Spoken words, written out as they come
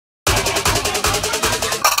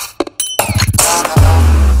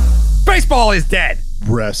Baseball is dead.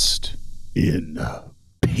 Rest in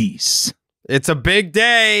peace. It's a big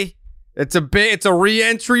day. It's a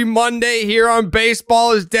re-entry Monday here on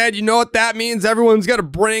Baseball is Dead. You know what that means? Everyone's got to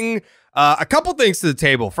bring a couple things to the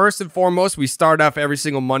table. First and foremost, we start off every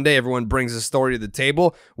single Monday. Everyone brings a story to the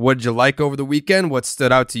table. What did you like over the weekend? What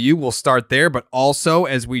stood out to you? We'll start there. But also,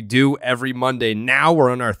 as we do every Monday now,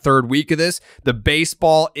 we're on our third week of this. The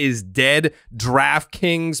Baseball is Dead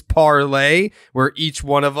DraftKings Parlay, where each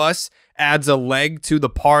one of us adds a leg to the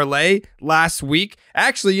parlay. Last week,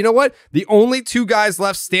 actually, you know what? The only two guys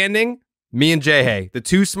left standing, me and Jay Hay, the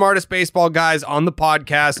two smartest baseball guys on the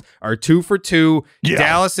podcast, are 2 for 2. Yeah.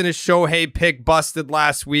 Dallas and his Shohei pick busted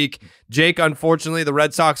last week. Jake, unfortunately, the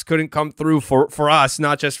Red Sox couldn't come through for us,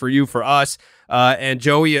 not just for you, for us. And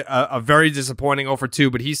Joey, a very disappointing 0 for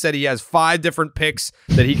 2, but he said he has 5 different picks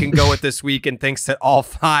that he can go with this week and thinks that all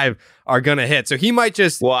 5 are going to hit. So he might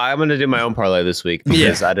just... Well, I'm going to do my own parlay this week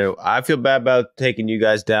because I feel bad about taking you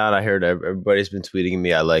guys down. I heard everybody's been tweeting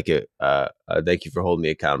me. I like it. Thank you for holding me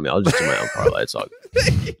accountable. I'll just do my own parlay. It's all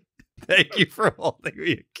good. Thank you for holding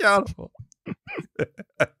me accountable.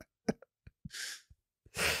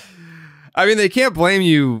 I mean, they can't blame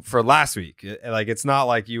you for last week. Like, it's not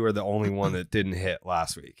like you were the only one that didn't hit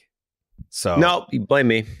last week. So no, you blame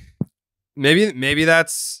me. Maybe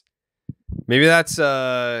that's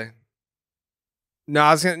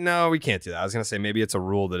no, we can't do that. I was gonna say maybe it's a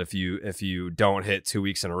rule that if you don't hit 2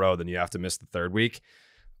 weeks in a row, then you have to miss the third week.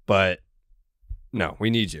 But no, we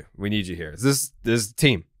need you. We need you here. This is a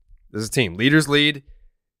team. This is a team. Leaders lead.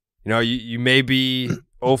 You know, you may be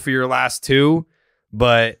 0 for your last 2,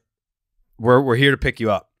 but we're here to pick you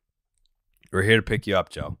up. We're here to pick you up,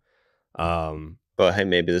 Joe. But hey,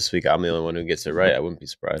 maybe this week I'm the only one who gets it right. I wouldn't be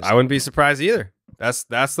surprised. I wouldn't be surprised either. That's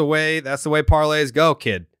the way parlays go,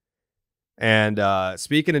 kid. And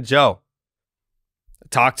speaking of Joe, I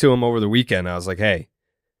talked to him over the weekend. I was like, hey,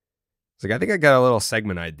 I think I got a little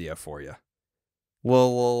segment idea for you.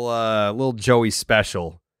 Little Joey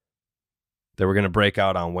special that we're gonna break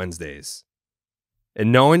out on Wednesdays.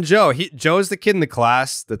 And knowing Joe, Joe's the kid in the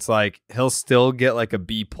class that's like, he'll still get like a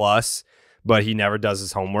B+, but he never does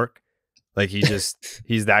his homework. Like he's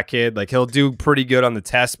that kid. Like he'll do pretty good on the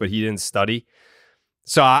test, but he didn't study.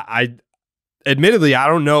 So I admittedly, I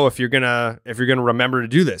don't know if you're gonna remember to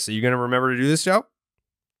do this. Are you gonna remember to do this, Joe?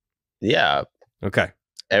 Yeah. Okay.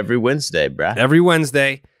 Every Wednesday, bruh. Every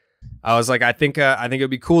Wednesday. I was like, I think it'd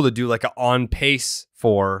be cool to do like an on pace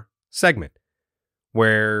for segment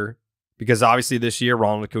where, because obviously this year,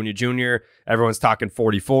 Ronald Acuña Jr., everyone's talking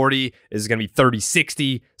 40-40. Is going to be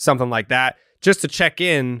 30-60, something like that. Just to check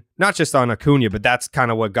in, not just on Acuña, but that's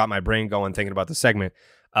kind of what got my brain going thinking about the segment.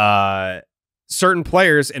 Certain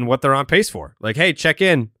players and what they're on pace for. Like, hey, check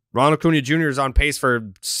in. Ronald Acuña Jr. is on pace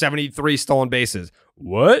for 73 stolen bases.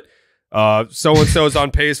 What? So-and-so is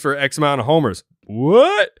on pace for X amount of homers.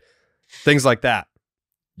 What? Things like that.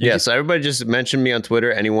 So everybody just mention me on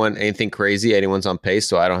Twitter. Anything crazy, anyone's on pace,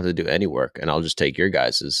 so I don't have to do any work, and I'll just take your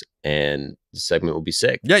guys's, and the segment will be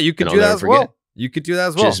sick. Yeah, you could do that as well. You could do that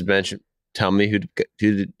as well. Just tell me who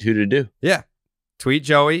to do. Yeah, tweet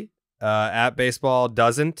Joey at baseball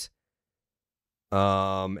doesn't,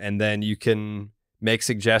 and then you can make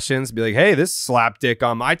suggestions. Be like, hey, this slapdick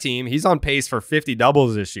on my team, he's on pace for 50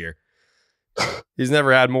 doubles this year. He's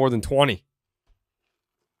never had more than 20.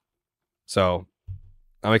 So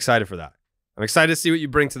I'm excited for that. I'm excited to see what you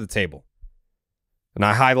bring to the table. And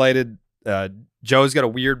I highlighted Joe's got a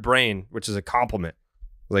weird brain, which is a compliment.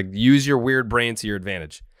 Like, use your weird brain to your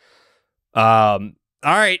advantage. All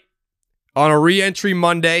right. On a re-entry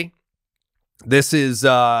Monday, this is,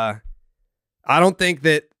 I don't think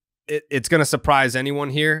that it's going to surprise anyone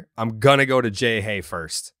here. I'm going to go to Jay Hay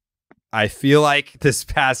first. I feel like this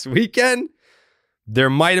past weekend, there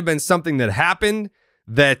might have been something that happened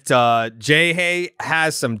that Jay Hay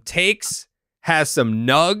has some takes, has some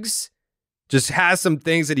nugs, just has some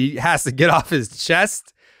things that he has to get off his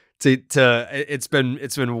chest. It's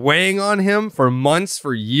been weighing on him for months,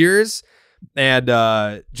 for years. And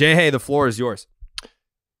Jay Hay, the floor is yours.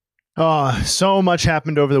 So much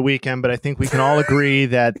happened over the weekend, but I think we can all agree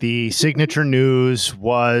that the signature news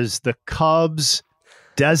was the Cubs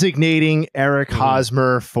designating Eric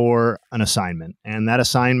Hosmer for an assignment. And that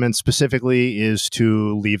assignment specifically is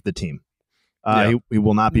to leave the team. He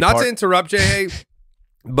will not be to interrupt, Jay Hay,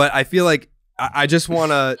 but I feel like I just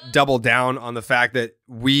want to double down on the fact that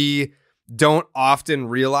we don't often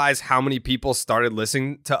realize how many people started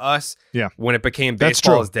listening to us when it became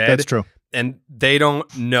Baseball is Dead. That's true. And they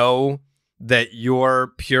don't know that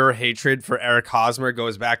your pure hatred for Eric Hosmer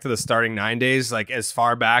goes back to the starting 9 days, like as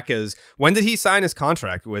far back as when did he sign his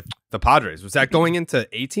contract with the Padres. Was that going into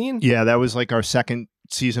 18? Yeah, that was like our second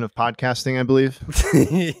season of podcasting, I believe.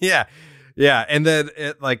 Yeah. And then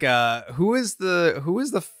was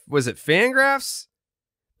it Fangraphs?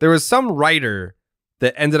 There was some writer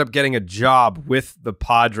that ended up getting a job with the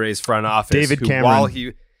Padres front office. David Cameron.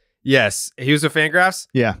 He was with Fangraphs?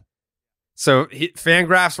 Yeah. So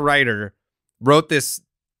Fangraphs writer wrote this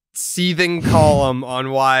seething column on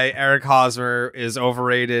why Eric Hosmer is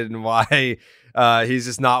overrated and why he's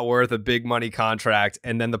just not worth a big money contract.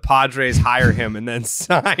 And then the Padres hire him and then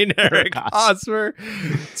sign Eric Hosmer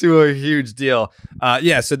to a huge deal.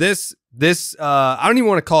 So this I don't even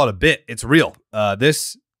want to call it a bit. It's real.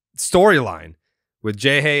 This storyline with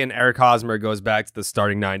J-Hay and Eric Hosmer goes back to the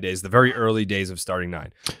starting 9 days, the very early days of starting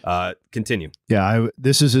 9. Continue. Yeah,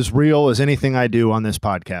 this is as real as anything I do on this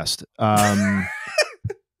podcast.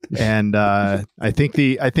 And I think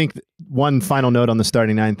one final note on the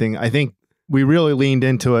starting 9 thing. I think we really leaned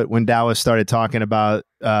into it when Dallas started talking about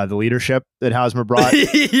the leadership that Hosmer brought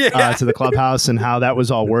to the clubhouse and how that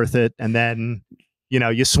was all worth it. And then,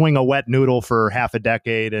 you swing a wet noodle for half a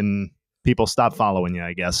decade and people stop following you,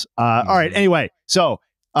 I guess. All right. Anyway, so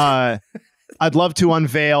I'd love to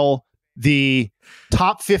unveil the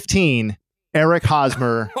top 15 Eric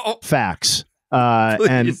Hosmer facts.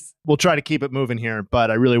 And we'll try to keep it moving here,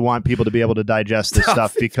 but I really want people to be able to digest this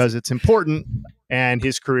stuff because it's important and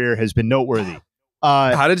his career has been noteworthy.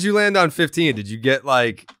 How did you land on 15? Did you get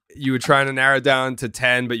you were trying to narrow it down to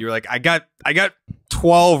 10, but you were like, I got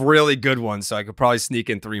 12 really good ones, so I could probably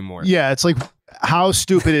sneak in 3 more. Yeah, it's like how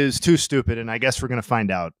stupid is too stupid, and I guess we're going to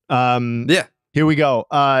find out. Here we go.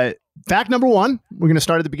 Fact number 1, we're going to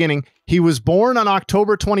start at the beginning. He was born on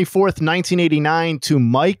October 24th, 1989 to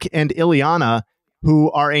Mike and Ileana,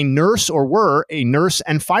 who are a nurse or were a nurse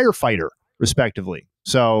and firefighter, respectively.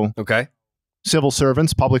 So, okay. Civil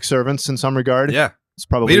servants, public servants in some regard. Yeah. It's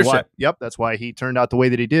probably leadership. That's why he turned out the way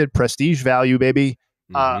that he did. Prestige value, baby.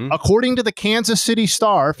 According to the Kansas City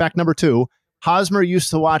Star, fact number 2, Hosmer used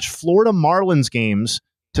to watch Florida Marlins games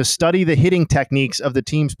to study the hitting techniques of the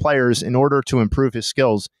team's players in order to improve his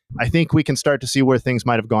skills. I think we can start to see where things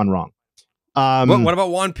might have gone wrong. What about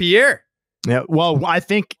Juan Pierre? Yeah, well, I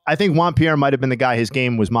think Juan Pierre might have been the guy his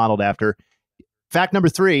game was modeled after. Fact number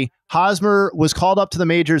 3, Hosmer was called up to the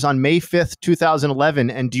majors on May 5th, 2011.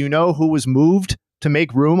 And do you know who was moved to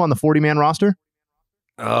make room on the 40-man roster?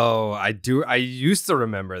 Oh, I do. I used to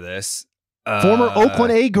remember this. Former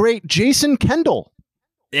Oakland A great Jason Kendall.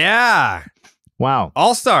 Yeah. Wow.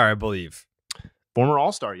 All-Star, I believe. Former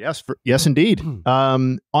All-Star, yes. Yes, indeed.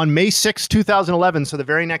 On May 6, 2011, so the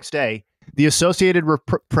very next day, the Associated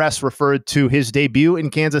Press referred to his debut in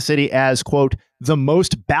Kansas City as, quote, the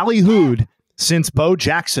most ballyhooed since Bo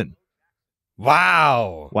Jackson.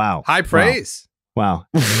 Wow. High praise. Wow.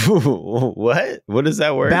 What? What is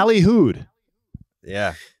that word? Ballyhooed.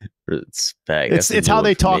 Yeah. It's how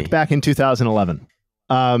they talked back in 2011.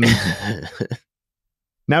 Now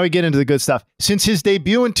we get into the good stuff. Since his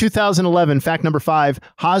debut in 2011, fact number 5,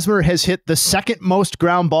 Hosmer has hit the second most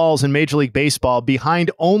ground balls in Major League Baseball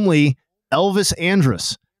behind only Elvis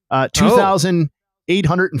Andrus,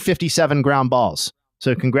 2,857 ground balls.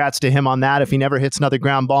 So congrats to him on that. If he never hits another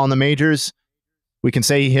ground ball in the majors, we can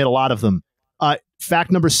say he hit a lot of them.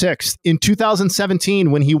 Fact number 6, in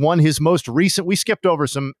 2017, when he won his most recent, we skipped over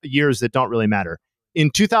some years that don't really matter.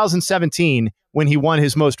 In 2017, when he won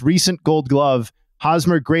his most recent Gold Glove,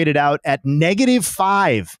 Hosmer graded out at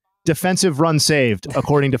 -5 defensive runs saved,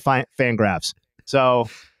 according to Fangraphs. So,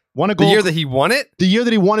 won a gold. The year that he won it? The year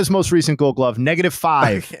that he won his most recent Gold Glove,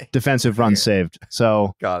 -5 defensive runs saved.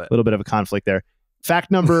 So, got it. A little bit of a conflict there.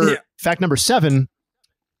 Fact number 7.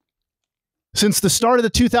 Since the start of the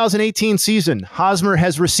 2018 season, Hosmer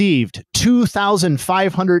has received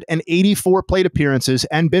 2,584 plate appearances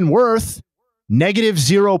and been worth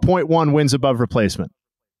 -0.1 wins above replacement.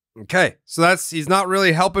 Okay, so he's not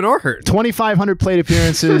really helping or hurting. 2,500 plate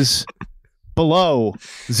appearances below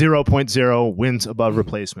 0.0 wins above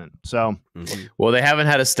replacement. So, well, they haven't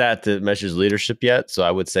had a stat that measures leadership yet, so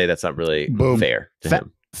I would say that's not really fair to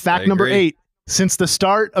him. Fact number 8. Since the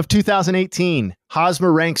start of 2018,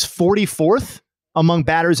 Hosmer ranks 44th among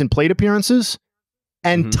batters in plate appearances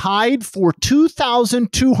and tied for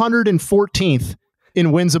 2,214th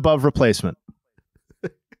in wins above replacement.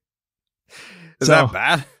 Is that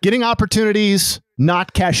bad? Getting opportunities,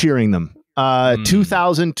 not cashiering them.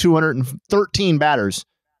 2,213 batters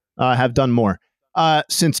have done more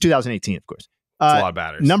since 2018, of course. That's a lot of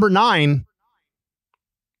batters. Number 9,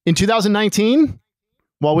 in 2019,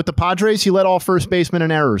 while with the Padres, he led all first basemen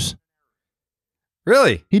in errors.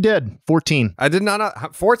 Really? He did. 14. I did not know.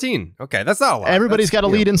 14. Okay, that's not a lot. Everybody's got a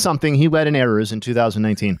lead in something. He led in errors in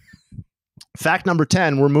 2019. Fact number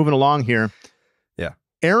 10, we're moving along here. Yeah.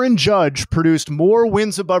 Aaron Judge produced more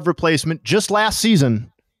wins above replacement just last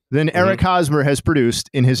season than Eric Hosmer has produced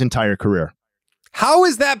in his entire career. How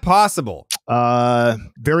is that possible?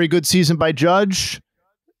 Very good season by Judge.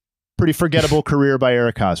 Pretty forgettable career by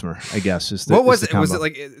Eric Hosmer, I guess. What was it? Was it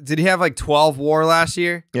like, did he have like 12 WAR last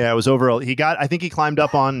year? Yeah, it was over. I think he climbed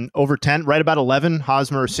up on over 10, right about 11.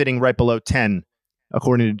 Hosmer sitting right below 10,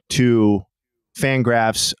 according to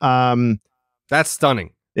Fangraphs. That's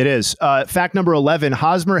stunning. It is. Fact number 11,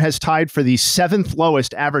 Hosmer has tied for the 7th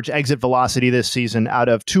lowest average exit velocity this season out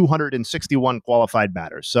of 261 qualified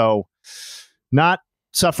batters. So not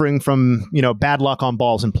suffering from, bad luck on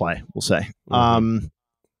balls in play, we'll say.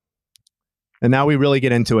 And now we really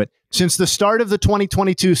get into it. Since the start of the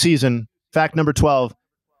 2022 season, fact number 12,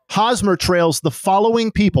 Hosmer trails the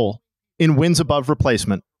following people in wins above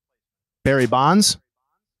replacement: Barry Bonds,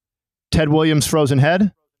 Ted Williams' Frozen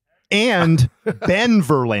Head, and Ben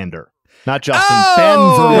Verlander. Not Justin, Ben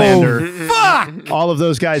Verlander. Fuck! All of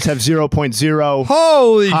those guys have 0.0.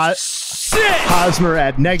 Holy shit! Hosmer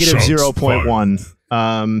at negative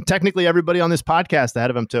 0.1. Technically, everybody on this podcast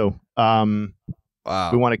ahead of him, too.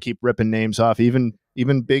 Wow. We want to keep ripping names off, even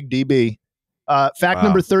Big DB. Fact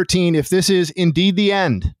number 13, if this is indeed the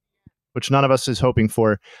end, which none of us is hoping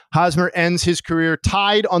for, Hosmer ends his career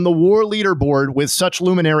tied on the WAR leaderboard with such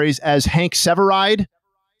luminaries as Hank Severide,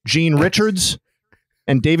 Gene Richards,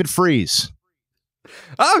 and David Freese.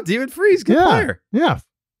 Oh, David Freese, good player. Yeah.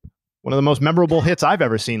 One of the most memorable hits I've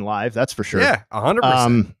ever seen live, that's for sure. Yeah,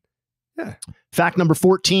 100%. Yeah. Fact number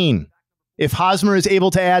 14. If Hosmer is able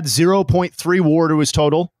to add 0.3 WAR to his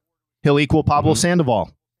total, he'll equal Pablo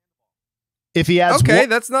Sandoval. If he adds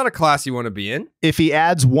that's not a class you want to be in. If he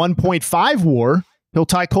adds 1.5 WAR, he'll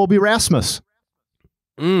tie Colby Rasmus.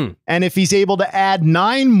 And if he's able to add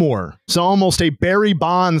 9 more, so almost a Barry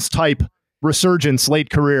Bonds type resurgence late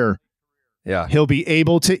career, he'll be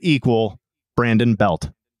able to equal Brandon Belt.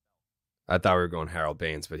 I thought we were going Harold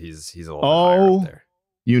Baines, but he's a little bit higher up there.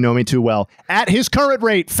 You know me too well. At his current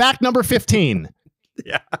rate, fact number 15.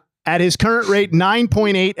 Yeah. At his current rate,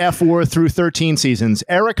 9.8 F4 through 13 seasons,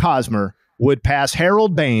 Eric Hosmer would pass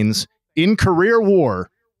Harold Baines in career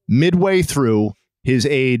WAR midway through his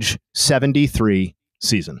age 73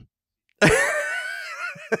 season.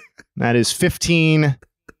 That is 15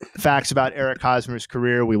 facts about Eric Hosmer's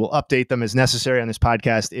career. We will update them as necessary on this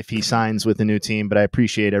podcast if he signs with a new team, but I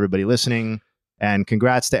appreciate everybody listening. And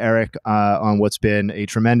congrats to Eric on what's been a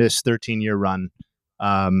tremendous 13-year run.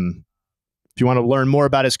 If you want to learn more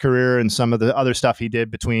about his career and some of the other stuff he did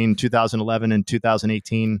between 2011 and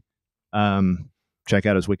 2018, check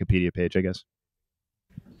out his Wikipedia page, I guess.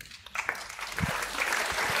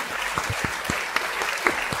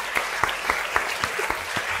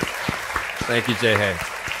 Thank you, Jay Hay.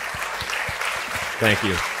 Thank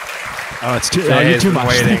you. Oh, it's too. You're too much.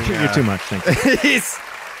 Waiting, you're too much. Thank you.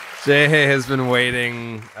 Jay Hay has been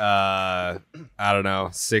waiting, I don't know,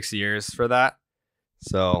 6 years for that.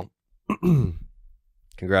 So,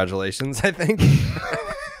 congratulations, I think.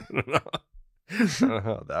 I don't know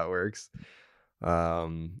how that works.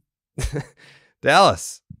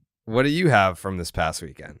 Dallas, what do you have from this past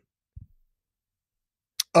weekend?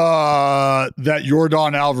 That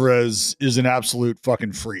Yordan Álvarez is an absolute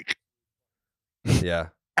fucking freak. Yeah.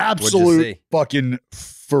 Absolute fucking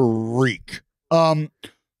freak.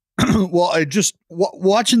 Well, I just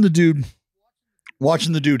watching the dude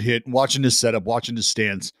hit, watching his setup, watching his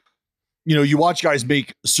stance. You watch guys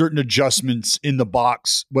make certain adjustments in the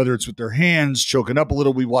box, whether it's with their hands choking up a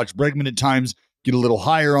little. We watch Bregman at times get a little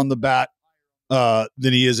higher on the bat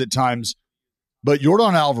than he is at times. But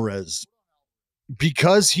Yordan Álvarez,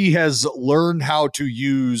 because he has learned how to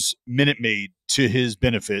use Minute Maid to his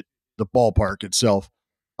benefit, the ballpark itself,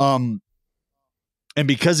 and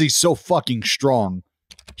because he's so fucking strong,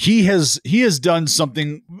 he has done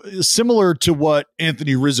something similar to what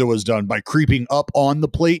Anthony Rizzo has done by creeping up on the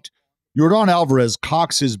plate. Yordan Álvarez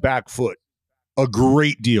cocks his back foot a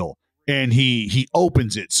great deal, and he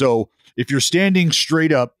opens it. So if you're standing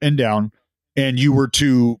straight up and down and you were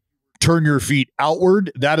to turn your feet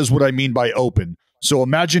outward, that is what I mean by open. So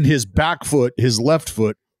imagine his back foot, his left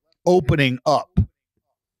foot, opening up.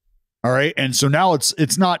 All right. And so now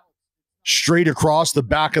it's not straight across the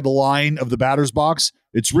back of the line of the batter's box.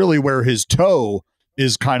 It's really where his toe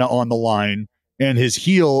is kind of on the line and his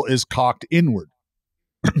heel is cocked inward.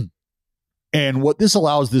 And what this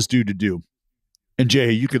allows this dude to do, and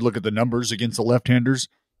Jay, you could look at the numbers against the left-handers.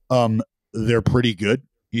 They're pretty good.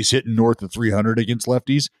 He's hitting north of 300 against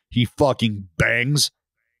lefties. He fucking bangs.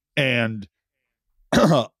 And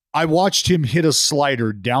I watched him hit a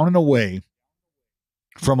slider down and away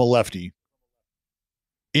from a lefty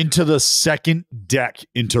into the second deck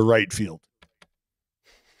into right field.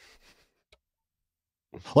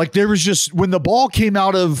 Like there was just, when the ball came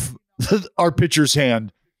out of our pitcher's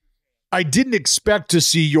hand, I didn't expect to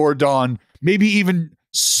see Yordan maybe even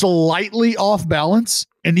slightly off balance.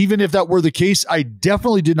 And even if that were the case, I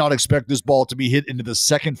definitely did not expect this ball to be hit into the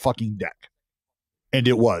second fucking deck. And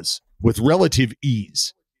it was with relative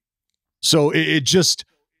ease. So it just,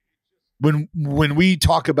 when we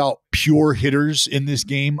talk about pure hitters in this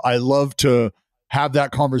game, I love to have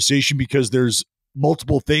that conversation because there's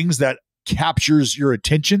multiple things that captures your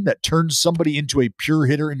attention, that turns somebody into a pure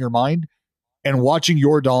hitter in your mind. And watching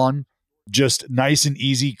Yordan just nice and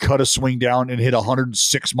easy cut a swing down and hit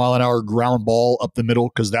 106 mile an hour ground ball up the middle,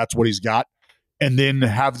 because that's what he's got, and then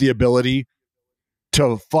have the ability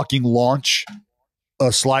to fucking launch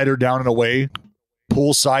a slider down and away,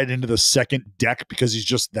 pull side into the second deck because he's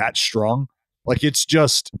just that strong. Like, it's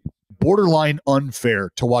just borderline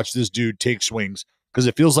unfair to watch this dude take swings, because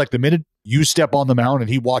it feels like the minute you step on the mound and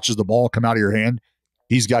he watches the ball come out of your hand,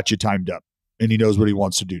 he's got you timed up and he knows what he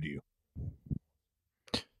wants to do to you.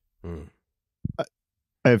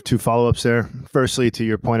 I have two follow-ups there. Firstly, to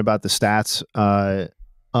your point about the stats,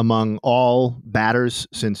 among all batters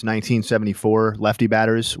since 1974, lefty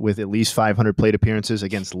batters with at least 500 plate appearances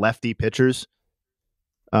against lefty pitchers,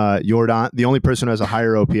 Yordan, the only person who has a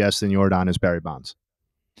higher OPS than Yordan is Barry Bonds.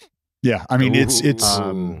 Yeah, I mean, it's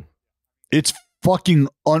fucking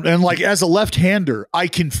and like, as a left-hander, I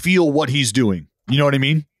can feel what he's doing. You know what I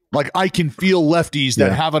mean? Like, I can feel lefties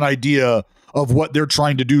that have an idea of what they're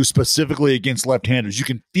trying to do specifically against left-handers. You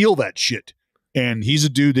can feel that shit. And he's a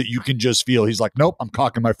dude that you can just feel. He's like, nope, I'm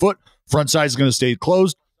cocking my foot. Front side is going to stay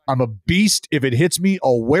closed. I'm a beast. If it hits me,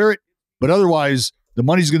 I'll wear it. But otherwise, the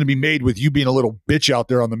money's going to be made with you being a little bitch out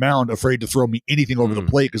there on the mound, afraid to throw me anything over the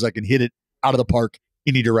plate because I can hit it out of the park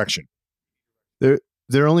any direction. There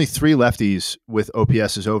are only 3 lefties with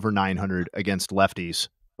OPSs over 900 against lefties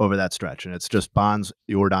over that stretch. And it's just Bonds,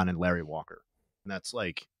 Yordan, and Larry Walker. And that's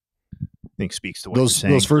like, I think speaks to what you're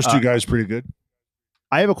saying. Those first 2 guys pretty good.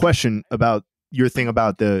 I have a question about your thing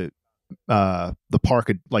about the park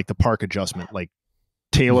adjustment, like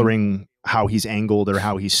tailoring how he's angled or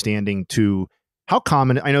how he's standing to how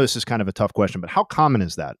common. I know this is kind of a tough question, but how common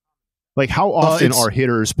is that? Like, how often are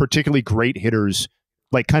hitters, particularly great hitters,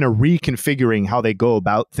 like kind of reconfiguring how they go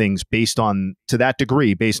about things based on, to that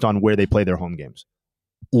degree, based on where they play their home games?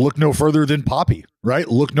 Look no further than Poppy, right?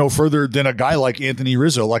 Look no further than a guy like Anthony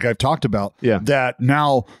Rizzo, like I've talked about. Yeah. That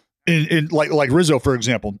now, in like Rizzo, for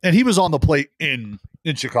example, and he was on the plate in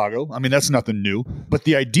Chicago. I mean, that's nothing new. But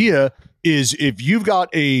the idea is, if you've got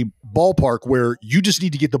a ballpark where you just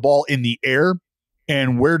need to get the ball in the air,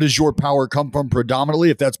 and where does your power come from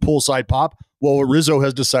predominantly? If that's pull side pop, well, what Rizzo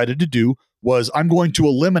has decided to do was, I'm going to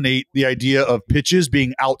eliminate the idea of pitches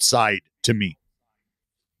being outside to me,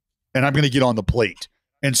 and I'm going to get on the plate.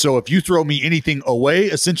 And so if you throw me anything away,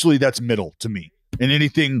 essentially that's middle to me. And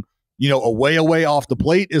anything, away off the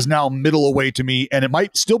plate is now middle away to me. And it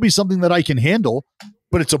might still be something that I can handle,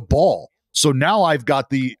 but it's a ball. So now I've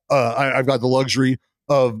got the luxury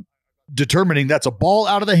of determining that's a ball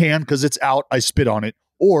out of the hand because it's out. I spit on it.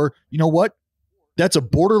 Or, you know what? That's a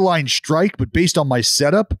borderline strike, but based on my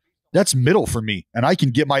setup, that's middle for me. And I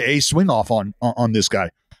can get my A swing off on this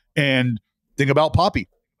guy. And think about Poppy.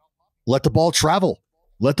 Let the ball travel.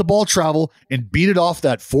 Let the ball travel and beat it off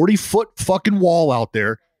that 40-foot fucking wall out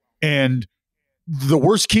there. And the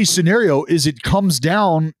worst case scenario is it comes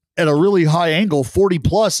down at a really high angle, 40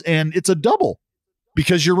 plus, and it's a double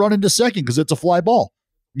because you're running to second because it's a fly ball.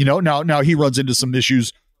 Now he runs into some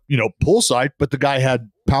issues, pull side, but the guy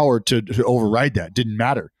had power to override that. Didn't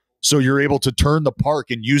matter. So you're able to turn the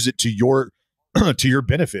park and use it to your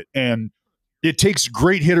benefit. And it takes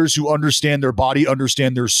great hitters who understand their body,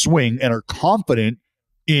 understand their swing, and are confident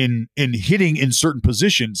in hitting in certain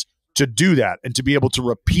positions to do that and to be able to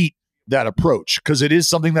repeat that approach, because it is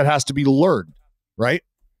something that has to be learned, right?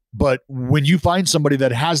 But when you find somebody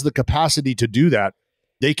that has the capacity to do that,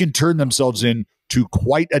 they can turn themselves into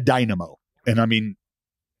quite a dynamo. And I mean,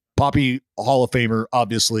 Poppy, Hall of Famer,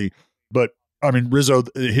 obviously, but I mean, Rizzo,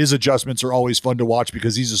 his adjustments are always fun to watch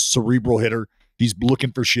because he's a cerebral hitter. He's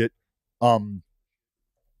looking for shit.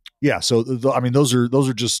 Yeah. So I mean, those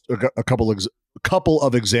are just a couple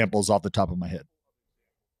of examples off the top of my head.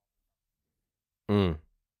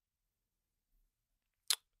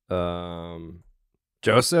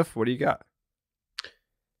 Joseph, what do you got?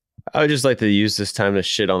 I would just like to use this time to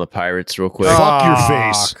shit on the Pirates real quick. Fuck your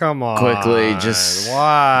face. Come on. Quickly, just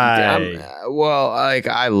why?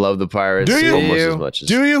 I love the Pirates. Do you? Almost as much as,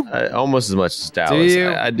 do you? Almost as much as Dallas.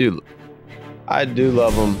 Do you? I do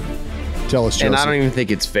love them. Tell us, Joseph. And I don't even think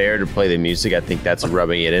it's fair to play the music. I think that's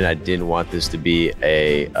rubbing it in. I didn't want this to be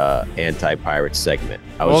a anti-Pirates segment.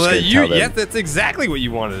 I was that's exactly what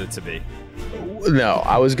you wanted it to be. No,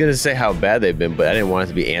 I was going to say how bad they've been, but I didn't want it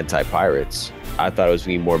to be anti-Pirates. I thought it was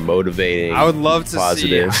going to be more motivating. I would love to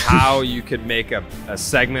positive. see how you could make a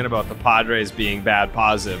segment about the Padres being bad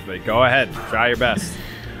positive, but go ahead. Try your best.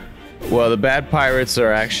 Well, the bad Pirates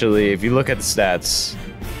are actually, if you look at the stats,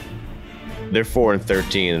 they're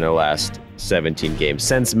 4-13 in their last 17 games.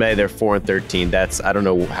 Since May, they're 4-13. I don't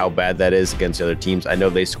know how bad that is against the other teams. I know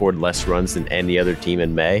they scored less runs than any other team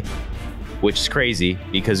in May, which is crazy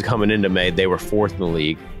because coming into May, they were 4th in the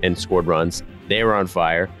league and scored runs. They were on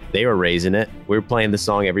fire. They were raising it. We were playing the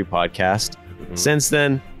song every podcast. Mm-hmm. Since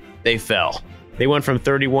then, they fell. They went from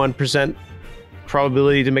 31%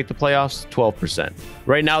 probability to make the playoffs to 12%.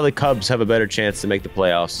 Right now, the Cubs have a better chance to make the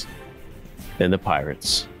playoffs than the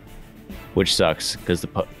Pirates, which sucks because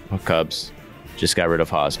the Cubs just got rid of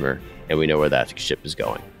Hosmer, and we know where that ship is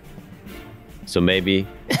going. So maybe,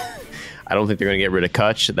 I don't think they're going to get rid of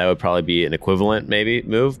Kutch. That would probably be an equivalent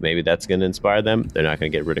move. Maybe that's going to inspire them. They're not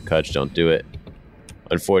going to get rid of Kutch. Don't do it.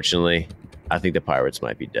 Unfortunately, I think the Pirates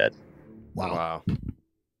might be dead. Wow.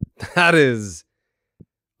 That is...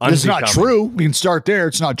 It's not true. We can start there.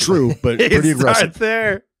 It's not true, but pretty aggressive.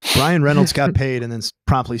 There. Brian Reynolds got paid and then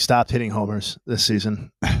promptly stopped hitting homers this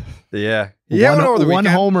season. Yeah. One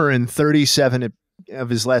homer in 37 of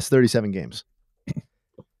his last 37 games.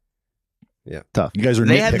 Yeah. Tough. You guys are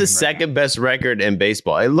They had the second best record in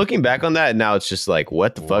baseball. Looking back on that, now it's just like,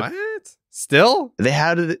 what the fuck? What? Still? They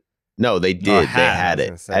had it. No, they did. They had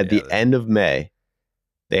it. At the end of May,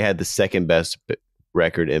 they had the second best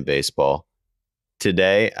record in baseball.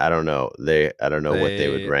 Today, I don't know. I don't know what they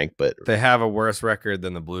would rank, but they have a worse record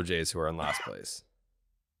than the Blue Jays, who are in last place.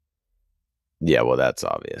 Yeah, well, that's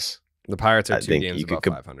obvious. The Pirates are 2 games above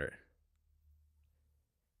 500.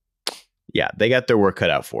 Yeah, they got their work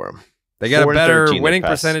cut out for them. They got a better winning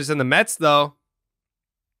percentage than the Mets, though.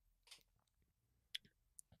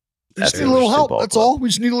 We just need a little help. That's all. We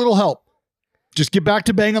just need a little help. Just get back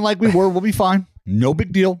to banging like we were. We'll be fine. No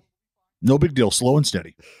big deal. No big deal. Slow and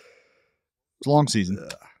steady. It's a long season.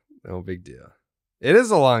 No big deal. It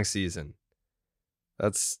is a long season.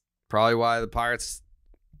 That's probably why the Pirates,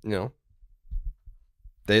 they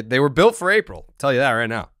were built for April. I'll tell you that right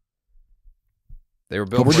now. They were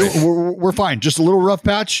built for April. We're fine. Just a little rough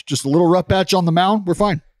patch. Just a little rough patch on the mound. We're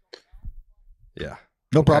fine. Yeah.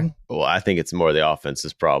 No problem. Well, I think it's more the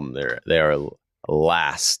offense's problem. They are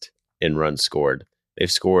last in runs scored.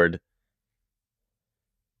 They've scored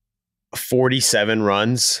 47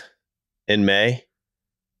 runs in May,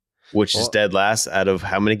 which is dead last out of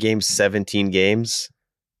how many games? 17 games.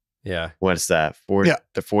 Yeah. What's that?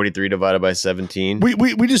 43 divided by 17.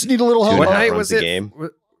 We just need a little help. What night was it? Game.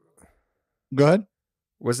 Go ahead.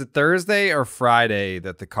 Was it Thursday or Friday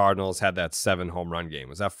that the Cardinals had that 7 home run game?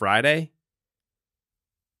 Was that Friday?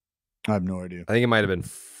 I have no idea. I think it might have been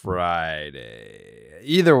Friday.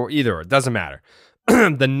 Either. It doesn't matter.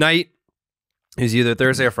 The night is either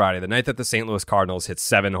Thursday or Friday. The night that the St. Louis Cardinals hit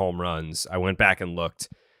 7 home runs, I went back and looked,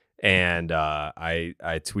 and I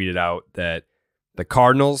tweeted out that the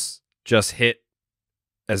Cardinals just hit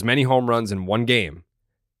as many home runs in one game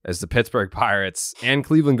as the Pittsburgh Pirates and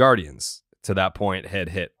Cleveland Guardians to that point had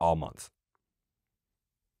hit all month.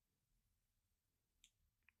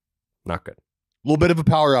 Not good. A little bit of a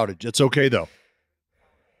power outage. It's okay, though.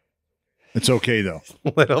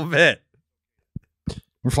 A little bit.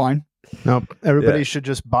 We're fine. No, everybody should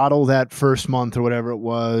just bottle that first month or whatever it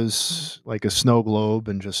was like a snow globe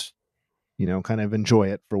and just, kind of enjoy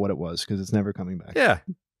it for what it was because it's never coming back. Yeah.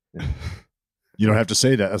 You don't have to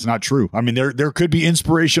say that. That's not true. I mean, there could be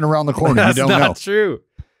inspiration around the corner. That's you don't know. Not true.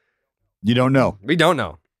 You don't know. We don't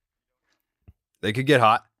know. They could get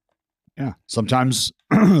hot. Yeah. Sometimes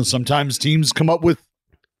teams come up with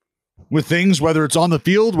things, whether it's on the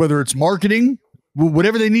field, whether it's marketing,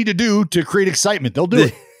 whatever they need to do to create excitement, they'll do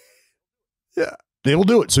it. Yeah. They will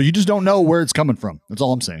do it. So you just don't know where it's coming from. That's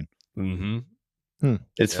all I'm saying. Mm-hmm.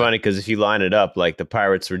 It's funny because if you line it up, like the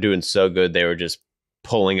Pirates were doing so good, they were just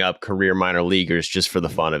pulling up career minor leaguers just for the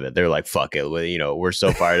fun of it. They're like, fuck it. We're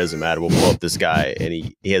so far, it doesn't matter. We'll pull up this guy and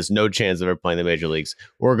he has no chance of ever playing the major leagues.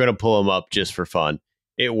 We're going to pull him up just for fun.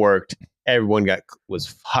 It worked. Everyone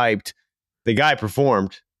was hyped. The guy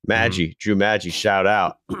performed. Drew Maggi, shout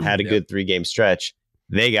out. Had a good 3-game stretch.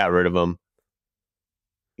 They got rid of him.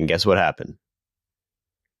 And guess what happened?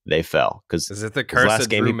 They fell. Is it the curse of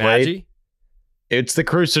Drew Maggi? It's the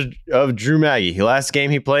curse of Drew Maggi. The last game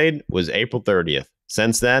he played was April 30th.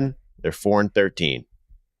 Since then, they're 4-13.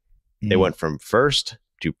 They went from first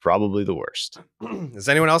to probably the worst. Is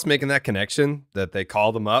anyone else making that connection that they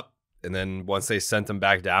called them up and then once they sent them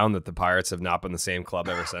back down that the Pirates have not been the same club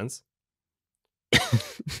ever since?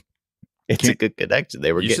 It's a good connection.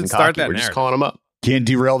 They were getting start cocky. that We're just narrative. calling them up. Can't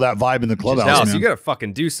derail that vibe in the clubhouse, Dallas, man. you got to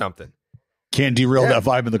fucking do something. Can't derail that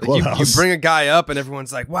vibe in the clubhouse. You bring a guy up and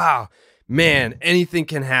everyone's like, wow, man, anything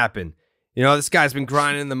can happen. You know, this guy's been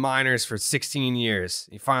grinding in the minors for 16 years.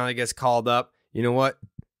 He finally gets called up. You know what?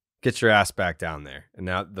 Get your ass back down there. And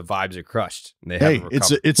now the vibes are crushed. And they haven't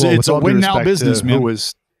recovered. It's a win now business, man.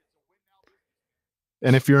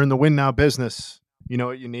 And if you're in the win now business, you know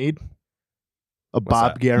what you need? A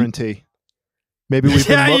Bob guarantee. Maybe we've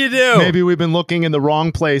been you do. Maybe we've been looking in the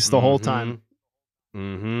wrong place the whole time.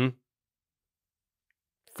 Mm-hmm.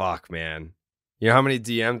 Fuck, man. You know how many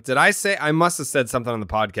DMs? Did I say? I must have said something on the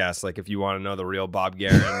podcast, like if you want to know the real Bob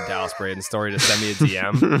Guerin Dallas Braden story, to send me a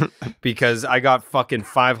DM. Because I got fucking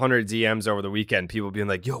 500 DMs over the weekend. People being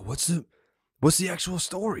like, yo, what's the actual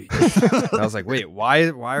story? And I was like, wait, why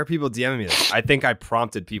are people DMing me this? I think I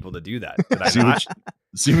prompted people to do that. Did I not?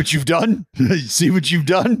 See what you've done? See what you've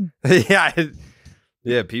done?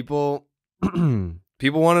 Yeah, people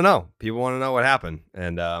want to know. People want to know what happened.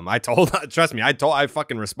 And trust me, I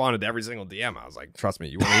fucking responded to every single DM. I was like, trust me,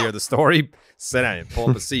 you want to hear the story? Sit down, pull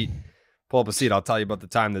up a seat. I'll tell you about the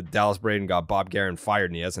time that Dallas Braden got Bob Guerin fired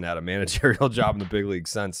and he hasn't had a managerial job in the big league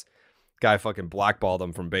since. Guy fucking blackballed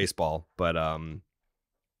him from baseball. But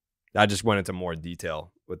I just went into more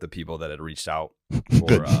detail with the people that had reached out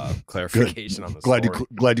for clarification on the story.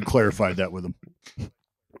 Glad you clarified that with them.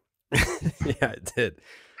 Yeah, it did.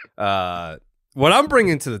 What I'm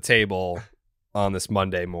bringing to the table on this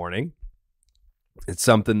Monday morning, it's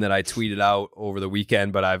something that I tweeted out over the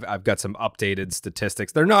weekend, but I've got some updated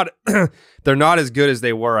statistics. They're not they're not as good as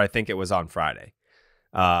they were. I think it was on Friday,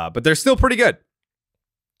 but they're still pretty good.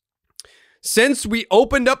 Since we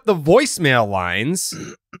opened up the voicemail lines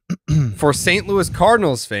for St. Louis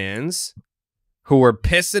Cardinals fans who were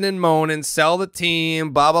pissing and moaning, sell the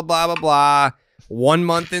team, blah, blah, blah, blah, blah, 1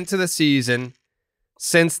 month into the season,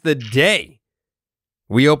 since the day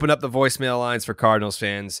we opened up the voicemail lines for Cardinals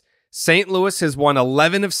fans, St. Louis has won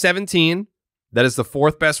 11 of 17. That is the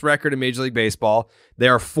fourth best record in Major League Baseball. They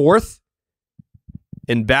are fourth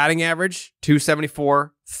in batting average,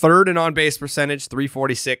 274, third in on-base percentage,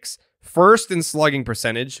 346, first in slugging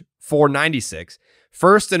percentage, 496,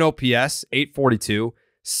 first in OPS, 842,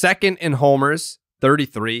 second in homers,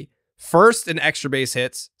 33, first in extra base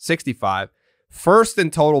hits, 65, first in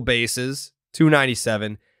total bases,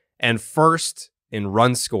 297, and first in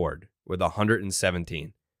runs scored with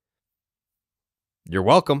 117. You're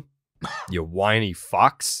welcome, you whiny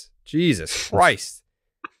fox. Jesus Christ.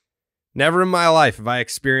 Never in my life have I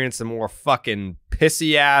experienced a more fucking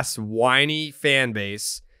pissy-ass, whiny fan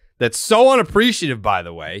base that's so unappreciative, by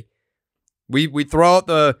the way. We throw out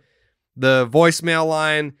the voicemail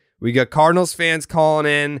line. We got Cardinals fans calling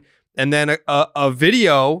in, and then a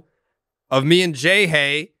video of me and Jay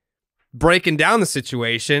Hay breaking down the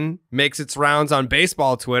situation makes its rounds on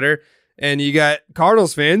baseball Twitter, and you got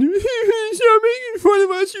Cardinals fans, stop making fun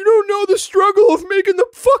of us. You don't know the struggle of making the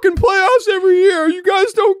fucking playoffs every year. You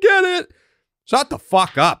guys don't get it. Shut the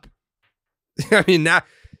fuck up. I mean, now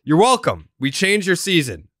you're welcome. We changed your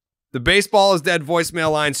season. The baseball is dead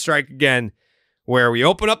voicemail line strike again, where we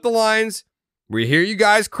open up the lines, we hear you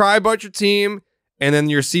guys cry about your team, and then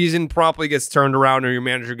your season promptly gets turned around or your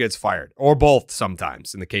manager gets fired. Or both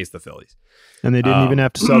sometimes, in the case of the Phillies. And they didn't even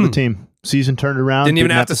have to sell the team. Season turned around. Didn't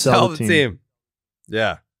even have to sell the team.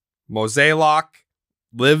 Yeah. Mosaic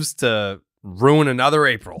lives to ruin another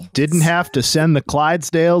April. Didn't have to send the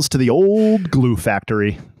Clydesdales to the old glue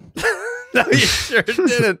factory. No, you sure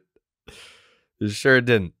didn't. You sure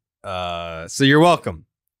didn't. So you're welcome.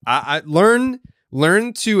 I learn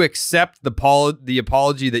to accept the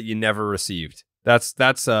apology that you never received. That's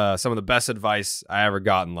some of the best advice I ever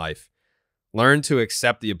got in life. Learn to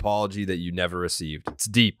accept the apology that you never received. It's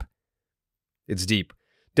deep. It's deep.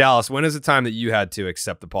 Dallas, when is the time that you had to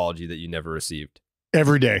accept the apology that you never received?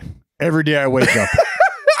 Every day. Every day I wake up.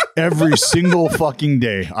 Every single fucking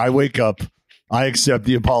day I wake up, I accept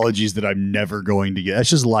the apologies that I'm never going to get. That's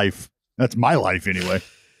just life. That's my life anyway.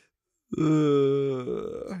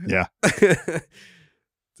 Yeah.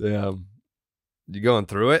 Damn. You going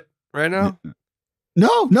through it right now?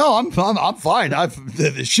 No, I'm fine.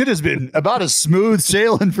 The shit has been about as smooth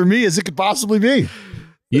sailing for me as it could possibly be.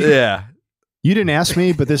 Yeah. You didn't ask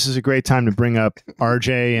me, but this is a great time to bring up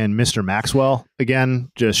RJ and Mr. Maxwell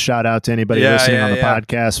again. Just shout out to anybody listening on the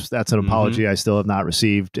podcast. That's an apology I still have not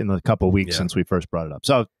received in the couple of weeks since we first brought it up.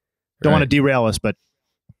 So don't want to derail us, but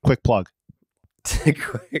quick plug.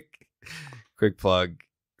 Quick plug.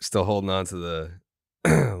 still holding on to the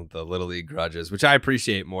the Little League grudges, which I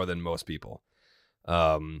appreciate more than most people.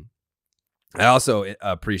 I also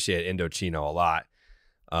appreciate Indochino a lot.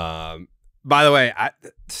 By the way,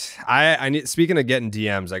 I need, speaking of getting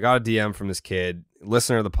DMs, I got a DM from this kid,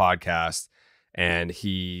 listener of the podcast, and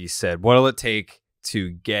he said, "What'll it take to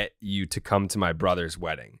get you to come to my brother's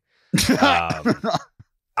wedding?"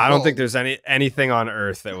 I don't think there's anything on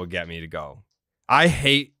earth that will get me to go. I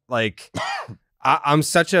hate, like, I'm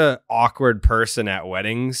such a awkward person at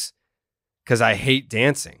weddings because I hate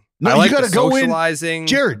dancing. No, I like you gotta go socializing. in,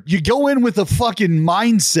 Jared. You go in with a fucking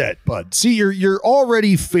mindset, bud. See, you're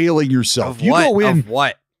already failing yourself. Of what? Go in. Of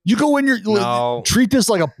what? You go in. No. Treat this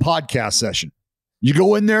like a podcast session. You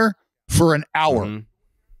go in there for an hour, and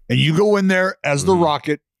you go in there as the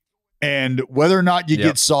Rocket. And whether or not you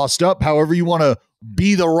get sauced up, however you want to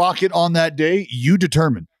be the Rocket on that day, you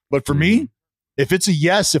determine. But for me, if it's a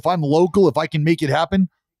yes, if I'm local, if I can make it happen,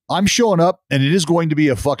 I'm showing up, and it is going to be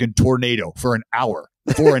a fucking tornado for an hour.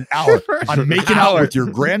 For an hour. I'm making out with your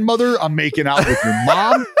grandmother. I'm making out with your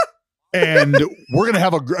mom. And we're going to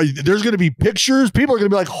have there's going to be pictures. People are going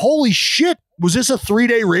to be like, holy shit, was this a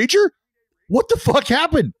 3-day rager? What the fuck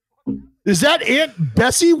happened? Is that Aunt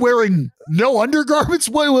Bessie wearing no undergarments?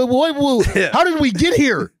 What? How did we get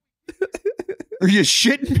here? Are you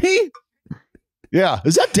shitting me? Yeah.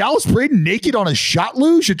 Is that Dallas Braden naked on a shot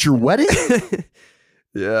luge at your wedding?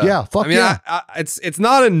 Yeah. Fuck, I mean, yeah. It's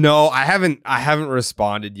not a no. I haven't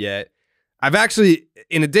responded yet. I've actually,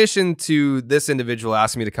 in addition to this individual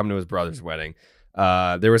asking me to come to his brother's wedding,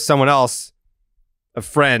 there was someone else, a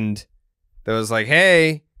friend, that was like,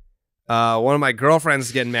 "Hey, one of my girlfriends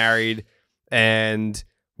is getting married, and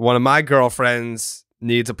one of my girlfriends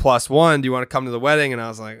needs a +1. Do you want to come to the wedding?" And I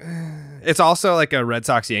was like, it's also like a Red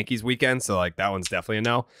Sox Yankees weekend, so like that one's definitely a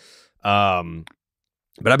no.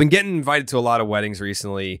 But I've been getting invited to a lot of weddings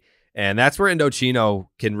recently, and that's where Indochino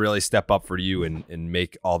can really step up for you and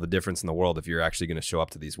make all the difference in the world if you're actually going to show up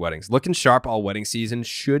to these weddings. Looking sharp all wedding season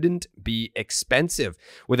shouldn't be expensive.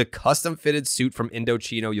 With a custom-fitted suit from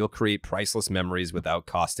Indochino, you'll create priceless memories without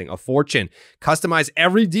costing a fortune. Customize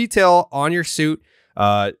every detail on your suit,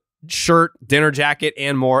 shirt, dinner jacket,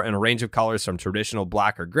 and more in a range of colors from traditional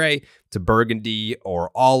black or gray to burgundy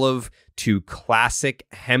or olive to classic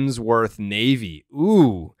Hemsworth navy.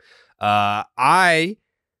 Ooh. I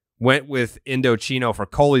went with Indochino for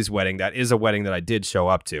Coley's wedding. That is a wedding that I did show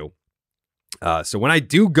up to. So when I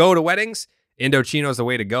do go to weddings, Indochino is the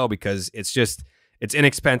way to go because it's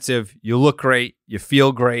inexpensive. You look great. You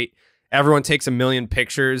feel great. Everyone takes a million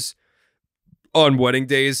pictures on wedding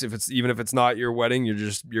days. Even if it's not your wedding,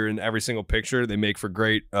 you're in every single picture. They make for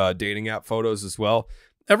great dating app photos as well.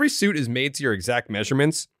 Every suit is made to your exact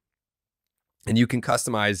measurements, and you can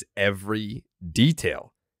customize every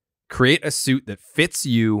detail. Create a suit that fits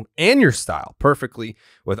you and your style perfectly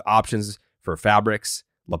with options for fabrics,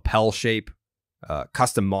 lapel shape,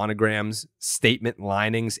 custom monograms, statement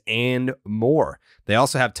linings, and more. They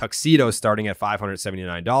also have tuxedos starting at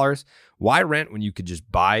 $579. Why rent when you could just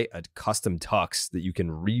buy a custom tux that you can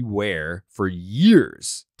rewear for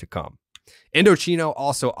years to come? Indochino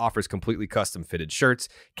also offers completely custom fitted shirts,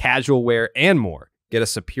 casual wear, and more. Get a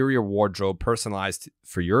superior wardrobe personalized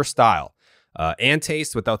for your style and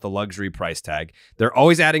taste without the luxury price tag. They're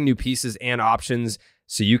always adding new pieces and options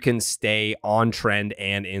so you can stay on trend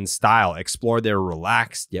and in style. Explore their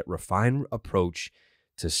relaxed yet refined approach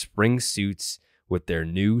to spring suits with their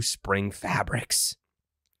new spring fabrics.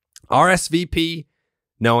 RSVP,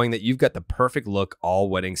 knowing that you've got the perfect look all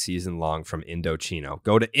wedding season long from Indochino.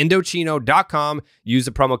 Go to Indochino.com, use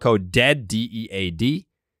the promo code DEAD, DEAD,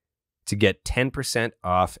 to get 10%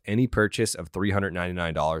 off any purchase of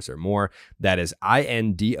 $399 or more. That is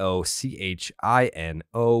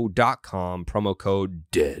INDOCHINO.com, promo code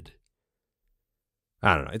DEAD.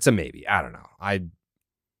 I don't know. It's a maybe. I don't know. I'd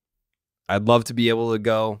love to be able to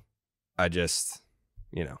go. I just,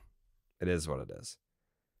 it is what it is.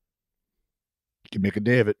 You can make a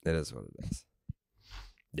day of it. It is what it is.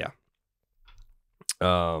 Yeah.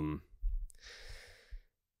 All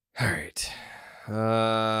right.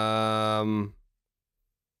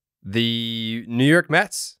 The New York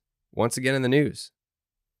Mets once again in the news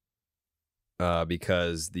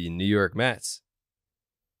because the New York Mets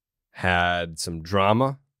had some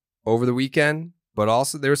drama over the weekend, but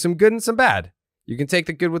also there was some good and some bad. You can take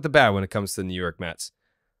the good with the bad when it comes to the New York Mets.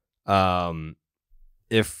 Should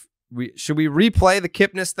we replay the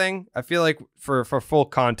Kipnis thing? I feel like for full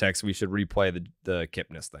context, we should replay the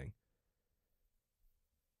Kipnis thing.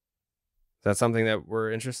 Is that something that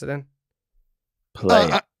we're interested in? Play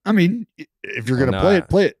it. I mean, if you're going to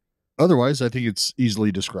play it. Otherwise, I think it's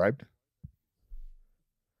easily described.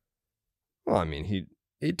 Well, I mean,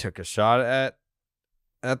 he took a shot at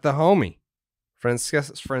the homie,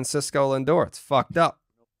 Francisco Lindor. It's fucked up.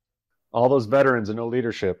 All those veterans and no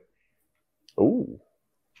leadership. Ooh.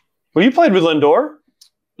 Well, you played with Lindor.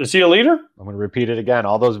 Is he a leader? I'm going to repeat it again.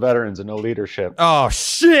 All those veterans and no leadership. Oh,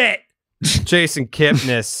 shit. Jason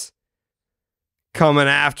Kipnis coming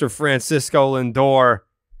after Francisco Lindor.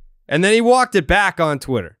 And then he walked it back on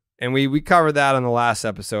Twitter. And we covered that on the last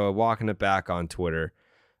episode, walking it back on Twitter.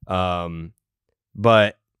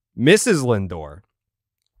 But Mrs. Lindor,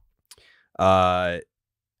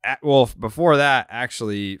 before that,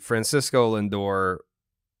 actually, Francisco Lindor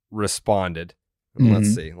responded.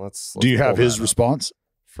 Let's see. Let's Do you have his response?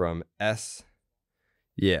 From from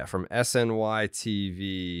SNY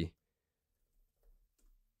TV.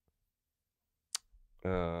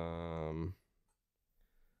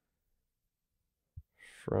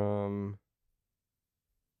 From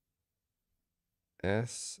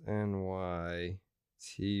SNY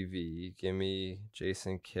TV. Give me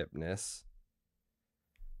Jason Kipnis.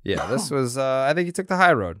 Yeah, this was, I think he took the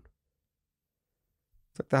high road.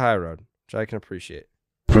 Which I can appreciate.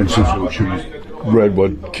 Francisco, you read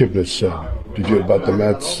what Kipnis said. Did you about the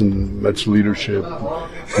Mets and Mets leadership?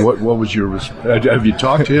 What was your response? Have you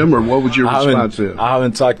talked to him, or what was your response to him? I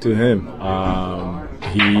haven't talked to him.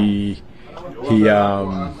 He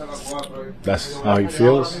that's how he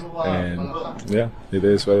feels, and yeah, it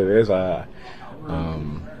is what it is. Yeah,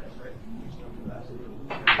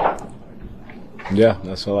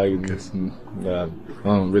 that's all I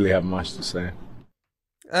don't really have much to say.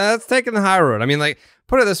 It's taking the high road. I mean, like,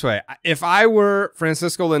 put it this way. If I were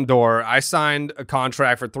Francisco Lindor, I signed a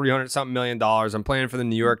contract for $300-something million. I'm playing for the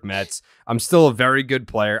New York Mets. I'm still a very good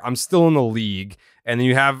player. I'm still in the league. And then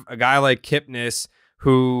you have a guy like Kipnis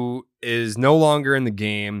who is no longer in the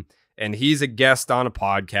game, and he's a guest on a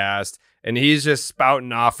podcast, and he's just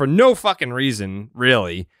spouting off for no fucking reason,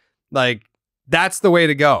 really. Like, that's the way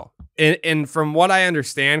to go. And from what I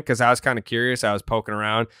understand, because I was kind of curious, I was poking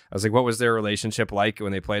around. I was like, what was their relationship like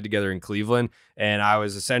when they played together in Cleveland? And I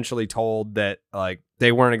was essentially told that, like,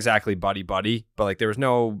 they weren't exactly buddy-buddy, but, like, there was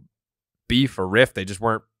no beef or rift. They just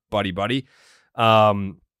weren't buddy-buddy.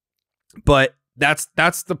 But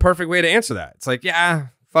that's the perfect way to answer that. It's like, yeah,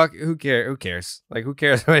 fuck, who cares? Like, who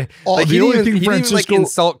cares? Like, the only thing he didn't even, like,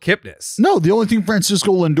 insult Kipnis. No, the only thing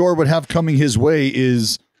Francisco Lindor would have coming his way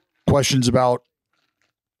is questions about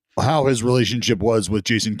how his relationship was with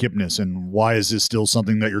Jason Kipnis and why is this still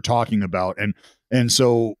something that you're talking about? And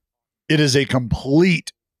so it is a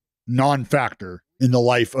complete non-factor in the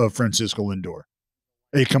life of Francisco Lindor.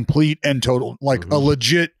 A complete and total, like a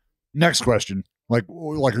legit next question. Like,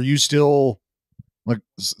 are you still like,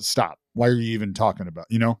 stop. Why are you even talking about,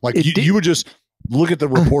 like you would just look at the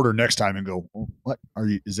reporter next time and go, what are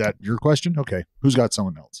you, is that your question? Okay. Who's got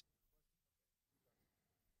someone else?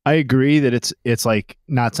 I agree that it's like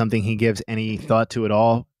not something he gives any thought to at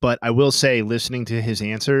all. But I will say, listening to his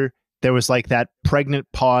answer, there was like that pregnant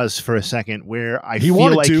pause for a second where I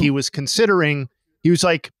feel like he was considering. He was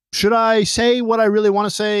like, should I say what I really want to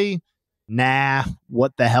say? Nah,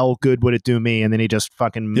 what the hell good would it do me? And then he just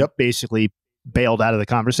fucking basically bailed out of the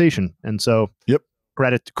conversation. And so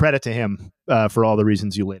credit to him for all the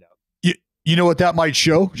reasons you laid out. You know what that might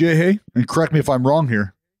show, Jay? And correct me if I'm wrong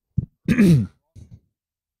here.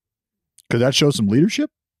 Could that show some leadership?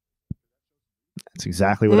 That's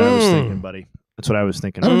exactly what I was thinking, buddy. That's what I was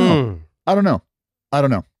thinking. I don't know.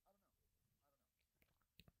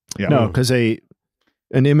 Yeah. No, because an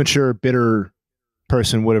immature, bitter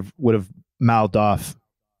person would have mouthed off.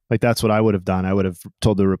 Like, that's what I would have done. I would have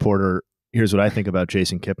told the reporter, here's what I think about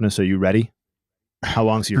Jason Kipnis. Are you ready? How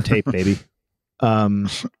long's your tape, baby?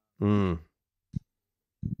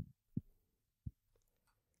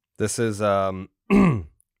 This is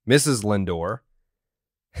Mrs. Lindor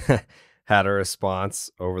had a response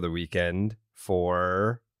over the weekend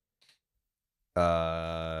for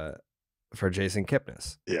Jason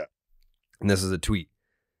Kipnis. Yeah. And this is a tweet.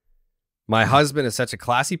 My husband is such a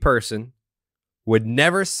classy person, would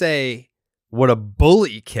never say what a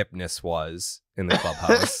bully Kipnis was in the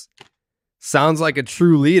clubhouse. Sounds like a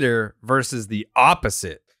true leader versus the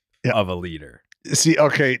opposite of a leader. See,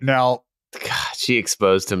 okay, now God, she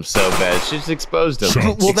exposed him so bad. She just exposed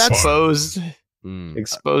him. Well, that's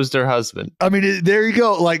exposed her husband. I mean, there you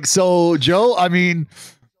go. Like, so Joe, I mean,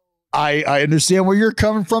 I understand where you're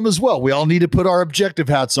coming from as well. We all need to put our objective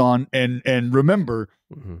hats on and remember,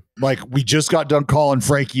 like, we just got done calling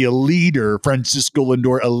Frankie a leader, Francisco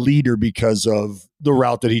Lindor a leader because of the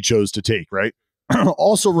route that he chose to take, right?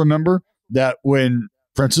 Also remember that when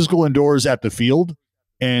Francisco Lindor is at the field,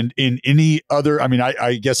 and in any other, I mean,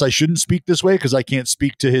 I guess I shouldn't speak this way because I can't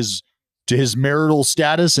speak to his to his marital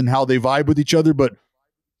status and how they vibe with each other. But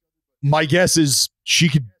my guess is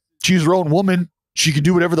she's her own woman. She can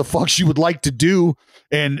do whatever the fuck she would like to do.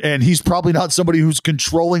 And he's probably not somebody who's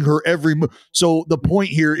controlling her every move. So the point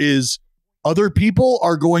here is other people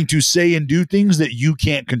are going to say and do things that you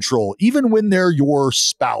can't control, even when they're your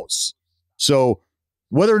spouse. So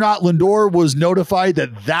whether or not Lindor was notified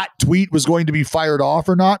that that tweet was going to be fired off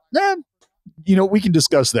or not, we can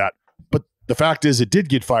discuss that. But the fact is it did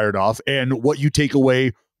get fired off. And what you take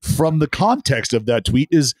away from the context of that tweet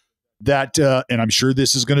is that, and I'm sure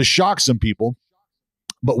this is going to shock some people,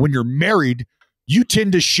 but when you're married, you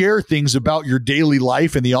tend to share things about your daily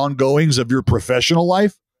life and the ongoings of your professional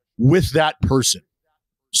life with that person.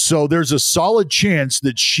 So there's a solid chance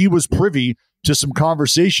that she was privy to some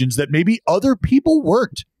conversations that maybe other people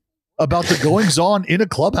weren't about the goings on in a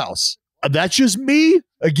clubhouse. That's just me.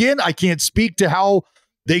 Again, I can't speak to how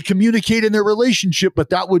they communicate in their relationship, but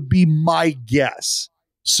that would be my guess.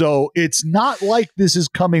 So it's not like this is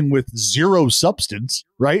coming with zero substance,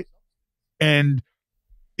 right? And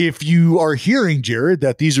if you are hearing, Jared,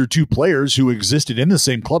 that these are two players who existed in the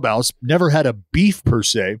same clubhouse, never had a beef per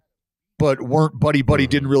se, but weren't buddy-buddy,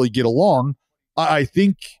 didn't really get along, I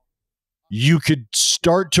think you could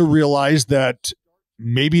start to realize that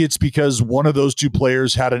maybe it's because one of those two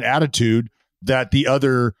players had an attitude that the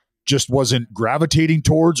other just wasn't gravitating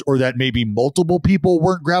towards, or that maybe multiple people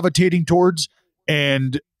weren't gravitating towards.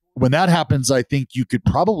 And when that happens, I think you could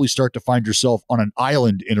probably start to find yourself on an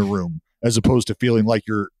island in a room as opposed to feeling like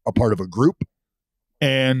you're a part of a group.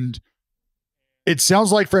 And it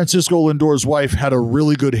sounds like Francisco Lindor's wife had a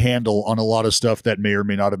really good handle on a lot of stuff that may or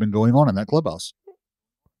may not have been going on in that clubhouse.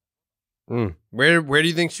 Where do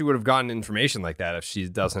you think she would have gotten information like that if she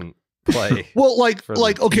doesn't play? Well,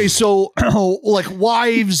 okay, so like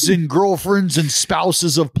wives and girlfriends and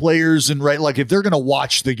spouses of players, and right, like if they're going to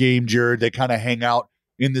watch the game, Jared, they kind of hang out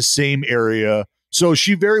in the same area. So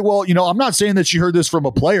she very well, I'm not saying that she heard this from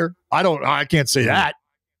a player. I can't say that.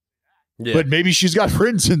 Yeah. But maybe she's got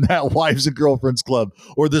friends in that wives and girlfriends club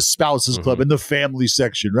or the spouses club in the family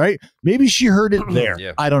section, right? Maybe she heard it there.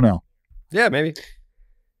 Yeah. I don't know. Yeah, maybe.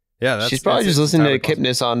 Yeah, she's probably just listening to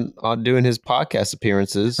Kipnis on doing his podcast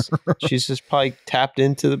appearances. She's just probably tapped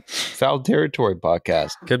into the Foul Territory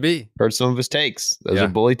podcast. Could be. Heard some of his takes. Those are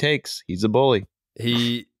bully takes. He's a bully.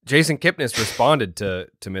 Jason Kipnis responded to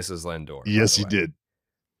Mrs. Lindor. Yes, he did.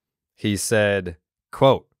 He said,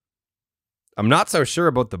 quote, "I'm not so sure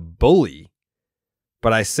about the bully,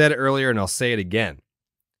 but I said it earlier and I'll say it again.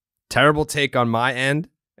 Terrible take on my end,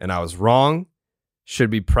 and I was wrong.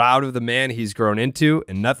 Should be proud of the man he's grown into,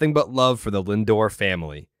 and nothing but love for the Lindor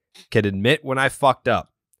family. Can admit when I fucked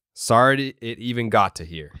up. Sorry it even got to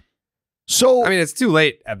here." So I mean, it's too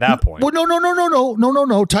late at that point. Well,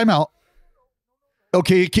 no. Time out.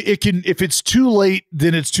 Okay, it can. If it's too late,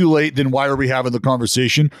 then it's too late. Then why are we having the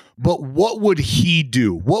conversation? But what would he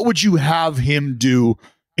do? What would you have him do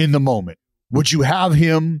in the moment? Would you have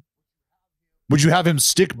him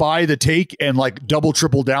stick by the take and like double,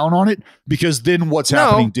 triple down on it? Because then what's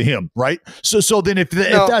happening to him, right? So then if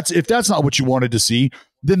that's not what you wanted to see,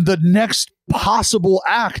 then the next possible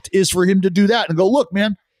act is for him to do that and go, look,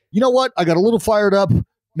 man, you know what? I got a little fired up.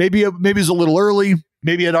 Maybe it's a little early.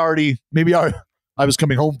 I was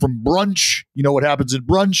coming home from brunch. You know what happens in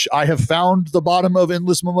brunch? I have found the bottom of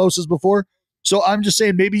endless mimosas before. So I'm just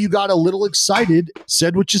saying, maybe you got a little excited,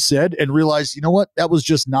 said what you said, and realized, you know what? That was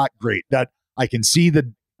just not great. That I can see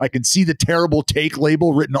the terrible take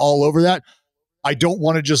label written all over that. I don't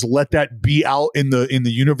want to just let that be out in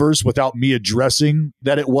the universe without me addressing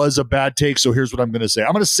that it was a bad take. So here's what I'm going to say.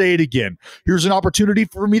 I'm going to say it again. Here's an opportunity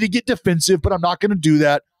for me to get defensive, but I'm not going to do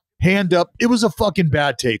that. Hand up. It was a fucking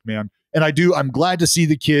bad take, man. And I'm glad to see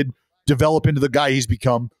the kid develop into the guy he's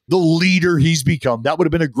become, the leader he's become. That would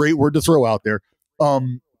have been a great word to throw out there. But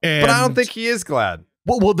I don't think he is glad.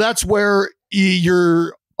 Well, that's where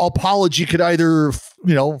your apology could either,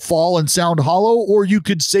 fall and sound hollow, or you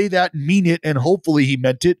could say that and mean it, and hopefully he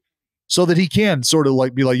meant it so that he can sort of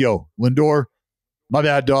like be like, yo, Lindor, my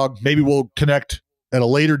bad, dog. Maybe we'll connect at a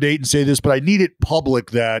later date and say this, but I need it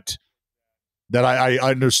public that I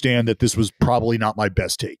understand that this was probably not my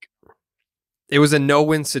best take. It was a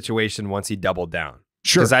no-win situation once he doubled down.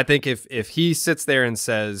 Sure. Because I think if he sits there and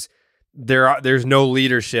says there's no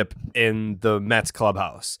leadership in the Mets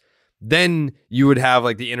clubhouse, then you would have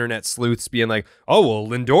like the internet sleuths being like, oh, well,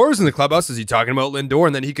 Lindor's in the clubhouse. Is he talking about Lindor?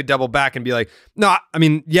 And then he could double back and be like, no, I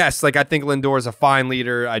mean, yes, like I think Lindor is a fine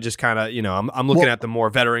leader. I just kind of, I'm looking at the more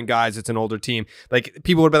veteran guys. It's an older team. Like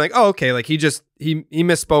people would have been like, oh, okay, like he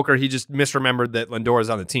misspoke or he just misremembered that Lindor is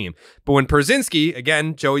on the team. But when Pierzynski,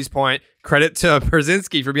 again, Joey's point, credit to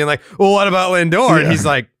Pierzynski for being like, well, what about Lindor? And he's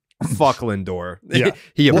like, fuck Lindor. Yeah.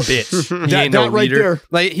 He a bitch. He ain't no leader. Right,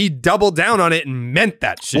 like he doubled down on it and meant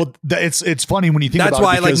that shit. Well, it's funny when you think about it. That's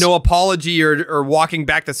why like no apology or walking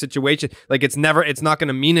back the situation. Like it's not going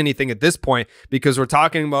to mean anything at this point because we're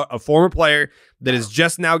talking about a former player that is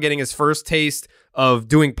just now getting his first taste of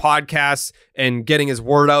doing podcasts and getting his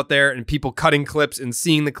word out there and people cutting clips and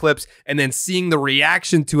seeing the clips and then seeing the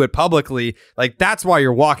reaction to it publicly. Like that's why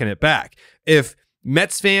you're walking it back. If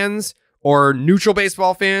Mets fans or neutral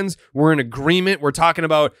baseball fans were in agreement, we're talking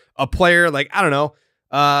about a player like, I don't know,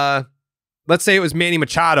 let's say it was Manny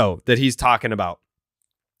Machado that he's talking about.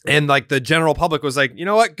 And like the general public was like, you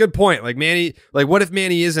know what? Good point. Like Manny, like what if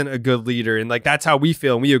Manny isn't a good leader? And like, that's how we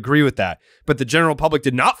feel. And we agree with that. But the general public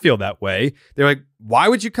did not feel that way. They're like, why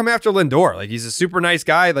would you come after Lindor? Like he's a super nice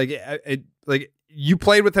guy. Like you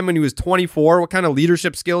played with him when he was 24. What kind of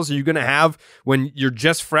leadership skills are you going to have when you're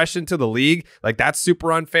just fresh into the league? Like that's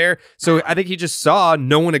super unfair. So I think he just saw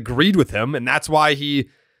no one agreed with him. And that's why he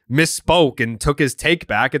misspoke and took his take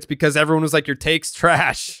back. It's because everyone was like, your take's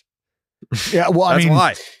trash. Yeah. Well, I mean,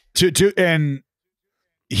 why and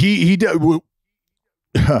he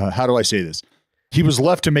how do I say this? He was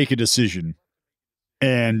left to make a decision.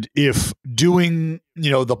 And if doing,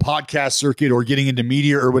 the podcast circuit or getting into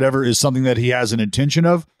media or whatever is something that he has an intention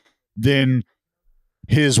of, then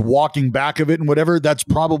his walking back of it and whatever, that's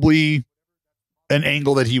probably an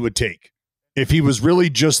angle that he would take. If he was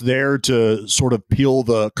really just there to sort of peel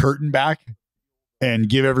the curtain back and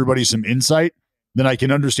give everybody some insight, then I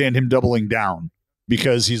can understand him doubling down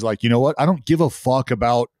because he's like, you know what? I don't give a fuck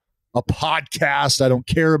about a podcast. I don't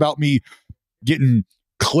care about me getting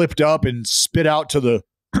clipped up and spit out to the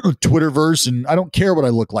Twitterverse, and I don't care what I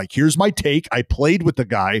look like. Here's my take. I played with the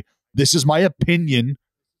guy. This is my opinion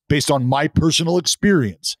based on my personal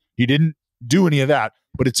experience. He didn't do any of that,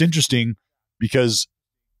 but it's interesting because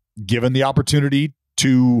given the opportunity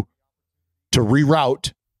to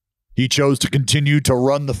reroute, he chose to continue to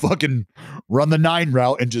run the 9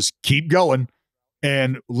 route and just keep going.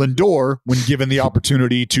 And Lindor, when given the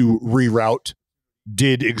opportunity to reroute,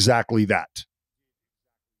 did exactly that.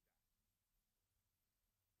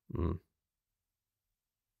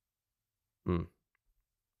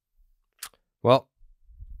 Well,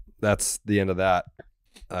 that's the end of that,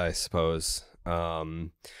 I suppose. But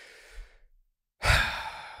on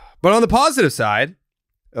the positive side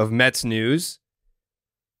of Mets news,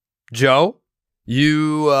 Joe,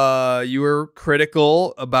 you were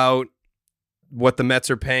critical about what the Mets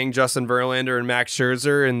are paying Justin Verlander and Max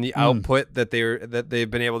Scherzer and the output that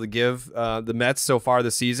they've been able to give the Mets so far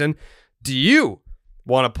this season. Do you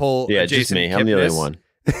want to pull? Yeah, Jason just me. Kipnis? I'm the only one.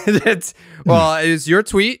 It is your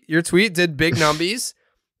tweet. Your tweet did big numbies.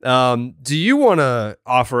 Do you want to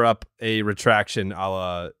offer up a retraction a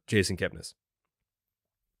la Jason Kipnis?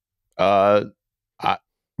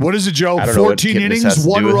 What is it, Joe? 14 innings,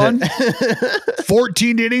 1 run?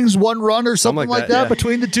 14 innings, 1 run or something like that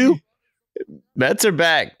between the two? Mets are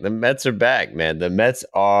back. The Mets are back, man. The Mets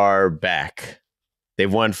are back.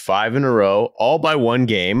 They've won 5 in a row, all by 1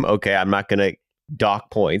 game. Okay, I'm not going to dock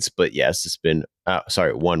points, but yes, it's been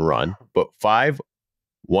 1 run, but 5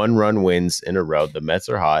 1-run wins in a row. The Mets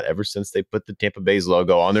are hot ever since they put the Tampa Bay's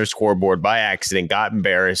logo on their scoreboard by accident, got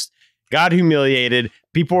embarrassed, got humiliated.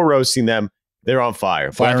 People were roasting them. They're on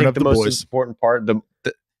fire. But I think the most important part,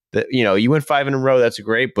 you win 5 in a row, that's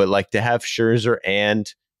great, but like to have Scherzer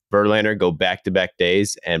and Verlander go back-to-back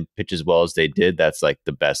days and pitch as well as they did, that's like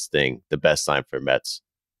the best thing, the best sign for Mets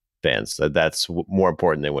fans. So that's more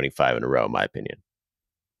important than winning 5 in a row, in my opinion.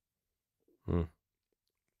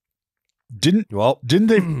 Didn't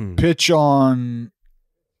they pitch on?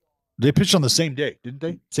 They pitched on the same day, didn't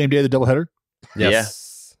they? Same day of the doubleheader.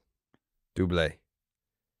 Yes. Yeah. Double.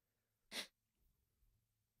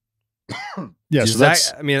 Yeah, so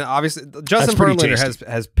that's. I mean, obviously, Justin Verlander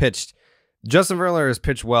has pitched. Justin Verlander has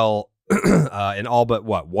pitched well in all but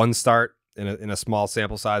one start in a small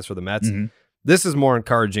sample size for the Mets. Mm-hmm. This is more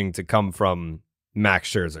encouraging to come from Max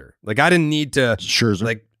Scherzer. Like I didn't need to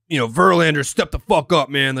Verlander, step the fuck up,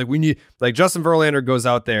 man. Like we need Justin Verlander goes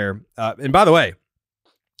out there. And by the way,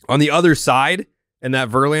 on the other side in that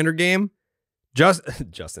Verlander game,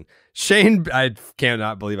 I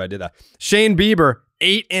cannot believe I did that. Shane Bieber,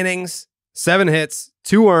 8 innings, 7 hits,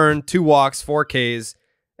 2 earned, 2 walks, 4 Ks,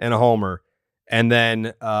 and a homer. And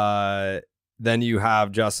then you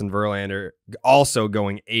have Justin Verlander also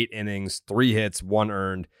going 8 innings, 3 hits, 1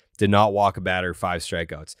 earned, did not walk a batter, 5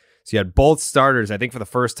 strikeouts. So you had both starters, I think for the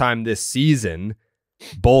first time this season,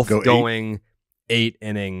 both going 8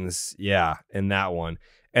 innings. Yeah, in that one.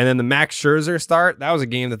 And then the Max Scherzer start, that was a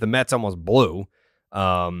game that the Mets almost blew.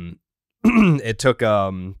 It took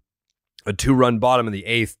a 2-run bottom of the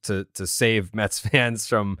 8th to save Mets fans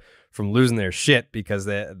from losing their shit because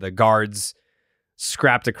the guards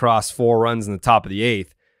scrapped across 4 runs in the top of the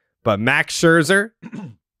 8th. But Max Scherzer,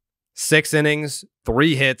 6 innings,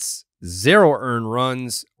 3 hits, 0 earned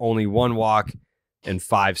runs, only 1 walk, and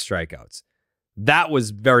 5 strikeouts. That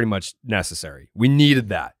was very much necessary. We needed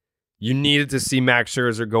that. You needed to see Max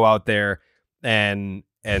Scherzer go out there and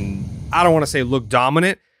I don't want to say look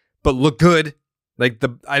dominant, but look good. Like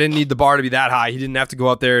I didn't need the bar to be that high. He didn't have to go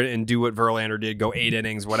out there and do what Verlander did, go 8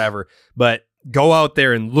 innings, whatever. But go out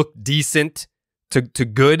there and look decent to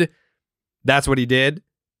good. That's what he did.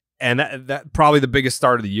 And that probably the biggest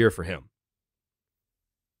start of the year for him.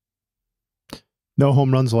 No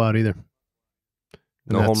home runs allowed either.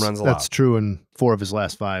 No home runs allowed. That's true in 4 of his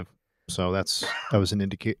last 5. So that was an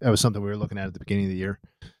indicator. That was something we were looking at the beginning of the year.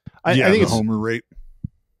 I think it's homer rate.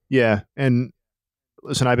 Yeah, and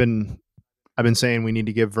listen, I've been saying we need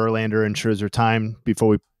to give Verlander and Scherzer time before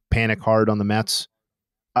we panic hard on the Mets.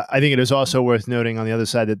 I think it is also worth noting on the other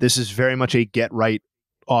side that this is very much a get right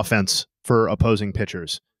offense for opposing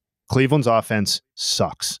pitchers. Cleveland's offense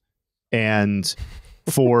sucks, and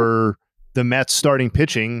for the Mets starting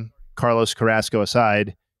pitching, Carlos Carrasco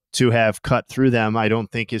aside, to have cut through them, I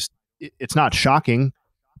don't think it's not shocking.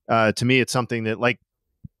 To me, it's something that like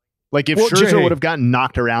if Scherzer would have gotten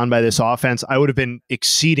knocked around by this offense, I would have been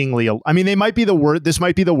exceedingly. I mean, they might be the worst. This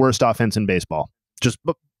might be the worst offense in baseball. Just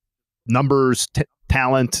numbers,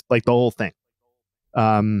 talent, like the whole thing.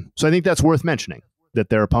 So I think that's worth mentioning that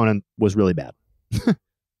their opponent was really bad.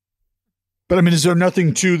 But I mean, is there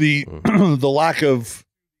nothing to the the lack of?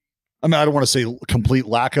 I mean, I don't want to say complete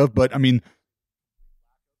lack of, but I mean,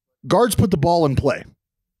 guards put the ball in play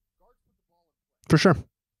for sure.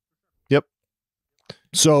 Yep.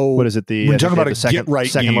 So what is it? When you're talking about a second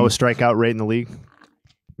game, lowest strikeout rate in the league.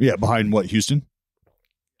 Yeah, behind what, Houston?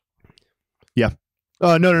 Yeah.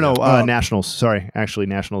 No. Nationals. Sorry, actually,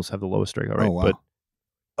 Nationals have the lowest strikeout rate. Oh, wow.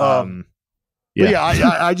 But yeah,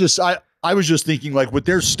 I was just thinking, like, with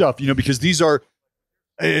their stuff, because these are,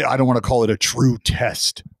 I don't want to call it a true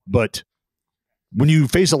test, but when you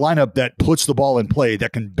face a lineup that puts the ball in play,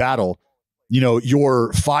 that can battle,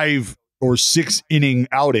 your 5 or 6 inning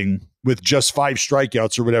outing with just 5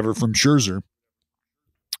 strikeouts or whatever from Scherzer,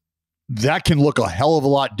 that can look a hell of a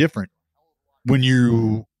lot different when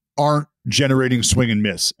you aren't generating swing and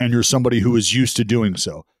miss and you're somebody who is used to doing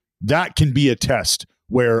so. That can be a test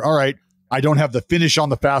where, all right, I don't have the finish on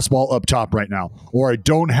the fastball up top right now, or I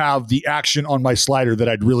don't have the action on my slider that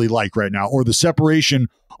I'd really like right now, or the separation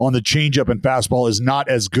on the changeup and fastball is not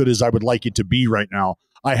as good as I would like it to be right now.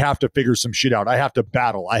 I have to figure some shit out. I have to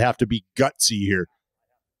battle. I have to be gutsy here.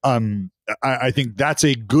 I think that's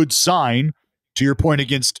a good sign, to your point,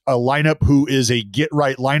 against a lineup who is a get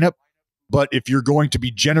right lineup. But if you're going to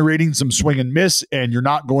be generating some swing and miss, and you're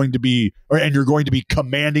not going to be, and you're going to be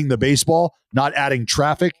commanding the baseball, not adding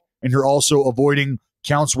traffic, and you're also avoiding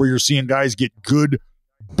counts where you're seeing guys get good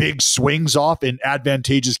big swings off in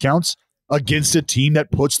advantageous counts against a team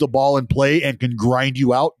that puts the ball in play and can grind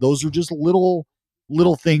you out. Those are just little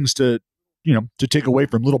things to take away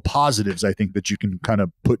from, little positives, I think, that you can kind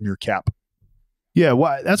of put in your cap. Yeah,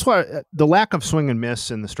 well, that's why the lack of swing and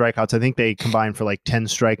miss and the strikeouts, I think they combined for like 10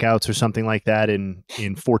 strikeouts or something like that in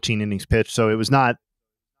 14 innings pitched. So it was not,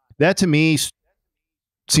 that to me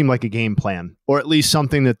seemed like a game plan, or at least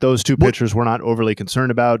something that those two pitchers were not overly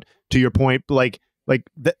concerned about. To your point,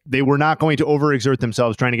 they were not going to overexert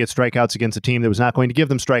themselves trying to get strikeouts against a team that was not going to give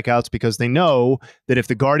them strikeouts, because they know that if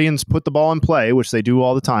the Guardians put the ball in play, which they do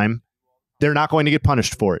all the time, they're not going to get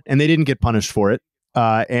punished for it. And they didn't get punished for it.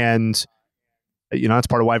 And that's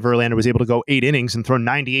part of why Verlander was able to go 8 innings and throw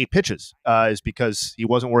 98 pitches, is because he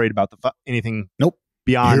wasn't worried about anything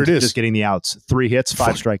beyond just getting the outs. 3 hits,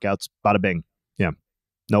 5 strikeouts, bada bing. Yeah.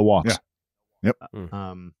 No walks. Yeah.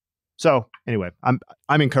 Yep. So anyway,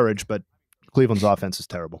 I'm encouraged, but Cleveland's offense is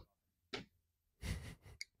terrible.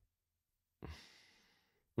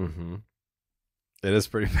 Mm-hmm. It is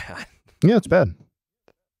pretty bad. Yeah, it's bad.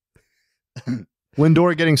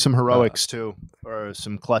 Lindor getting some heroics too, or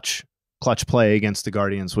some clutch play against the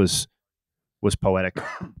Guardians was poetic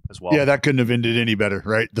as well. Yeah, that couldn't have ended any better,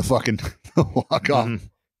 right? The fucking walk off. Mm-hmm.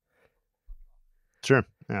 Sure.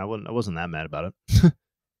 Yeah, I wasn't that mad about it.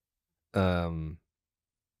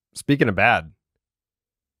 Speaking of bad,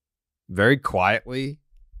 very quietly,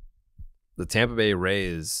 the Tampa Bay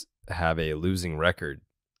Rays have a losing record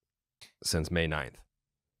since May 9th.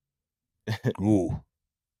 Ooh.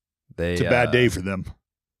 It's a bad day for them.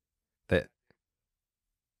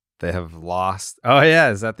 They have lost. Oh,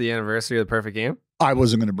 yeah. Is that the anniversary of the perfect game? I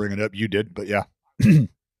wasn't going to bring it up. You did, but yeah.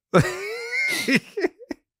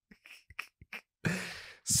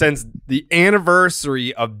 Since the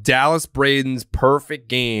anniversary of Dallas Braden's perfect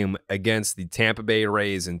game against the Tampa Bay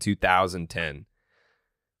Rays in 2010,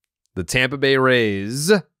 the Tampa Bay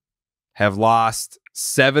Rays have lost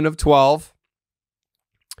 7 of 12.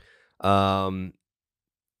 Not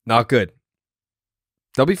good.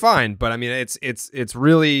 They'll be fine, but I mean, it's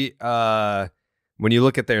really when you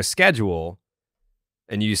look at their schedule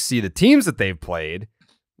and you see the teams that they've played,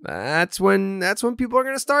 that's when people are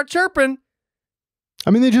going to start chirping. I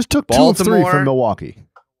mean, they just took Baltimore, 2 of 3 from Milwaukee.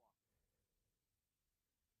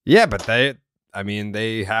 Yeah, but they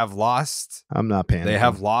have lost. I'm not panicking. They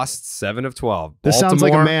have lost 7 of 12. This sounds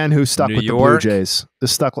like a man who stuck New with York. the Blue Jays.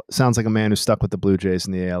 Sounds like a man who stuck with the Blue Jays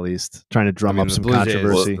in the AL East, trying to drum up some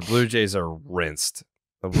controversy. The Blue Jays are rinsed.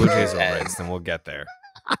 The Blue Jays are rinsed, and we'll get there.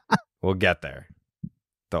 We'll get there.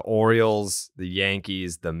 The Orioles, the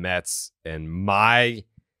Yankees, the Mets, and my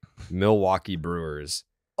Milwaukee Brewers.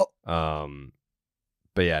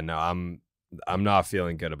 But yeah, no, I'm not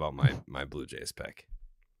feeling good about my Blue Jays pick.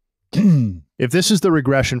 If this is the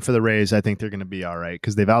regression for the Rays, I think they're going to be all right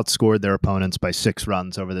because they've outscored their opponents by 6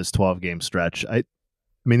 runs over this 12-game stretch. I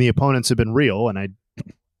mean, the opponents have been real, and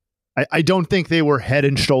I don't think they were head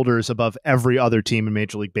and shoulders above every other team in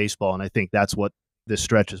Major League Baseball, and I think that's what this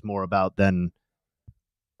stretch is more about than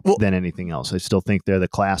anything else. I still think they're the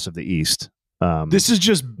class of the East. This is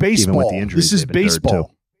just baseball. Even with the injuries, this is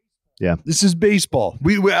baseball. Yeah, this is baseball.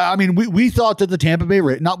 We thought that the Tampa Bay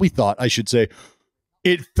Rays, not we thought, I should say,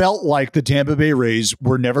 it felt like the Tampa Bay Rays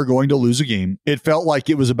were never going to lose a game. It felt like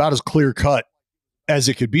it was about as clear cut as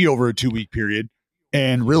it could be over a 2-week period,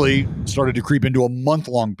 and really started to creep into a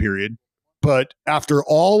month-long period. But after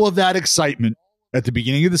all of that excitement at the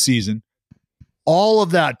beginning of the season, all of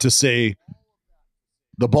that to say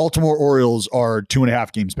the Baltimore Orioles are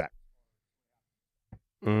 2.5 games back.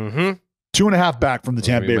 2.5 back from the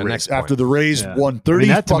Tampa Bay Rays after the Rays won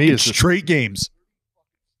 30 straight games.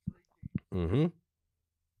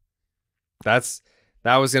 That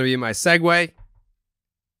was going to be my segue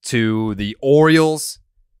to the Orioles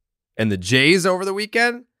and the Jays over the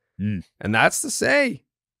weekend. And that's to say,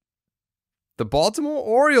 the Baltimore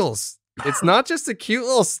Orioles, it's not just a cute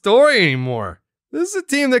little story anymore. This is a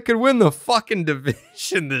team that could win the fucking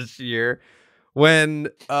division this year when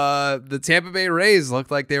the Tampa Bay Rays looked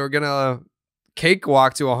like they were going to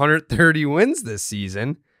cakewalk to 130 wins this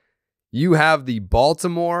season. You have the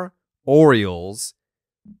Baltimore Orioles,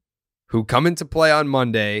 who come into play on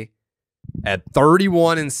Monday at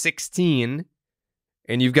 31-16,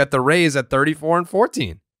 and you've got the Rays at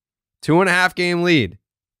 34-14, 2.5 game lead.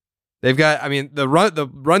 They've got, I mean, the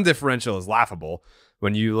run differential is laughable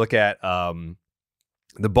when you look at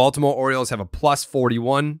the Baltimore Orioles have a plus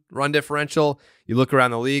 41 run differential. You look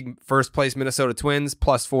around the league, first place Minnesota Twins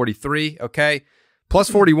plus 43. Okay, plus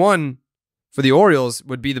 41 for the Orioles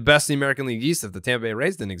would be the best in the American League East if the Tampa Bay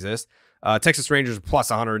Rays didn't exist. Texas Rangers plus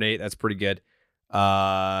 108. That's pretty good.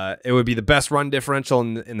 It would be the best run differential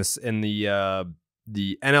in the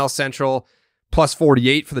NL Central. Plus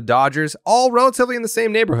 48 for the Dodgers, all relatively in the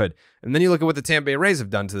same neighborhood. And then you look at what the Tampa Bay Rays have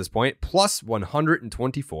done to this point, plus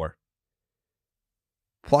 124.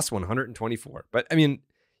 Plus 124. But I mean,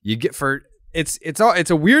 you get it's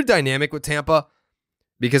a weird dynamic with Tampa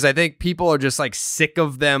because I think people are just like sick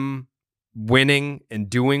of them winning and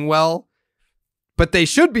doing well. But they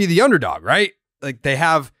should be the underdog, right? Like they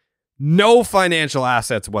have no financial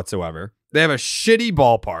assets whatsoever. They have a shitty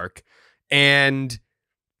ballpark, and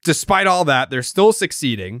despite all that, they're still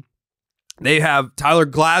succeeding. They have Tyler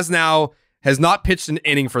Glasnow has not pitched an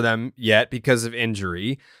inning for them yet because of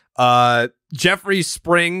injury. Jeffrey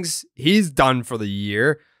Springs, he's done for the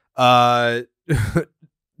year.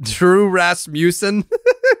 Drew Rasmussen,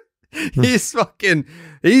 he's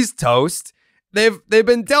toast. They've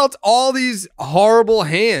been dealt all these horrible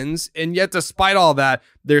hands, and yet despite all that,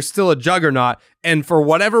 they're still a juggernaut. And for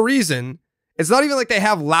whatever reason, it's not even like they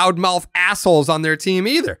have loudmouth assholes on their team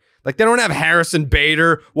either. Like they don't have Harrison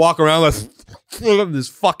Bader walk around with this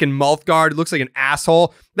fucking mouth guard. It looks like an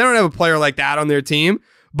asshole. They don't have a player like that on their team.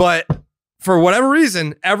 But for whatever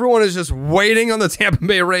reason, everyone is just waiting on the Tampa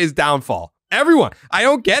Bay Rays downfall. Everyone. I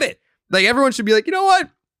don't get it. Like everyone should be like, you know what?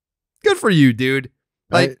 Good for you, dude.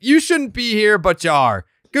 Like you shouldn't be here, but you are.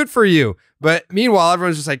 Good for you. But meanwhile,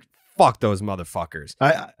 everyone's just like, fuck those motherfuckers.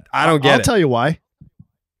 I don't get it. I'll tell you why.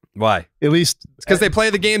 Why? At least it's because they play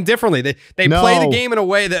the game differently. They play the game in a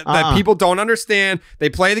way that people don't understand. They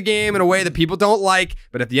play the game in a way that people don't like.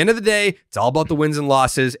 But at the end of the day, it's all about the wins and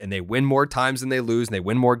losses, and they win more times than they lose, and they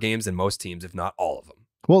win more games than most teams, if not all of them.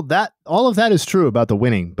 Well, all of that is true about the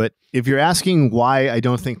winning. But if you're asking why I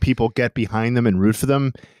don't think people get behind them and root for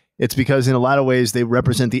them, it's because in a lot of ways they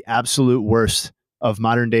represent the absolute worst of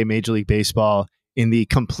modern day Major League Baseball in the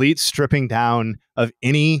complete stripping down of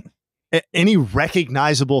any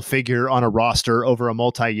recognizable figure on a roster over a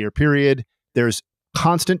multi-year period. There's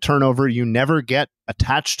constant turnover. You never get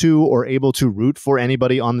attached to or able to root for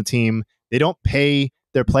anybody on the team. They don't pay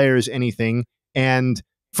their players anything. And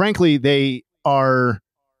frankly, they are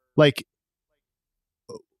like,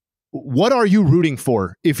 what are you rooting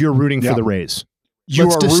for if you're rooting for the Rays?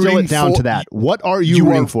 Let's distill it down to that. What are you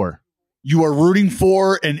rooting for? You are rooting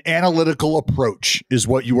for an analytical approach is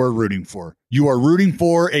what you are rooting for. You are rooting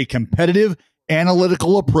for a competitive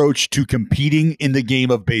analytical approach to competing in the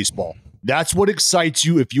game of baseball. That's what excites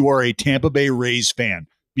you if you are a Tampa Bay Rays fan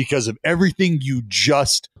because of everything you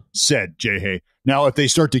just said, Jay Hay. Now, if they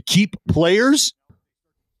start to keep players,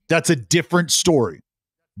 that's a different story.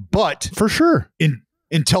 But for sure,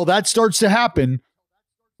 until that starts to happen,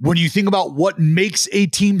 when you think about what makes a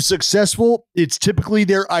team successful, it's typically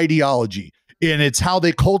their ideology. And it's how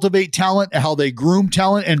they cultivate talent, how they groom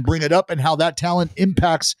talent and bring it up, and how that talent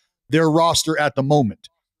impacts their roster at the moment.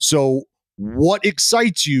 So what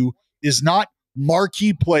excites you is not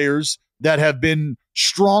marquee players that have been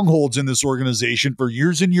strongholds in this organization for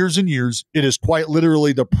years and years and years. It is quite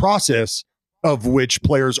literally the process of which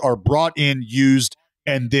players are brought in, used,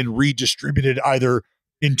 and then redistributed either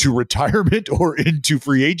into retirement or into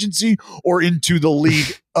free agency or into the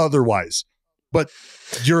league otherwise. But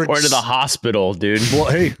you're or to the hospital, dude. Well,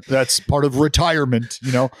 hey, that's part of retirement,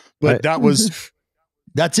 you know. But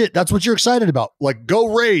that's it. That's what you're excited about. Like,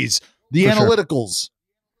 go Rays, the analyticals. Sure.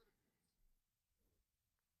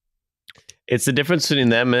 It's the difference between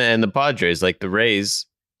them and the Padres. Like the Rays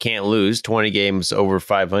can't lose 20 games over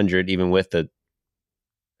 500, even with the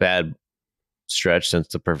bad stretch since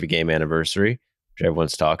the perfect game anniversary, which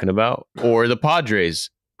everyone's talking about, or the Padres,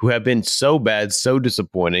 who have been so bad, so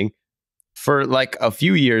disappointing for like a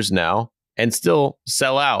few years now and still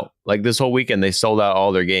sell out. Like this whole weekend, they sold out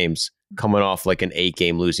all their games coming off like an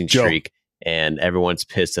 8-game losing streak, and everyone's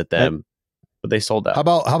pissed at them, but they sold out. How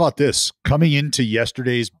about this? Coming into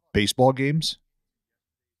yesterday's baseball games,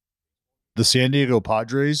 the San Diego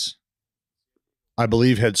Padres, I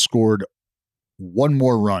believe, had scored one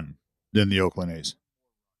more run than the Oakland A's.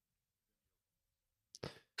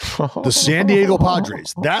 The San Diego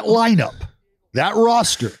Padres, that lineup, that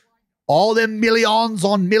roster, all them millions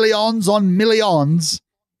on millions on millions,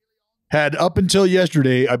 had up until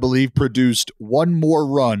yesterday, I believe, produced one more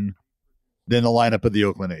run than the lineup of the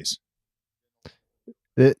Oakland A's.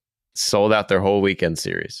 It sold out their whole weekend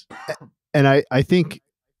series. And I think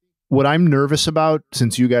what I'm nervous about,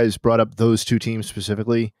 since you guys brought up those two teams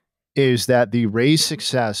specifically, is that the Rays'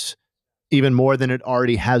 success, even more than it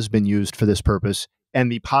already has been used for this purpose, and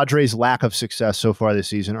the Padres' lack of success so far this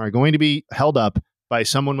season are going to be held up by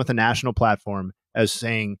someone with a national platform as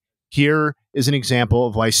saying, here is an example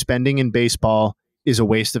of why spending in baseball is a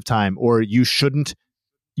waste of time, or you shouldn't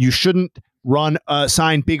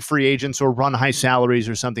sign big free agents or run high salaries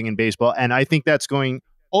or something in baseball. And I think that's going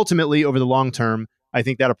ultimately over the long term. I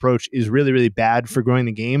think that approach is really, really bad for growing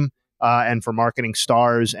the game and for marketing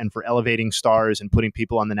stars and for elevating stars and putting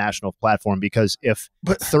people on the national platform. Because if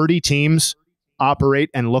 30 teams operate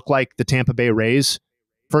and look like the Tampa Bay Rays,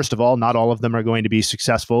 first of all, not all of them are going to be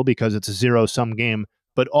successful because it's a zero-sum game,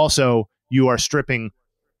 but also you are stripping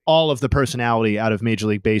all of the personality out of Major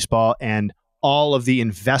League Baseball and all of the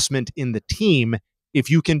investment in the team. If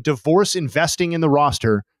you can divorce investing in the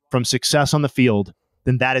roster from success on the field,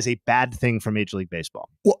 then that is a bad thing for Major League Baseball.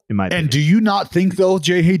 Well, in my opinion. And do you not think, though,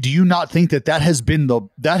 Jay Hay, do you not think that has been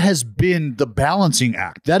the balancing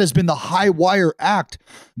act? That has been the high wire act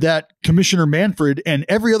that Commissioner Manfred and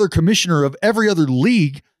every other commissioner of every other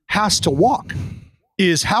league has to walk,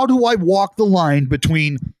 is how do I walk the line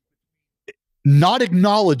between not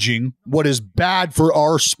acknowledging what is bad for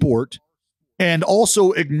our sport and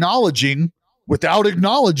also acknowledging, without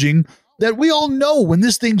acknowledging, that we all know when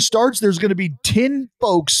this thing starts, there's going to be 10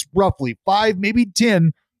 folks, roughly 5, maybe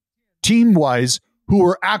 10 team-wise, who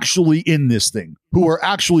are actually in this thing, who are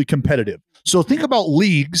actually competitive. So think about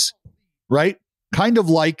leagues, right? Kind of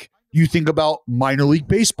like you think about minor league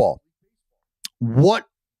baseball. What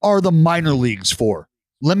are the minor leagues for?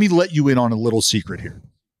 Let me let you in on a little secret here.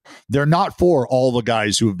 They're not for all the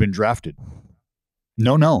guys who have been drafted.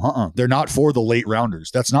 No. They're not for the late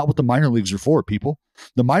rounders. That's not what the minor leagues are for, people.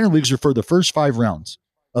 The minor leagues are for the first 5 rounds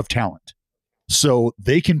of talent. So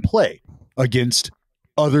they can play against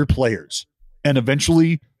other players and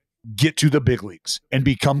eventually get to the big leagues and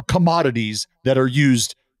become commodities that are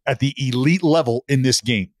used at the elite level in this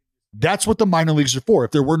game. That's what the minor leagues are for.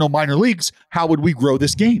 If there were no minor leagues, how would we grow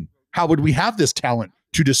this game? How would we have this talent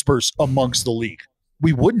to disperse amongst the league?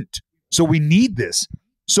 We wouldn't. So we need this.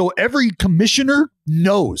 So every commissioner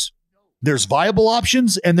knows there's viable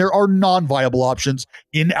options and there are non-viable options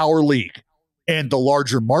in our league. And the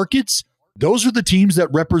larger markets, those are the teams that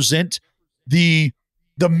represent the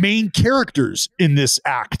main characters in this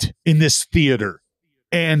act, in this theater.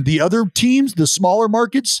 And the other teams, the smaller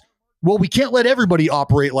markets, well, we can't let everybody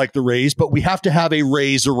operate like the Rays, but we have to have a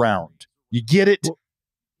Rays around. You get it?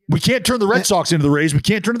 We can't turn the Red Sox into the Rays. We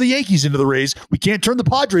can't turn the Yankees into the Rays. We can't turn the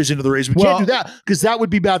Padres into the Rays. We can't do that because that would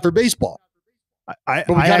be bad for baseball.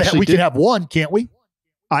 But we can have one, can't we?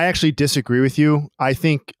 I actually disagree with you. I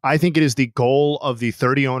think it is the goal of the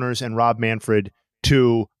 30 owners and Rob Manfred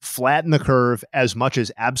to flatten the curve as much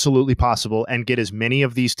as absolutely possible and get as many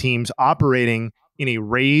of these teams operating in a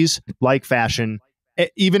Rays-like fashion,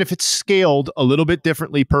 even if it's scaled a little bit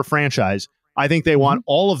differently per franchise. I think they want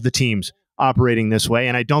all of the teams operating this way,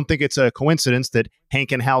 and I don't think it's a coincidence that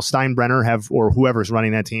Hank and Hal Steinbrenner have, or whoever's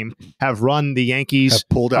running that team, have run the Yankees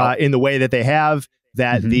pulled out in the way that they have,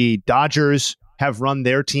 that the Dodgers have run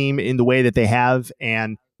their team in the way that they have,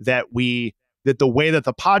 and that the way that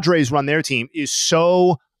the Padres run their team is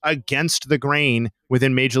so against the grain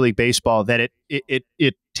within Major League Baseball that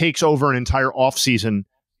it takes over an entire offseason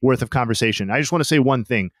worth of conversation. I just want to say one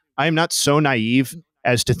thing. I am not so naive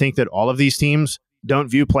as to think that all of these teams don't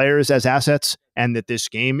view players as assets and that this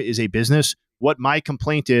game is a business. What my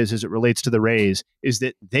complaint is, as it relates to the Rays, is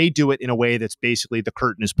that they do it in a way that's basically the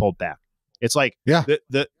curtain is pulled back. It's like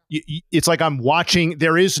it's like I'm watching.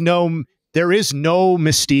 There is no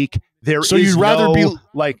mystique. So you'd rather be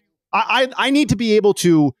like I need to be able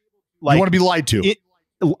to like. You want to be lied to?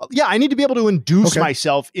 I need to be able to induce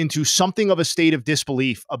myself into something of a state of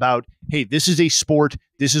disbelief about, hey, this is a sport.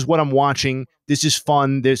 This is what I'm watching. This is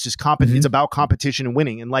fun. This is It's about competition and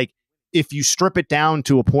winning. And like, if you strip it down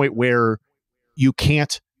to a point where you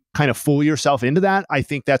can't kind of fool yourself into that, I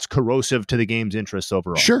think that's corrosive to the game's interests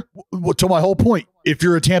overall. Sure. Well, to my whole point, if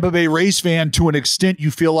you're a Tampa Bay Rays fan, to an extent,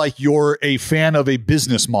 you feel like you're a fan of a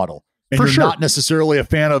business model, and you're not necessarily a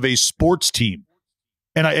fan of a sports team.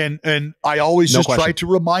 And I always try to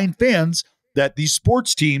remind fans that these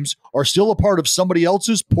sports teams are still a part of somebody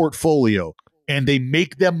else's portfolio and they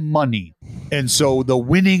make them money. And so the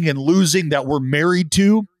winning and losing that we're married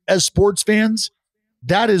to as sports fans,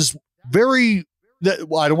 that is I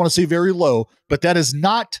don't want to say very low, but that is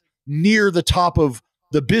not near the top of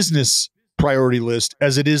the business priority list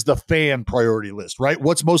as it is the fan priority list, right?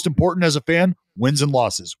 What's most important as a fan? Wins and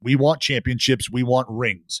losses. We want championships. We want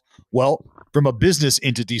rings. Well, from a business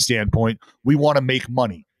entity standpoint, we want to make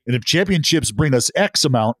money. And if championships bring us X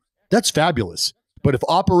amount, that's fabulous. But if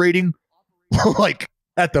operating like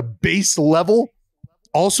at the base level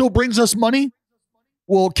also brings us money,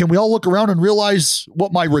 well, can we all look around and realize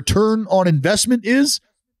what my return on investment is?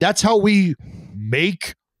 That's how we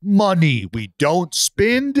make money. We don't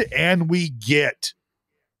spend and we get.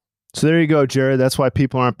 So there you go, Jared. That's why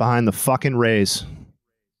people aren't behind the fucking Rays.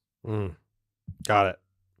 Got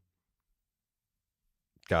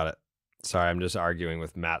it. Sorry, I'm just arguing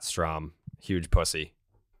with Matt Strom. Huge pussy.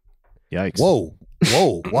 Yikes. Whoa.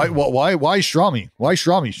 Why Strami? Why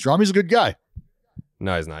Strami? Strami's a good guy.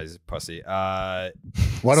 No, he's not. He's a pussy. Why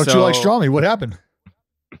don't you like Strami? What happened?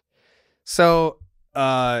 So,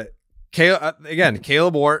 Kaleb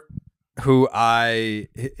Ort, who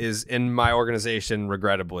is in my organization,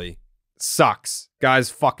 regrettably, sucks. Guy's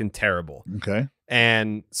fucking terrible. Okay.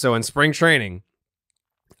 And so in spring training,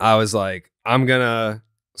 I was like, I'm going to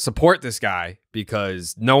support this guy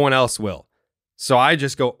because no one else will. So I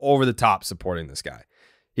just go over the top supporting this guy.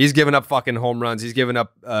 He's giving up fucking home runs. He's giving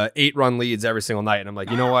up 8-run leads every single night. And I'm like,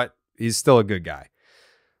 you know what? He's still a good guy.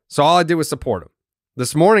 So all I did was support him.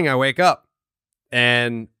 This morning I wake up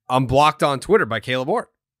and I'm blocked on Twitter by Kaleb Ort.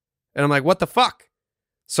 And I'm like, what the fuck?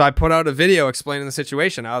 So I put out a video explaining the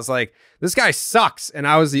situation. I was like, this guy sucks. And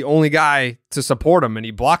I was the only guy to support him and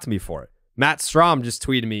he blocked me for it. Matt Strom just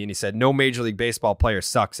tweeted me and he said, no Major League Baseball player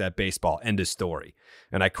sucks at baseball. End of story.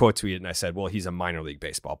 And I quote tweeted and I said, well, he's a minor league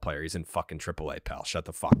baseball player. He's in fucking AAA, pal. Shut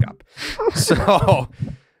the fuck up.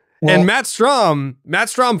 And Matt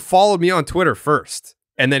Strom followed me on Twitter first.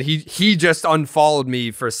 And then he just unfollowed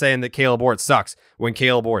me for saying that Kaleb Ort sucks when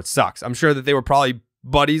Kaleb Ort sucks. I'm sure that they were probably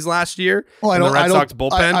buddies last year in the Red Sox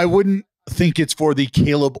bullpen. think it's for the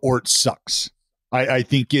Kaleb Ort sucks. I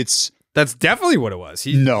think that's definitely what it was.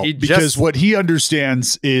 Because what he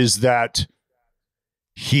understands is that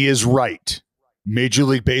he is right. Major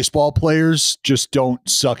League Baseball players just don't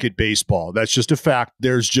suck at baseball. That's just a fact.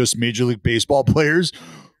 There's just Major League Baseball players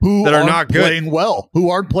who that are aren't not good. who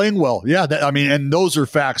aren't playing well. Yeah, and those are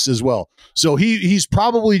facts as well. So he's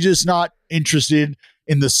probably just not interested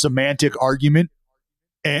in the semantic argument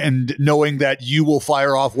and knowing that you will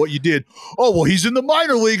fire off what you did. Oh, well, he's in the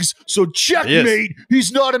minor leagues, so checkmate.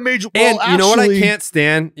 He's not a major. And you know what I can't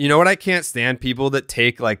stand? You know what I can't stand? People that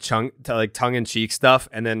take tongue-in-cheek stuff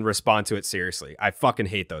and then respond to it seriously. I fucking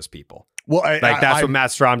hate those people. Well, that's what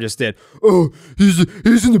Matt Strom just did. Oh, he's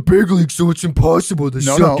in the big league, so it's impossible to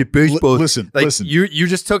suck at baseball. Listen. You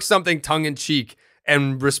just took something tongue-in-cheek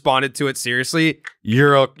and responded to it seriously.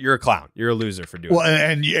 You're a clown. You're a loser for doing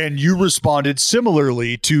that. And you responded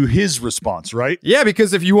similarly to his response, right? Yeah,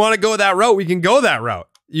 because if you want to go that route, we can go that route.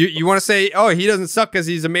 You want to say, oh, he doesn't suck because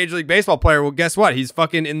he's a Major League Baseball player. Well, guess what? He's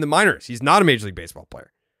fucking in the minors. He's not a Major League Baseball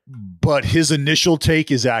player. But his initial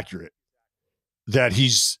take is accurate. That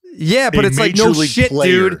he's but it's like, no shit,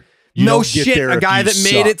 player. Dude. No shit. A guy that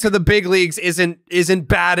made it to the big leagues isn't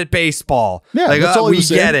bad at baseball. Yeah, that's all we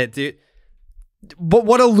get it, dude. But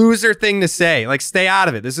what a loser thing to say. Like, stay out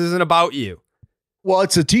of it. This isn't about you. Well,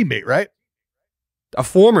 it's a teammate, right? A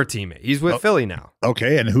former teammate. He's with Philly now.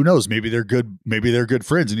 Okay, and who knows? Maybe they're good. Maybe they're good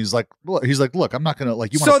friends. And he's like, look, I'm not gonna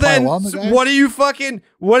like you. Want to pile on the guy? What are you fucking?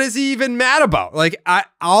 What is he even mad about? Like,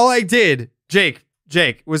 all I did, Jake,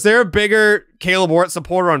 was there a bigger Kaleb Ort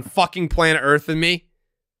supporter on fucking planet Earth than me?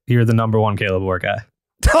 You're the number one Kaleb Ort guy.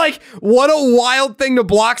 Like, what a wild thing to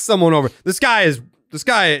block someone over. This guy is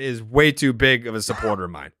way too big of a supporter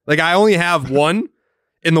of mine. Like, I only have one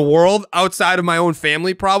in the world outside of my own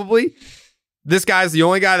family, probably. This guy's the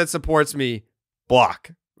only guy that supports me.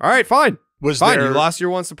 Block. All right, fine. You lost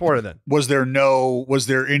your one supporter then. Was there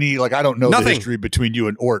any, like, I don't know the history between you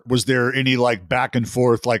and Ort. Was there any, like, back and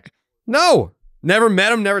forth, like? No. Never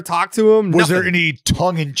met him, never talked to him. Was there any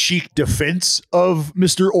tongue-in-cheek defense of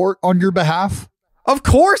Mr. Ort on your behalf? Of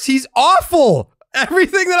course, he's awful.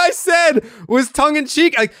 Everything that I said was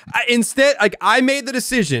tongue-in-cheek. Like, I made the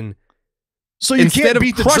decision. So you can't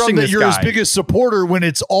beat the drum that you're his biggest supporter when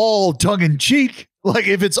it's all tongue-in-cheek. Like,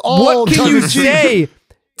 if it's all what can you say,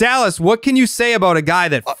 Dallas? What can you say about a guy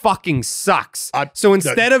that fucking sucks? So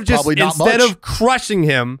instead of crushing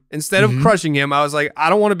him, I was like, I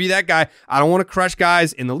don't want to be that guy. I don't want to crush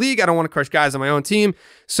guys in the league. I don't want to crush guys on my own team.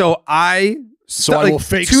 So I will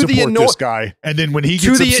fake support this guy, and then when he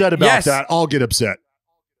gets upset about that, I'll get upset.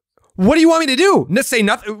 What do you want me to do? Say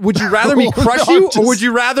nothing? Would you rather me crush you, or would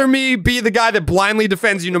you rather me be the guy that blindly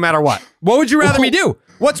defends you no matter what? What would you rather me do?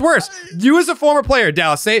 What's worse? You as a former player,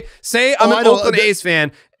 Dallas, say I'm an Oakland A's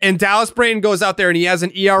fan, and Dallas Braden goes out there and he has an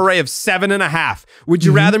ERA of 7.5. Would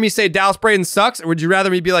you rather me say Dallas Braden sucks, or would you rather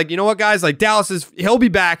me be like, you know what, guys? Like, he'll be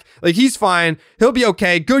back. Like, he's fine. He'll be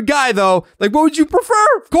okay. Good guy, though. Like, what would you prefer?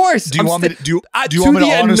 Of course. Do you want me to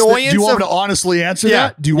honestly answer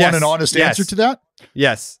that? Do you want an honest answer to that?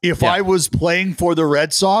 Yes. If I was playing for the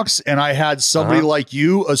Red Sox and I had somebody like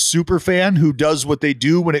you, a super fan who does what they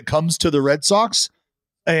do when it comes to the Red Sox,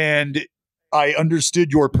 and I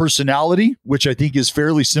understood your personality, which I think is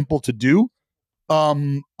fairly simple to do,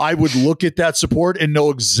 I would look at that support and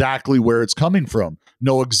know exactly where it's coming from,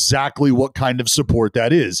 know exactly what kind of support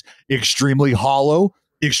that is. Extremely hollow,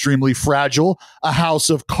 extremely fragile, a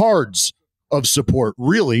house of cards of support,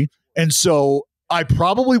 really. And so I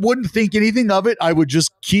probably wouldn't think anything of it. I would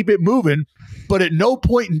just keep it moving. But at no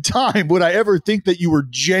point in time would I ever think that you were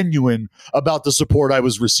genuine about the support I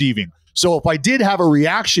was receiving. So if I did have a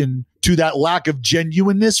reaction to that lack of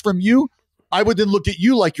genuineness from you, I would then look at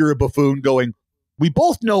you like you're a buffoon going, we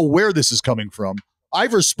both know where this is coming from.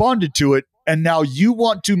 I've responded to it, and now you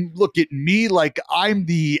want to look at me like I'm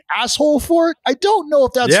the asshole for it? I don't know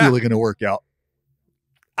if that's really going to work out.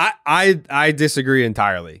 I disagree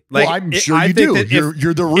entirely. Like, well, I'm sure you do.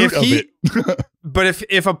 You're the root of it. But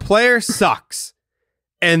if a player sucks,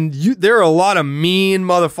 and there are a lot of mean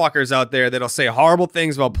motherfuckers out there that'll say horrible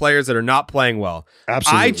things about players that are not playing well.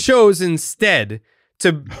 Absolutely. I chose instead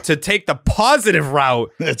to take the positive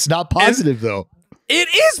route. It's not positive, though. It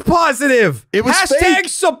is positive. It was Hashtag fake.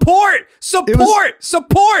 Support,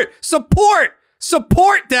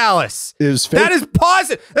 Dallas. It was fake. That is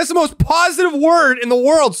positive. That's the most positive word in the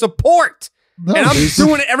world. Support. No, and I'm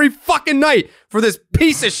doing it every fucking night for this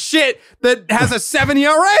piece of shit that has a 7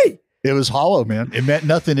 ERA. It was hollow, man. It meant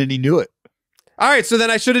nothing, and he knew it. All right, so then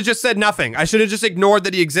I should have just said nothing. I should have just ignored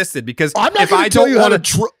that he existed, because I'm not going to tell you how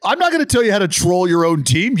to. I'm not going to tell you how to troll your own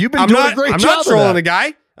team. You've been doing a great job. I'm not trolling a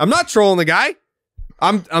guy. I'm not trolling the guy.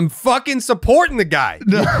 I'm fucking supporting the guy.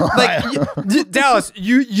 No, Dallas,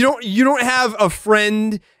 you don't have a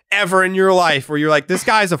friend ever in your life where you're like, this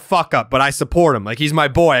guy's a fuck up, but I support him. Like, he's my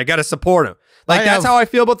boy. I got to support him. Like, that's how I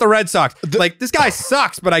feel about the Red Sox. Like, this guy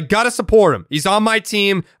sucks, but I got to support him. He's on my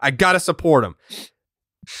team. I got to support him.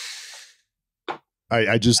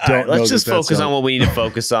 I just don't know. Let's just focus on what we need to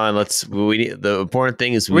focus on. The important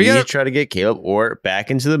thing is we need to try to get Kaleb Ort back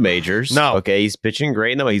into the majors. No. Okay, he's pitching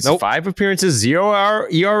great. No, he's 5 appearances, 0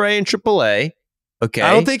 ERA in AAA. Okay.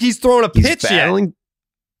 I don't think he's throwing a pitch yet.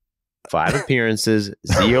 5 appearances,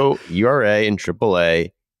 0 ERA in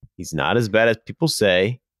AAA. He's not as bad as people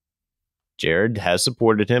say. Jared has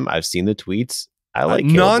supported him. I've seen the tweets. I like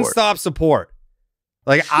nonstop support.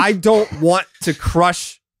 Like, I don't want to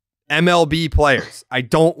crush MLB players. I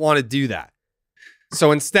don't want to do that.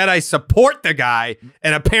 So instead, I support the guy,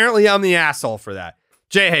 and apparently I'm the asshole for that.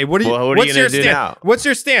 Jay, what's your stance? Now? What's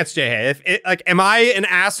your stance, Jay? Am I an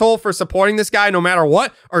asshole for supporting this guy no matter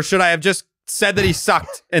what, or should I have just said that he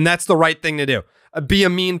sucked and that's the right thing to do? Be a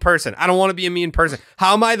mean person. I don't want to be a mean person.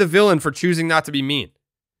 How am I the villain for choosing not to be mean?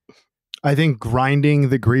 I think grinding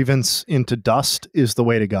the grievance into dust is the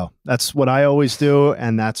way to go. That's what I always do,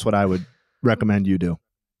 and that's what I would recommend you do.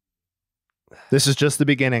 This is just the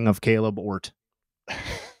beginning of Kaleb Ort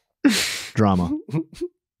drama.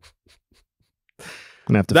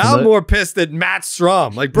 I'm more pissed at Matt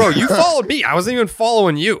Strom. Like, bro, you followed me. I wasn't even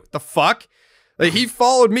following you. The fuck? Like, he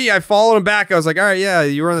followed me. I followed him back. I was like, all right, yeah,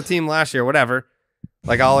 you were on the team last year, whatever.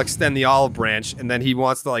 Like, I'll extend the olive branch, and then he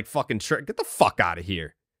wants to, like, fucking get the fuck out of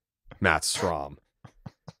here, Matt Strom.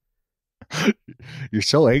 You're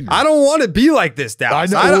so angry. I don't want to be like this,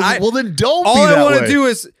 Dallas. I know. Well, then don't.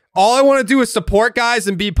 All I want to do is support guys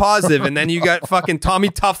and be positive, and then you got fucking Tommy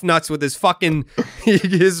Toughnuts with his fucking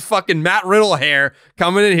Matt Riddle hair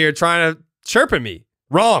coming in here trying to chirp at me.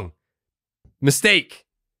 Wrong. Mistake.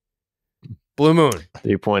 Blue Moon.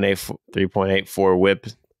 3.84 whip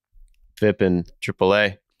FIP in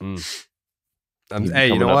AAA. Hey,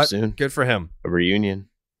 you know what? Soon. Good for him. A reunion.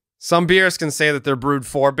 Some beers can say that they're brewed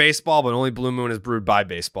for baseball, but only Blue Moon is brewed by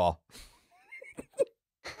baseball.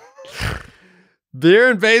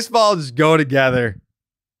 Beer and baseball just go together.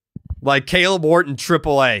 Like Kaleb Ort in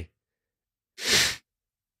AAA.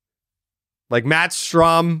 Like Matt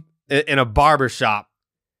Strom in a barbershop.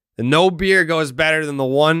 And no beer goes better than the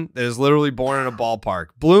one that is literally born in a ballpark.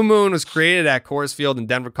 Blue Moon was created at Coors Field in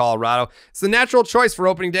Denver, Colorado. It's the natural choice for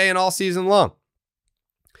opening day and all season long.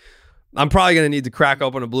 I'm probably going to need to crack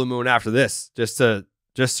open a Blue Moon after this, just to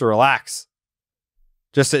relax,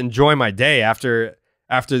 just to enjoy my day after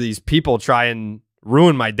these people try and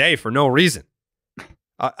ruin my day for no reason.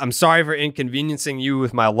 I'm sorry for inconveniencing you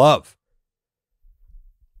with my love,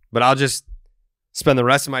 but I'll just spend the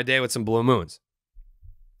rest of my day with some Blue Moons.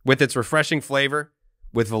 With its refreshing flavor,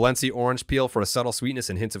 with Valencia orange peel for a subtle sweetness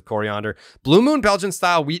and hints of coriander, Blue Moon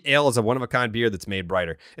Belgian-style wheat ale is a one-of-a-kind beer that's made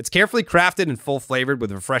brighter. It's carefully crafted and full-flavored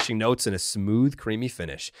with refreshing notes and a smooth, creamy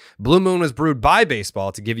finish. Blue Moon was brewed by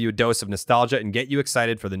baseball to give you a dose of nostalgia and get you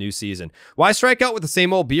excited for the new season. Why strike out with the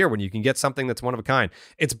same old beer when you can get something that's one-of-a-kind?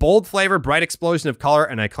 Its bold flavor, bright explosion of color,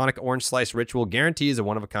 and iconic orange slice ritual guarantees a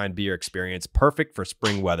one-of-a-kind beer experience perfect for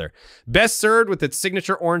spring weather. Best served with its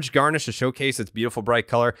signature orange garnish to showcase its beautiful bright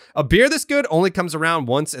color. A beer this good only comes around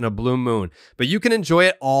once in a Blue Moon, but you can enjoy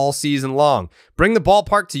it all season long. Bring the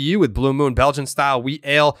ballpark to you with Blue Moon Belgian-style wheat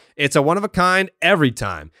ale. It's a one-of-a-kind every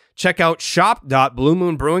time. Check out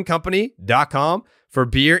shop.bluemoonbrewingcompany.com for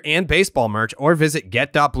beer and baseball merch, or visit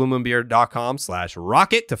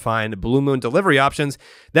get.bluemoonbeer.com/rocket to find Blue Moon delivery options.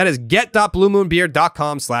 That is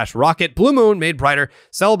get.bluemoonbeer.com/rocket. Blue Moon, made brighter.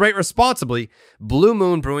 Celebrate responsibly. Blue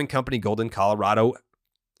Moon Brewing Company, Golden, Colorado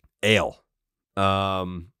Ale.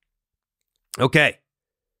 Okay.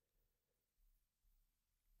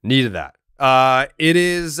 Needed that. It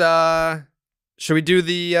is should we do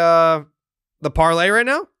the parlay right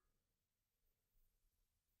now?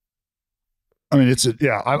 I mean,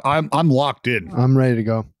 I'm locked in. I'm ready to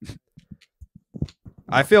go.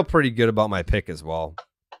 I feel pretty good about my pick as well.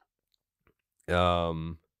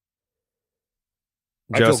 Joseph,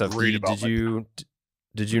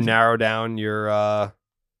 did you narrow down your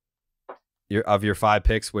 5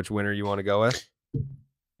 picks which winner you want to go with?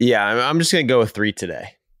 Yeah, I'm just gonna go with 3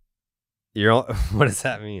 today. What does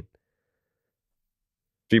that mean?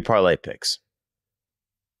 3 parlay picks.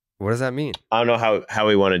 What does that mean? I don't know how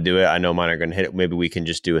we want to do it. I know mine are going to hit it. Maybe we can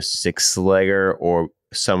just do a 6-legger, or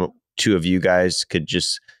 2 of you guys could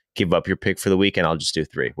just give up your pick for the week, and I'll just do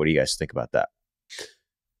 3. What do you guys think about that?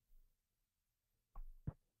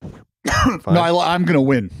 No, I'm going to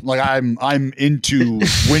win. Like I'm into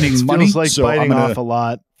winning It money. feels like so biting I'm gonna, off a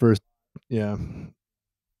lot first. Yeah.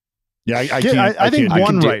 Yeah, I Get- can't. I think can't.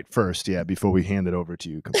 one do- right first, yeah, before we hand it over to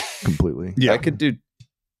you completely. Yeah, I could do.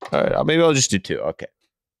 All right, maybe I'll just do 2. Okay.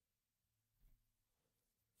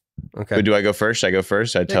 Okay. But do I go first? I go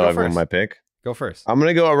first. I tell go everyone first. my pick. Go first. I'm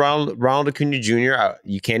gonna go around Ronald Acuña Jr.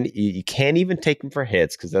 You can't even take him for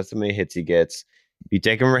hits because that's how many hits he gets. If you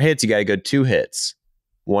take him for hits, you got to go 2 hits,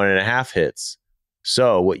 1.5 hits.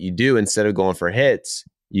 So what you do instead of going for hits,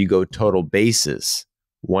 you go total bases,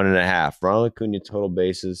 1.5. Ronald Acuña total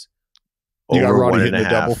bases. You got over Ronnie 1.5. hitting a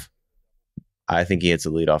double. I think he hits a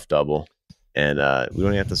leadoff double, and we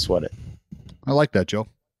don't even have to sweat it. I like that, Joe.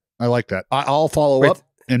 I like that. I'll follow up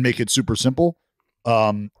and make it super simple.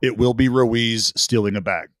 It will be Ruiz stealing a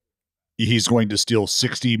bag. He's going to steal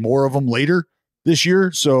 60 more of them later this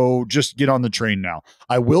year. So just get on the train now.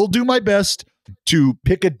 I will do my best to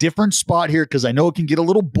pick a different spot here because I know it can get a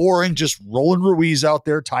little boring just rolling Ruiz out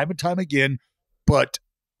there time and time again. But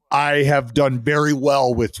I have done very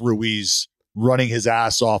well with Ruiz running his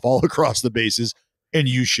ass off all across the bases, and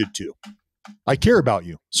you should too. I care about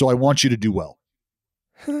you, so I want you to do well.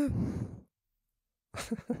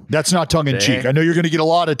 That's not tongue in cheek. I know you're going to get a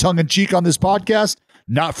lot of tongue in cheek on this podcast.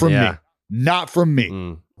 Not from me. Not from me.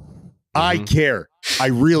 Mm-hmm. I care. I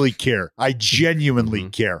really care. I genuinely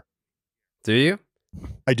care. Do you?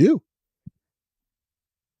 I do.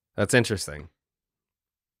 That's interesting.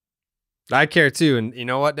 I care too. And you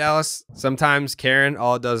know what, Dallas? Sometimes caring,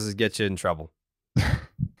 all it does is get you in trouble.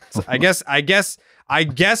 So I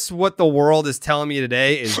guess what the world is telling me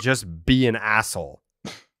today is just be an asshole.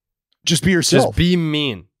 Just be yourself. Just be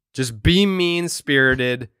mean. Just be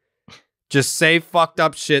mean-spirited. Just say fucked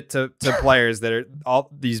up shit to players that are all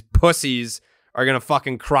these pussies are going to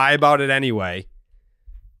fucking cry about it anyway.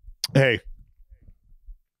 Hey,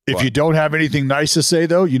 if you don't have anything nice to say,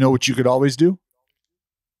 though, you know what you could always do?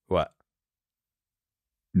 What?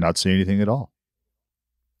 Not say anything at all.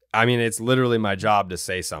 I mean, it's literally my job to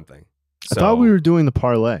say something. I thought we were doing the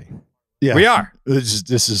parlay. Yeah, we are.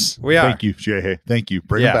 This is. We are. Thank you, Jay. Thank you.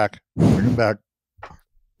 Bring him back. Bring him back.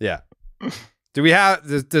 Yeah. Do we have?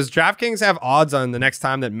 Does DraftKings have odds on the next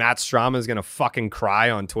time that Matt Strom is going to fucking cry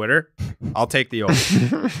on Twitter? I'll take the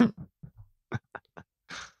over.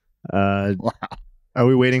 Wow. Are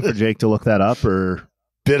we waiting for Jake to look that up or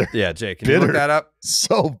bitter? Yeah, Jake, can you look that up?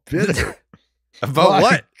 So bitter. About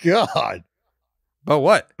what? God. About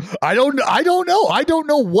what? I don't know. I don't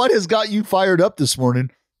know what has got you fired up this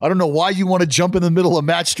morning. I don't know why you want to jump in the middle of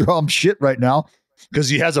Matt Strom shit right now because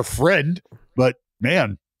he has a friend. But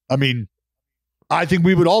man, I mean, I think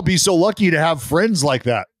we would all be so lucky to have friends like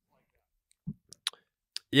that.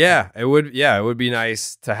 Yeah, it would. Yeah, it would be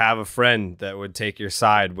nice to have a friend that would take your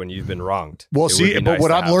side when you've been wronged. Well, see, but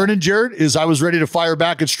what I'm learning, Jared, is I was ready to fire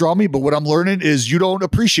back at Stromy, but what I'm learning is you don't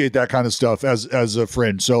appreciate that kind of stuff as a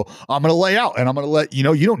friend. So I'm going to lay out and I'm going to let you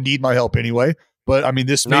know you don't need my help anyway. But I mean,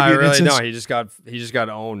 this may be an instance He just got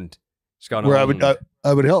owned. Just got where owned.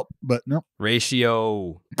 I would help, but no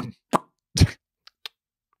ratio.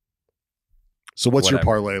 So what's your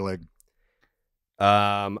parlay leg?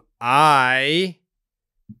 I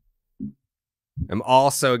am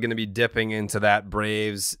also going to be dipping into that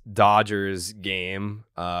Braves-Dodgers game.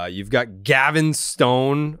 You've got Gavin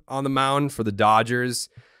Stone on the mound for the Dodgers.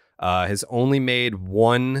 Has only made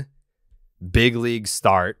one big league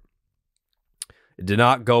start. It did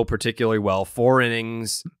not go particularly well. 4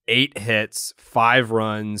 innings, 8 hits, 5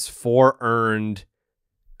 runs, 4 earned,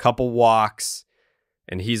 couple walks,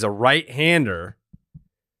 and he's a right-hander.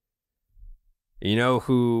 You know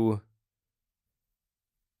who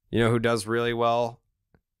does really well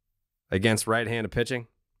against right-handed pitching?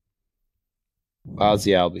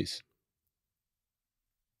 Ozzy Albies.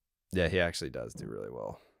 Yeah, he actually does do really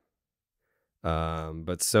well.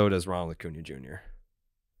 But so does Ronald Acuña Jr.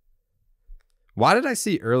 Why did I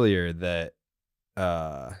see earlier that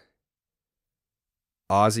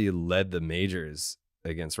Ozzy led the majors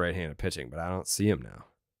against right-handed pitching, but I don't see him now.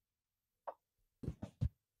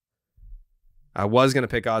 I was going to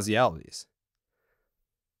pick Ozzy Albies.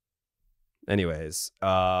 Anyways,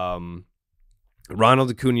 Ronald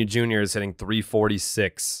Acuña Jr. is hitting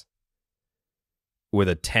 .346 with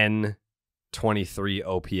a 10.23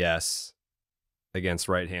 OPS against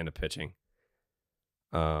right-handed pitching.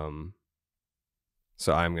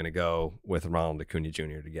 So I'm going to go with Ronald Acuña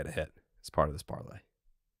Jr. to get a hit as part of this parlay.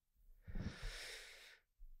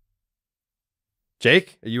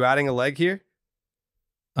 Jake, are you adding a leg here?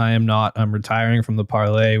 I am not. I'm retiring from the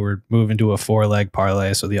parlay. We're moving to a 4-leg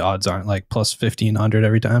parlay, so the odds aren't like plus 1,500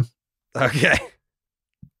 every time. Okay.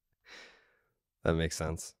 That makes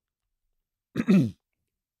sense.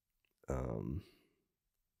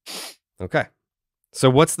 Okay. So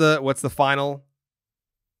what's the final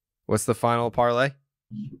parlay?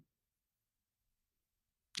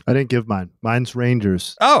 I didn't give mine. Mine's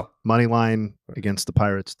Rangers. Oh, Money line against the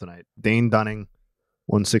Pirates tonight. Dane Dunning,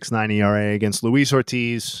 1.69 ERA against Luis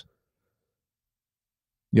Ortiz.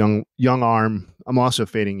 Young arm. I'm also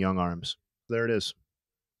fading young arms. There it is.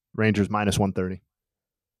 Rangers minus 130.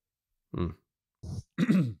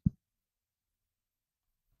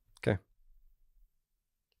 Okay.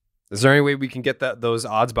 Is there any way we can get those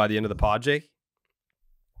odds by the end of the pod, Jake?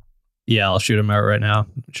 Yeah, I'll shoot him out right now.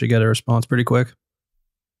 Should get a response pretty quick.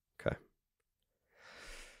 Okay.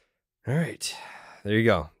 All right. There you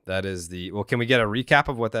go. That is can we get a recap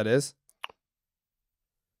of what that is?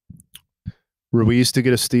 Ruiz to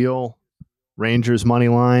get a steal. Rangers money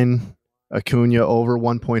line. Acuña over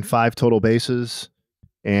 1.5 total bases.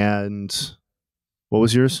 And what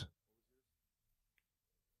was yours?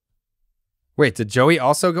 Wait, did Joey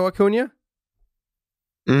also go Acuña?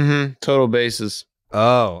 Total bases.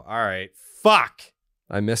 Oh, all right. Fuck.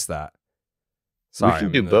 I missed that. Sorry. We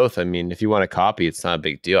can do both. I mean, if you want to copy, it's not a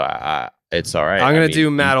big deal. It's all right. I'm going to do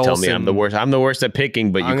Matt Olson. Tell me I'm the worst. I'm the worst at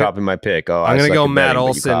picking, but you copy my pick. Oh, I'm going to go Matt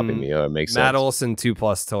Olson. Copy me. Oh, it makes Matt sense. Olson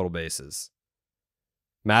 2+ total bases.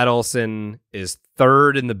 Matt Olson is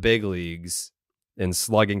third in the big leagues in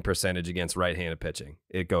slugging percentage against right-handed pitching.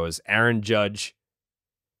 It goes Aaron Judge,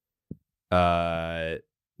 Nolan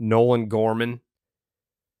Gorman,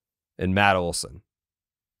 and Matt Olson.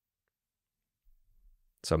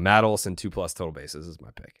 So Matt Olson 2+ total bases is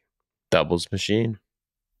my pick. Doubles machine.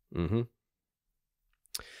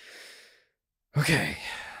 Okay.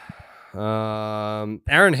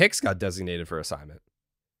 Aaron Hicks got designated for assignment.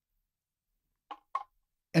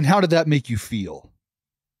 And how did that make you feel?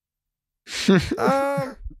 Because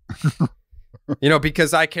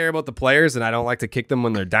I care about the players and I don't like to kick them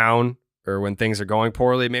when they're down or when things are going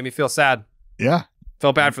poorly. It made me feel sad. Yeah.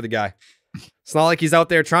 Felt bad for the guy. It's not like he's out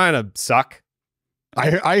there trying to suck.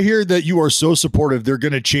 I hear that you are so supportive, they're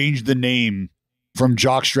going to change the name from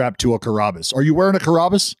Jockstrap to a Carabas. Are you wearing a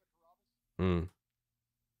Carabas? The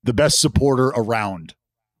best supporter around.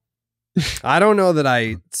 I don't know that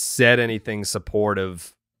I said anything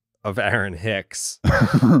supportive of Aaron Hicks,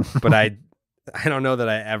 but I don't know that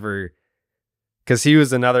I ever, because he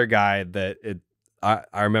was another guy that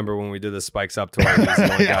I remember when we did the Spikes Up tour, he was the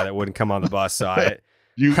one guy that wouldn't come on the bus, so I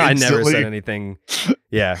never said anything.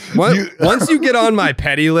 Yeah. Once you get on my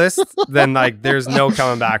petty list, then there's no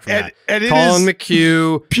coming back from that. And Colin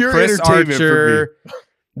McHugh, Chris Archer.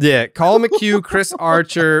 Yeah, Colin McHugh, Chris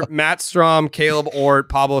Archer, Matt Strom, Kaleb Ort,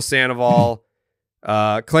 Pablo Sandoval.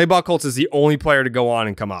 Clay Buchholz is the only player to go on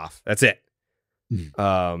and come off. That's it.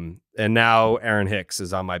 And now Aaron Hicks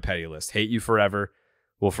is on my petty list. Hate you forever.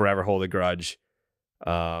 Will forever hold a grudge.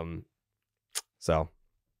 So,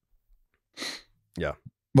 yeah.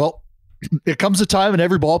 Well, it comes a time in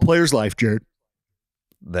every ball player's life, Jared.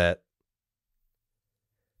 That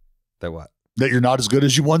what? That you're not as good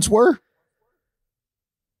as you once were?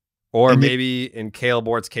 Or maybe in Kaleb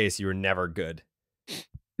Ort's case, you were never good.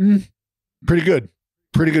 Pretty good.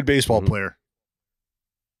 Pretty good baseball player.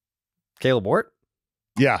 Kaleb Ort?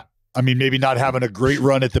 Yeah. I mean, maybe not having a great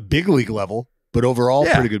run at the big league level, but overall,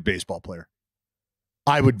 pretty good baseball player.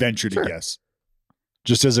 I would venture to guess.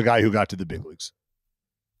 Just as a guy who got to the big leagues.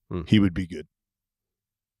 He would be good.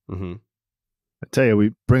 I tell you,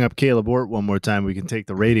 we bring up Kaleb Ort one more time, we can take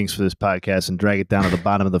the ratings for this podcast and drag it down to the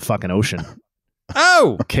bottom of the fucking ocean.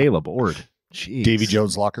 Oh! Kaleb Ort. Jeez. Davy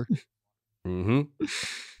Jones locker. Yeah.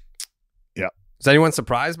 Is anyone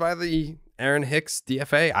surprised by the Aaron Hicks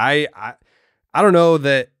DFA? I don't know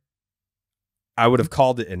that I would have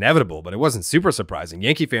called it inevitable, but it wasn't super surprising.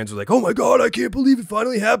 Yankee fans were like, oh my God, I can't believe it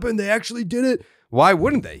finally happened. They actually did it. Why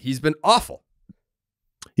wouldn't they? He's been awful.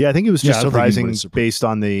 Yeah, I think it was just surprising based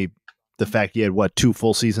on the fact he had, 2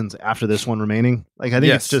 full seasons after this one remaining. I think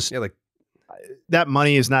it's just that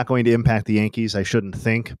money is not going to impact the Yankees, I shouldn't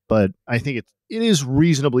think, but I think it is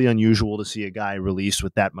reasonably unusual to see a guy released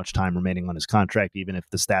with that much time remaining on his contract, even if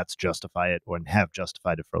the stats justify it or have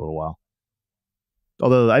justified it for a little while.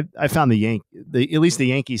 Although I found at least the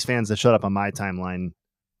Yankees fans that showed up on my timeline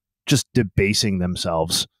just debasing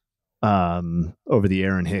themselves over the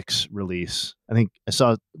Aaron Hicks release. I think I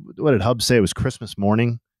saw, what did Hub say? It was Christmas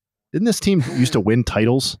morning. Didn't this team used to win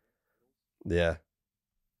titles? Yeah.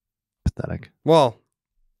 Pathetic. Well,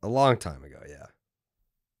 a long time ago, yeah.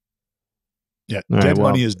 Yeah, dead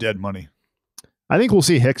money is dead money. I think we'll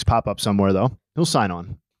see Hicks pop up somewhere, though. He'll sign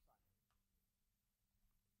on.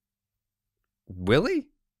 Will he?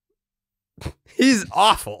 He's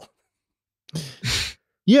awful.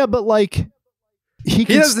 Yeah, but He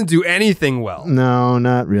doesn't do anything well. No,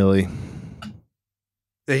 not really.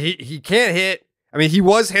 He can't hit. I mean, he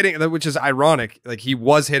was hitting, which is ironic. Like, he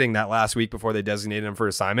was hitting that last week before they designated him for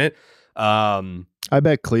assignment. I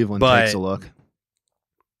bet Cleveland takes a look.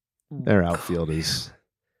 Their outfield is.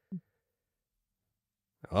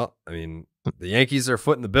 Well, I mean, the Yankees are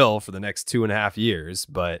footing the bill for the next 2.5 years,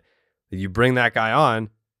 but you bring that guy on.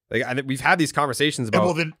 Like, I think we've had these conversations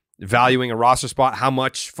about valuing a roster spot. How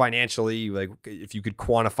much financially, like, if you could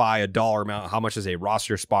quantify a dollar amount, how much is a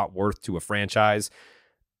roster spot worth to a franchise?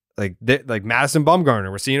 Like Madison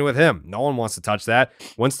Bumgarner, we're seeing it with him. No one wants to touch that.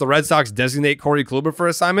 Once the Red Sox designate Corey Kluber for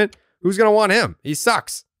assignment, who's going to want him? He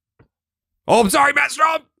sucks. Oh, I'm sorry, Matt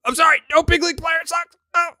Strom. I'm sorry. No big league player sucks.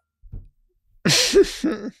 No.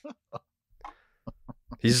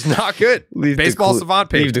 He's not good. Baseball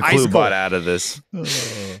savant page. Leave the Klubot out of this.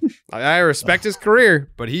 I respect his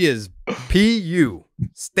career, but he is PU.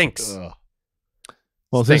 Stinks.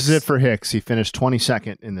 Well, this is it for Hicks. He finished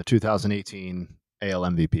 22nd in the 2018 AL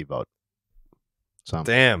MVP vote. So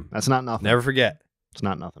damn, that's not nothing. Never forget. It's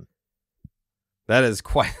not nothing. That is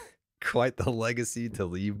quite the legacy to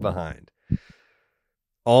leave behind.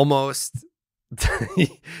 Almost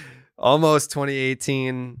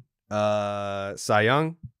 2018 Cy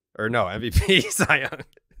Young, or no, MVP. Cy Young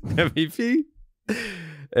MVP,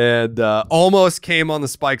 and almost came on the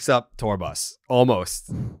Spikes Up tour bus.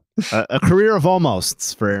 Almost a career of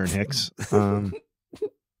almosts for Aaron Hicks.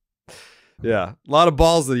 Yeah, a lot of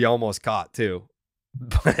balls that he almost caught too,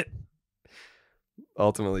 but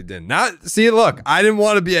ultimately didn't. Now, see, look, I didn't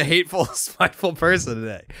want to be a hateful, spiteful person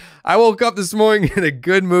today. I woke up this morning in a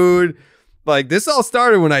good mood. Like, this all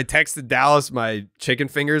started when I texted Dallas my chicken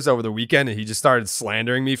fingers over the weekend, and he just started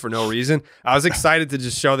slandering me for no reason. I was excited to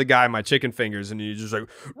just show the guy my chicken fingers, and he just like,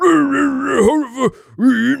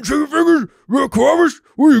 eating chicken fingers? What,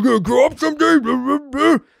 are you going to grow up someday?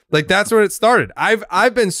 Like, that's when it started.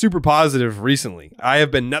 I've been super positive recently. I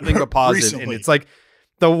have been nothing but positive, and it's like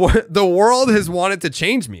the world has wanted to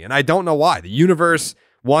change me, and I don't know why. The universe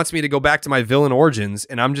wants me to go back to my villain origins,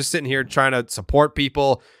 and I'm just sitting here trying to support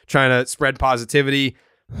people, trying to spread positivity.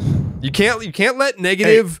 You can't let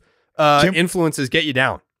negative influences get you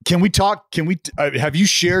down. Can we talk? Have you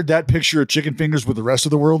shared that picture of chicken fingers with the rest of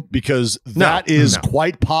the world? Because that is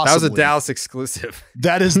quite possible. That was a Dallas exclusive.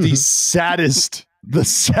 That is the saddest. The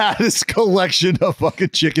saddest collection of fucking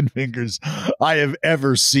chicken fingers I have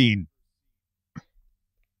ever seen.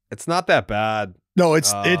 It's not that bad. No,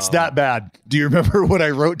 it's that bad. Do you remember what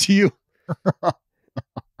I wrote to you?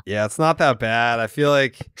 Yeah, it's not that bad. I feel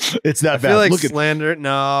like it's that bad. I feel like Look slander.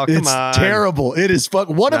 No, come on. It's terrible. It is fuck.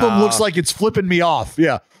 One of them looks like it's flipping me off.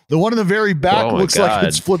 Yeah, the one in the very back looks like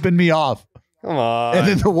it's flipping me off. Come on. And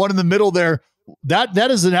then the one in the middle there,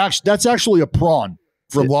 that's actually a prawn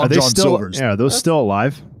from Long John Silver's. Yeah, are those still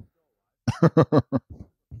alive?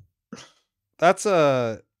 It's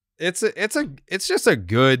just a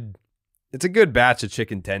good batch of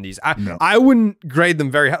chicken tendies. I wouldn't grade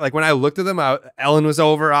them very high. Like, when I looked at them, Ellen was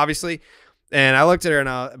over, obviously, and I looked at her,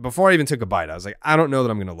 and before I even took a bite, I was like, I don't know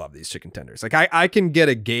that I'm going to love these chicken tenders. Like, I can get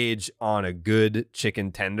a gauge on a good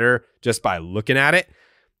chicken tender just by looking at it.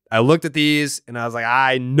 I looked at these, and I was like,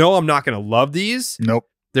 I know I'm not going to love these. Nope.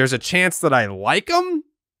 There's a chance that I like them,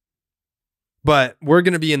 but we're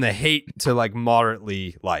going to be in the hate to like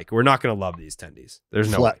moderately like. We're not going to love these tendies. There's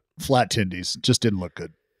no way. Flat tendies. Just didn't look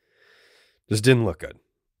good.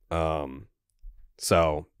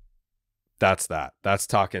 So that's that. That's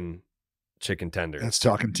talking chicken tenders. That's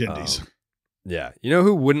talking tendies. Yeah. You know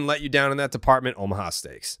who wouldn't let you down in that department? Omaha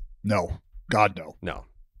Steaks. No. God, no. No.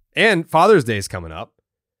 And Father's Day is coming up.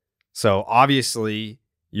 So obviously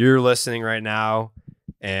you're listening right now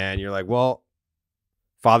and you're like, well,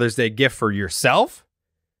 Father's Day gift for yourself.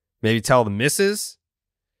 Maybe tell the missus.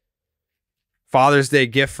 Father's Day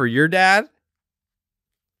gift for your dad.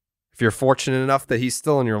 If you're fortunate enough that he's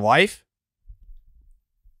still in your life.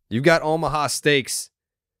 You've got Omaha Steaks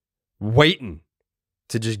waiting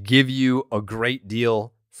to just give you a great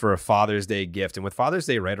deal for a Father's Day gift. And with Father's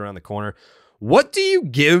Day right around the corner, what do you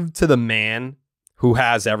give to the man who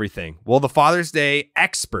has everything? Well, the Father's Day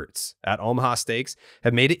experts at Omaha Steaks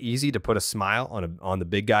have made it easy to put a smile on the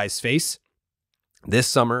big guy's face this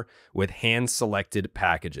summer with hand-selected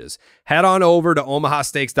packages. Head on over to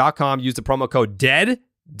omahasteaks.com, use the promo code DEAD,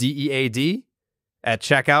 D-E-A-D, at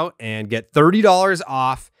checkout and get $30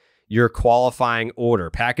 off your qualifying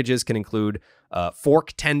order. Packages can include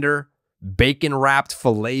fork tender, bacon-wrapped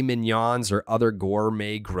filet mignons, or other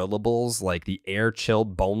gourmet grillables like the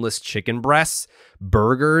air-chilled boneless chicken breasts,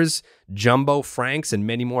 burgers, jumbo franks, and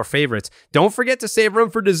many more favorites. Don't forget to save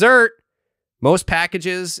room for dessert. Most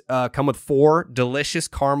packages come with 4 delicious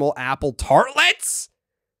caramel apple tartlets.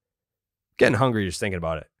 Getting hungry just thinking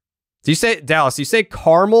about it. Do you say, Dallas, do you say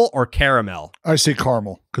caramel or caramel? I say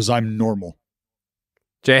caramel because I'm normal.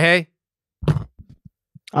 Jay?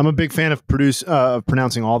 I'm a big fan of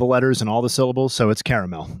pronouncing all the letters and all the syllables, so it's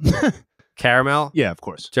caramel. Caramel? Yeah, of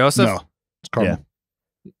course. Joseph? No, it's caramel.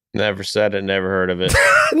 Yeah. Never said it, never heard of it.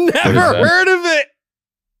 Never heard of it.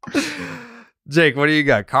 Jake, what do you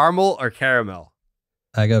got? Caramel or caramel?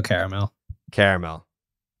 I go caramel. Caramel.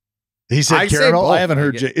 He said I say caramel. both. I haven't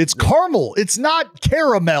heard Jay. It's caramel. It's not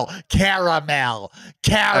caramel. Caramel.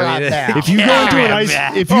 If you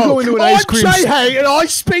go into an ice cream, hey, and I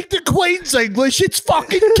speak the Queen's English. It's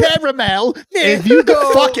fucking caramel. if you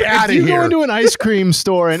go fuck out of if you here, go into an ice cream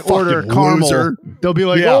store and order Fucking caramel, loser. they'll be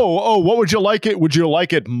like, Yeah. oh, what would you like it? Would you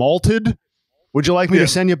like it malted? Would you like me Yeah. to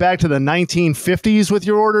send you back to the 1950s with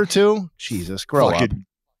your order too? Jesus, grow up. fucking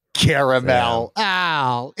caramel.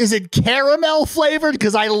 Ow. Is it caramel flavored?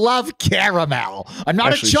 Because I love caramel. I'm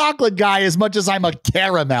not Actually, a chocolate guy as much as I'm a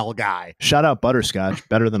caramel guy. Shout out butterscotch,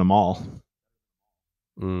 better than them all.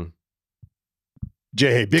 Mm.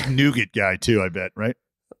 Jay, big nougat guy too, I bet, right?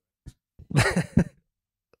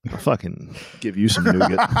 I'll fucking give you some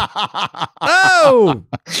nougat. Oh!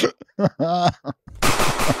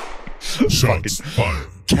 Fucking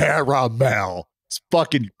caramel. It's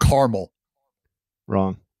fucking caramel.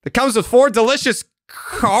 Wrong. It comes with 4 delicious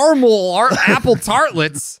caramel apple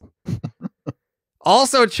tartlets.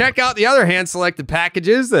 Also, check out the other hand-selected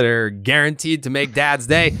packages that are guaranteed to make Dad's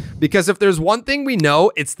day. Because if there's one thing we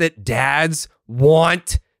know, it's that dads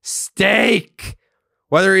want steak.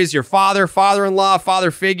 Whether he's your father, father-in-law, father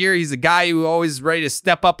figure, he's a guy who always ready to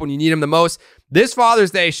step up when you need him the most. This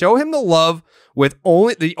Father's Day, show him the love with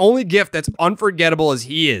the only gift that's unforgettable as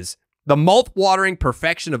he is. The mouth-watering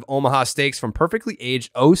perfection of Omaha steaks, from perfectly aged,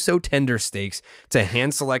 oh-so-tender steaks to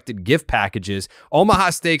hand-selected gift packages. Omaha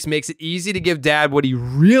Steaks makes it easy to give Dad what he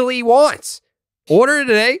really wants. Order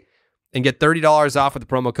today and get $30 off with the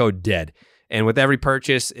promo code DEAD. And with every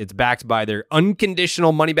purchase, it's backed by their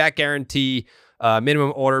unconditional money-back guarantee.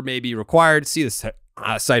 Minimum order may be required. See the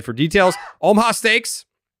site for details. Omaha Steaks,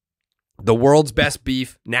 the world's best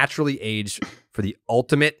beef, naturally aged for the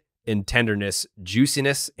ultimate in tenderness,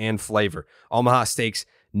 juiciness, and flavor. Omaha Steaks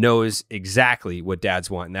knows exactly what dads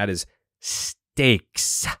want, and that is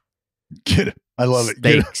steaks. Get it. I love it.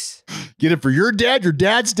 Steaks. Get it for your dad, your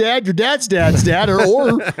dad's dad, your dad's dad's dad,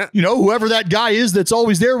 or whoever that guy is that's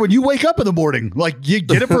always there when you wake up in the morning. Like, you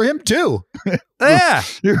get it for him too. Yeah.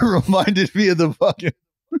 You reminded me of the fucking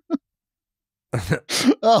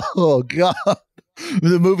oh god,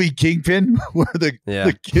 the movie Kingpin, where the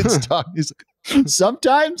kids talk. He's like,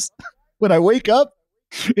 sometimes when I wake up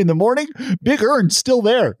in the morning, Big Earn's still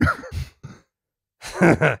there.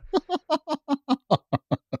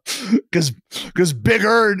 Because Big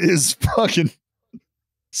Earn is fucking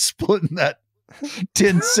splitting that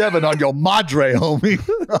 10-7 on your madre, homie.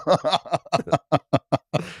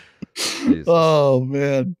 Oh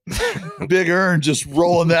man, Big Earn just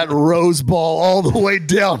rolling that rose ball all the way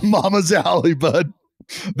down Mama's alley, bud.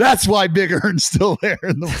 That's why Big Earn's still there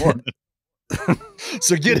in the morning.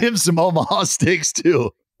 So get him some Omaha steaks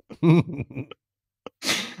too.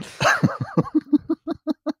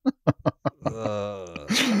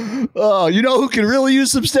 Oh, you know who can really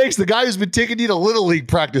use some steaks? The guy who's been taking you to Little League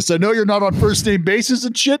practice. I know you're not on first name basis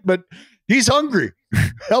and shit, but he's hungry.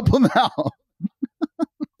 Help him out.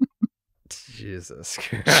 Jesus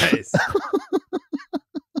Christ.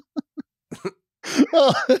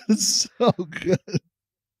 Oh, it's so good.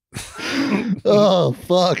 Oh,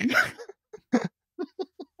 fuck.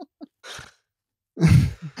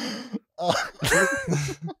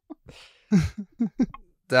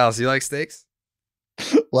 Dallas, you like steaks?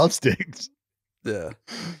 Love steaks. Yeah.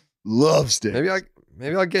 Love steaks.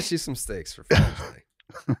 Maybe I'll get you some steaks for Father's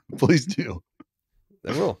Day. Please do.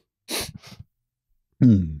 I will.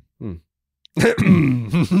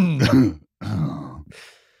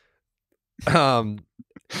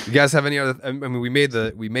 You guys have any other? I mean, we made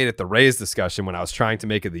it the Rays discussion when I was trying to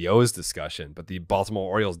make it the O's discussion, but the Baltimore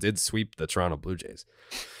Orioles did sweep the Toronto Blue Jays.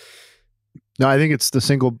 No, I think it's the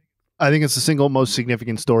single most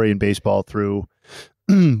significant story in baseball through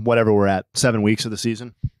whatever we're at, 7 weeks of the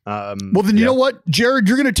season. Well, then you know what, Jared,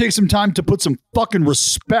 you're going to take some time to put some fucking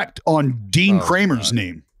respect on Dean Kramer's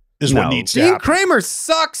name. Is what needs to happen. Dean Kramer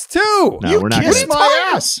sucks too. No, you we're not kiss gonna-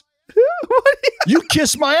 my ass. You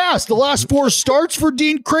kiss my ass. The last 4 starts for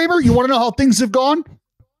Dean Kramer. You want to know how things have gone?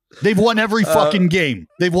 They've won every fucking game.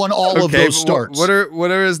 They've won all of those starts. What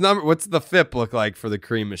are his numbers? What's the FIP look like for the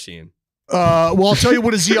Cream Machine? Well, I'll tell you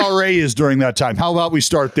what his ERA is during that time. How about we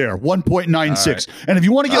start there? 1.96. Right. And if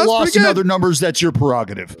you want to get lost in other numbers, that's your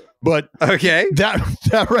prerogative. But okay,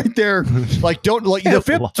 that right there, like don't like the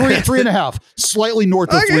fifth 3.5, slightly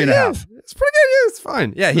north of 3.5. Yeah. It's pretty good. Yeah, it's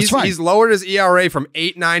fine. Yeah, he's lowered his ERA from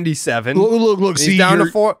 8.97. Look. See, down to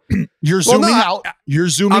 4. You're zooming out. You're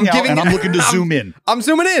zooming out, and I'm looking to zoom in. I'm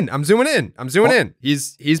zooming in.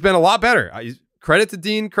 He's been a lot better. Credit to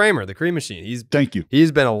Dean Kramer, the Cream Machine. Thank you.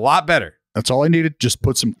 He's been a lot better. That's all I needed. Just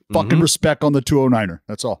put some fucking respect on the 209er.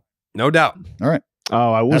 That's all. No doubt. All right.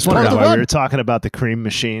 Oh, I was wondering why we were talking about the Cream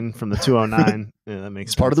Machine from the 209. Yeah, that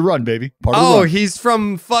makes sense. Part of the run, baby. Part of the run. He's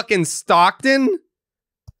from fucking Stockton?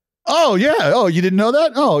 Oh, yeah. Oh, you didn't know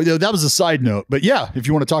that? Oh, yeah, that was a side note. But yeah, if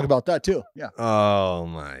you want to talk about that too. Yeah. Oh,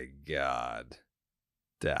 my God.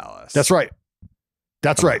 Dallas. That's right.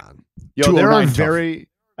 That's right. Yo, there are very...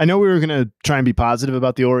 I know we were going to try and be positive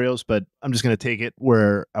about the Orioles, but I'm just going to take it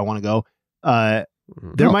where I want to go.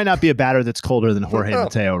 There might not be a batter that's colder than Jorge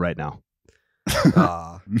Mateo right now.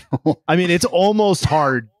 I mean, it's almost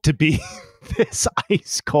hard to be this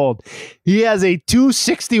ice cold. He has a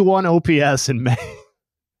 261 OPS in May.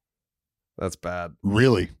 That's bad.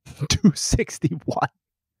 Really? 261.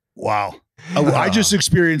 Wow. I just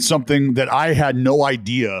experienced something that I had no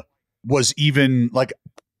idea was even like...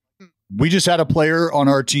 We just had a player on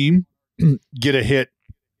our team get a hit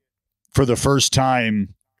for the first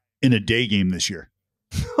time in a day game this year.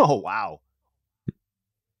 Oh, wow.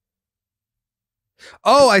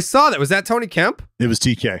 Oh, I saw that. Was that Tony Kemp? It was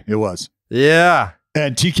TK. It was. Yeah.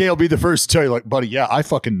 And TK will be the first to tell you, like, buddy, yeah, I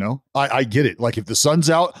fucking know. I get it. Like, if the sun's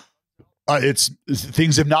out,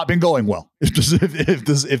 things have not been going well. If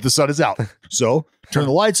the sun is out. So turn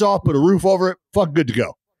the lights off, put a roof over it, fuck good to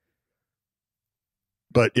go.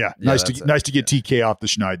 But yeah, nice to get TK off the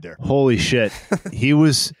schneid there. Holy shit.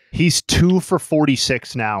 He's 2 for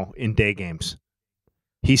 46 now in day games.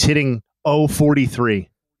 He's hitting 0.43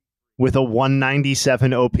 with a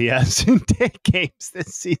 197 OPS in day games this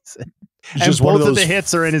season. And both of the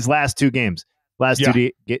hits are in his last 2 games.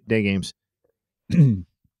 Two day games.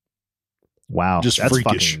 Wow. Just that's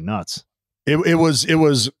freakish. Fucking nuts. It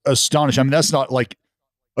was astonishing. I mean, that's not like,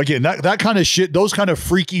 again, that kind of shit, those kind of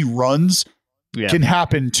freaky runs can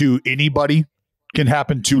happen to anybody, can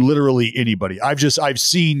happen to literally anybody. I've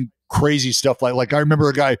seen crazy stuff like I remember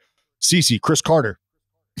a guy, Chris Carter,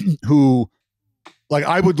 who like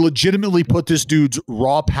I would legitimately put this dude's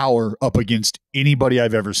raw power up against anybody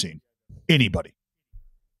I've ever seen. Anybody.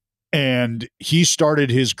 And he started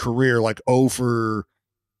his career like 0 for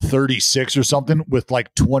 36 or something with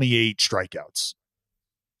like 28 strikeouts.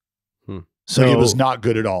 So it was not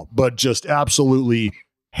good at all, but just absolutely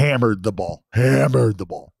hammered the ball. The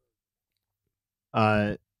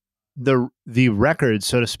record,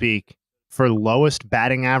 so to speak, for lowest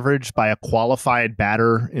batting average by a qualified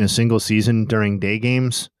batter in a single season during day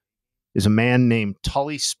games is a man named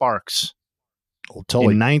Tully Sparks. Old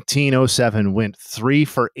Tully. In 1907 went 3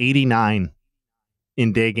 for 89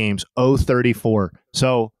 in day games, 0.34.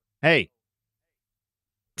 So, hey,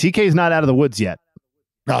 TK's not out of the woods yet.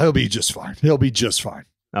 No, he'll be just fine.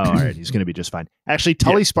 Oh, all right. He's going to be just fine. Actually,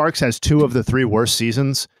 Tully Sparks has 2 of the 3 worst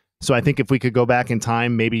seasons. So I think if we could go back in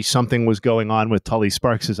time, maybe something was going on with Tully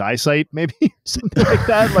Sparks' eyesight, maybe something like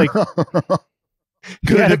that. Like,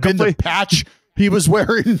 could it have been the patch he was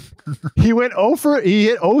wearing? He hit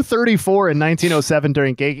 0.34 in 1907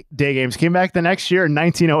 during day games. Came back the next year in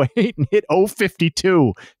 1908 and hit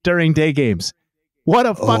 0.52 during day games. What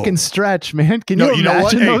a fucking stretch, man. Can you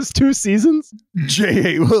imagine those 2 seasons?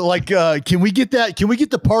 Jay, like, can we get that? Can we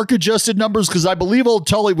get the park adjusted numbers? Because I believe old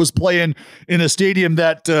Tully was playing in a stadium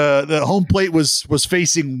that the home plate was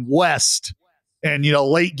facing west, and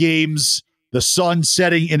late games, the sun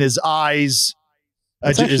setting in his eyes.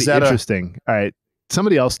 Is that interesting? All right,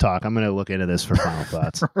 somebody else talk. I'm going to look into this for final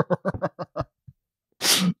thoughts.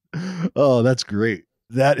 Oh, that's great.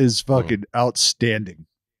 That is fucking outstanding.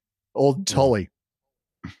 Old Tully.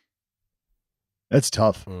 That's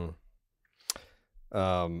tough.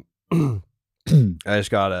 I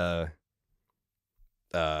just got a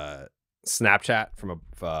Snapchat from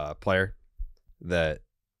a player that,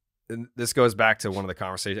 and this goes back to one of the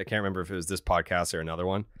conversations. I can't remember if it was this podcast or another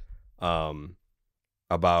one,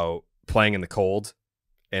 about playing in the cold,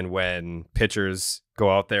 and when pitchers go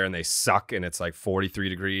out there and they suck and it's like 43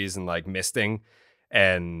 degrees and like misting,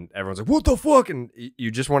 and everyone's like, what the fuck? And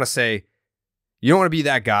you just want to say, you don't want to be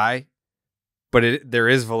that guy, but there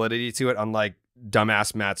is validity to it, unlike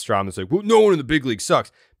dumbass Matt Strom that's like, well, no one in the big league sucks.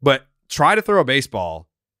 But try to throw a baseball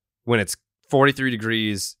when it's 43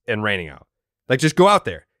 degrees and raining out. Like, just go out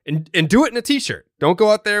there. and do it in a t-shirt. Don't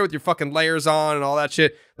go out there with your fucking layers on and all that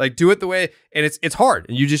shit. Like, do it the way, and it's hard.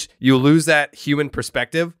 And you lose that human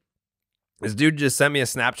perspective. This dude just sent me a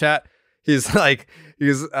Snapchat.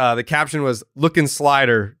 The caption was, "Looking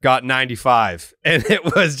slider got 95." And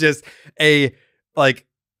it was just a like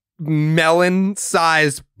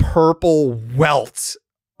melon-sized purple welt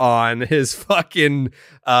on his fucking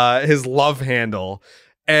his love handle.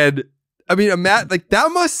 And I mean, like,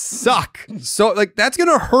 that must suck. So like, that's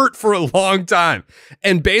gonna hurt for a long time.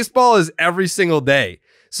 And baseball is every single day.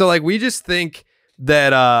 So like, we just think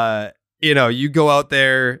that you go out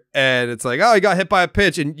there and it's like, oh, he got hit by a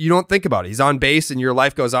pitch, and you don't think about it. He's on base and your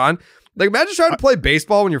life goes on. Like, imagine trying to play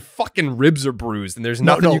baseball when your fucking ribs are bruised and there's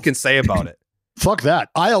nothing you can say about it. Fuck that.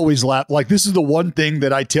 I always laugh. Like, this is the one thing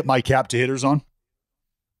that I tip my cap to hitters on.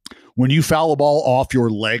 When you foul a ball off your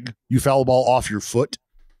leg, you foul a ball off your foot.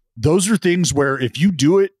 Those are things where if you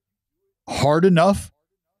do it hard enough,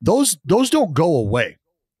 those don't go away.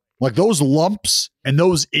 Like, those lumps and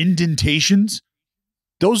those indentations,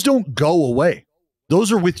 those don't go away.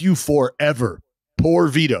 Those are with you forever. Por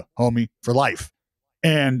vida, homie, for life.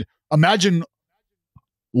 And imagine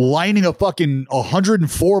lining a fucking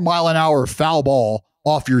 104 mile an hour foul ball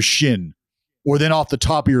off your shin or then off the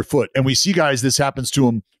top of your foot. And we see guys, this happens to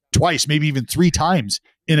them twice, maybe even 3 times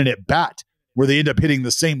in an at bat where they end up hitting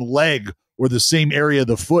the same leg or the same area of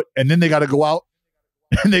the foot. And then they got to go out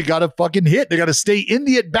and they got to fucking hit. They got to stay in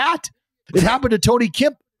the at bat. It happened to Tony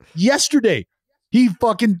Kemp yesterday. He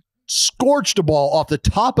fucking scorched a ball off the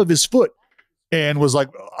top of his foot and was like,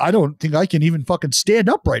 I don't think I can even fucking stand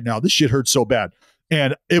up right now. This shit hurts so bad.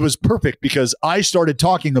 And it was perfect because I started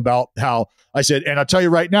talking about how I said, and I'll tell you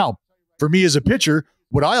right now, for me as a pitcher,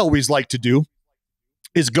 what I always like to do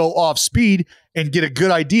is go off speed and get a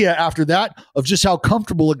good idea after that of just how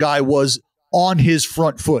comfortable a guy was on his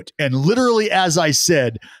front foot. And literally, as I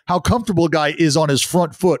said, how comfortable a guy is on his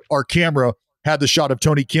front foot, our camera had the shot of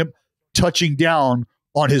Tony Kemp touching down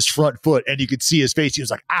on his front foot, and you could see his face. He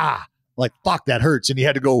was like, like, fuck, that hurts. And he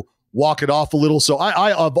had to go walk it off a little. So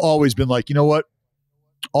I've always been like, you know what?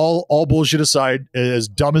 All bullshit aside, as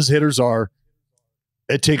dumb as hitters are,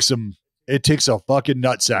 it takes a fucking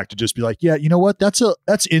nutsack to just be like, yeah, you know what? That's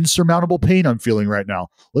insurmountable pain I'm feeling right now.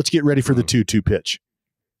 Let's get ready for the 2-2 pitch.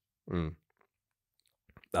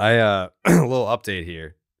 A little update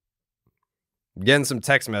here. I'm getting some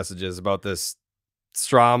text messages about this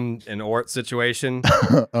Strom and Ort situation.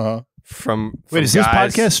 From Wait, is this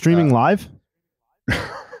podcast streaming live?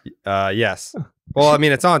 Yes. Well, I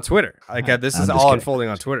mean, it's on Twitter. Like, this is all unfolding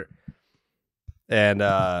on Twitter.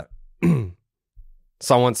 And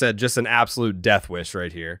someone said, just an absolute death wish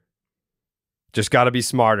right here. Just got to be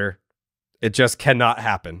smarter. It just cannot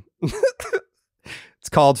happen. It's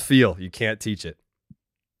called feel. You can't teach it.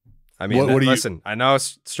 I mean, listen, I know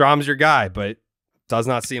Strom's your guy, but it does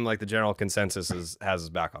not seem like the general consensus has his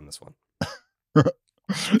back on this one.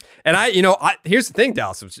 And here's the thing,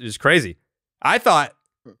 Dallas, which is crazy. I thought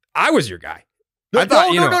I was your guy. No.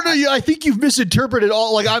 I think you've misinterpreted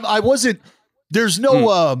all. Like, I wasn't. There's no.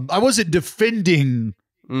 I wasn't defending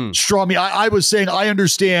Stromy. I was saying I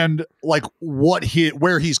understand like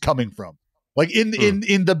where he's coming from. Like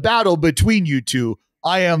in the battle between you two,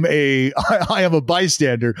 I am a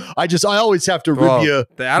bystander. I always have to rib you.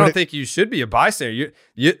 I don't think you should be a bystander.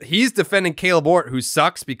 He's defending Kaleb Ort, who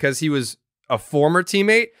sucks because he was a former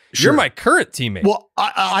teammate. Sure. You're my current teammate. Well,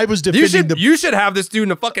 I was defending you should have this dude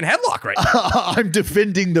in a fucking headlock right now. I'm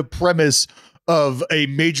defending the premise of a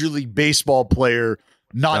Major League Baseball player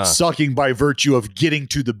not sucking by virtue of getting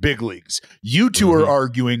to the big leagues. You two are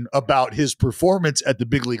arguing about his performance at the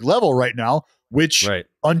big league level right now, which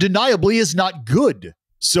undeniably is not good.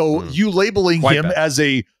 So you labeling him as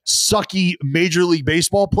a sucky Major League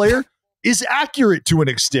Baseball player is accurate to an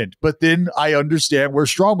extent. But then I understand where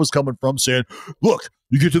Strom was coming from, saying, look,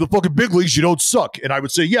 you get to the fucking big leagues, you don't suck. And I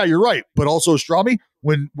would say, yeah, you're right. But also, Stromy,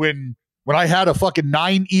 when I had a fucking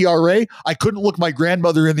 9 ERA, I couldn't look my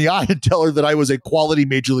grandmother in the eye and tell her that I was a quality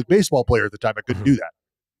Major League Baseball player at the time. I couldn't do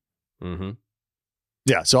that.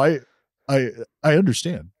 Yeah, so I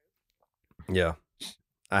understand. Yeah,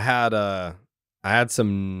 I had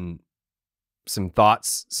some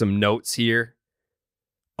thoughts, some notes here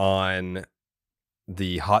on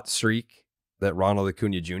the hot streak that Ronald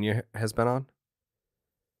Acuña Jr. has been on.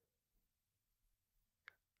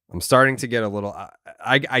 I'm starting to get a little.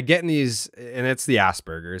 I get in these, and it's the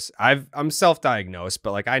Asperger's. I'm self-diagnosed,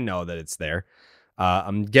 but like I know that it's there.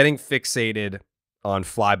 I'm getting fixated on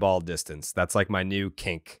fly ball distance. That's like my new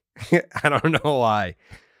kink. I don't know why.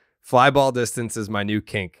 Fly ball distance is my new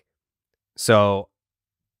kink. So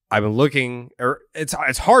I've been looking, or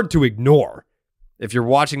it's hard to ignore. if you're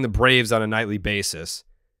watching the Braves on a nightly basis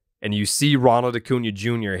and you see Ronald Acuña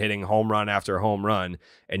Jr. hitting home run after home run,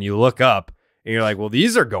 and you look up and you're like, well,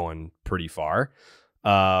 these are going pretty far.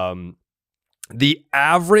 The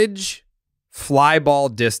average fly ball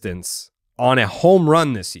distance on a home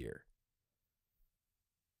run this year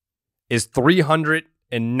is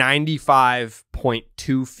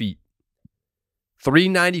 395.2 feet.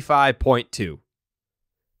 395.2.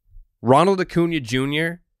 Ronald Acuña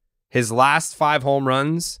Jr., his last 5 home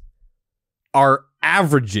runs are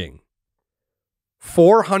averaging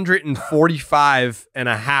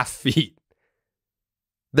 445.5 feet.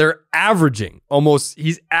 They're averaging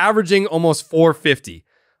he's averaging almost 450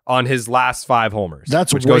 on his last 5 homers.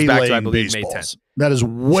 That's which goes back to, I waylaying believe, May baseballs. 10th. That is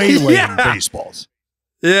waylaying Yeah. baseballs.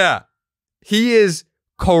 Yeah. He is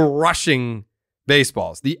crushing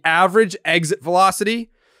baseballs. The average exit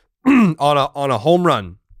velocity on a home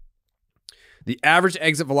run, the average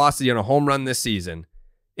exit velocity on a home run this season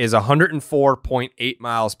is 104.8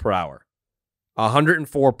 miles per hour.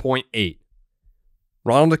 104.8.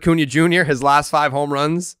 Ronald Acuña Jr., his last 5 home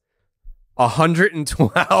runs,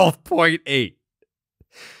 112.8.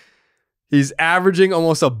 He's averaging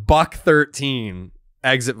almost a $113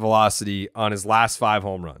 exit velocity on his last 5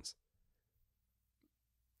 home runs.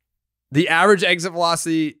 The average exit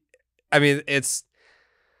velocity, I mean, it's,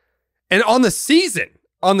 and on the season,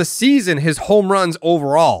 his home runs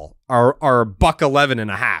overall are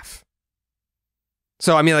 $111.5.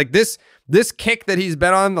 So, I mean, like this kick that he's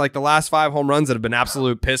been on, like the last 5 home runs that have been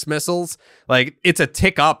absolute piss missiles, like it's a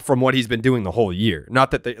tick up from what he's been doing the whole year.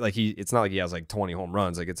 Not that it's not like he has like 20 home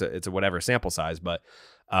runs, like it's a whatever sample size, but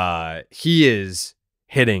he is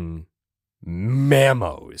hitting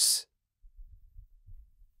memos.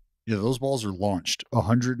 Yeah, those balls are launched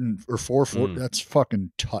 440. That's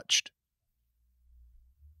fucking touched.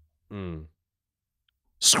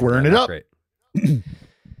 Squaring it up. Great.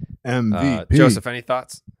 MVP. Joseph, any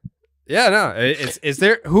thoughts? Yeah, no. Is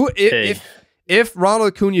there if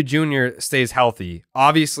Ronald Acuña Jr. stays healthy,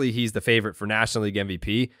 obviously he's the favorite for National League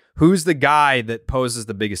MVP. Who's the guy that poses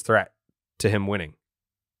the biggest threat to him winning?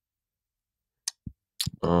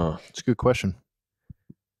 It's a good question.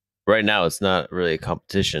 Right now, it's not really a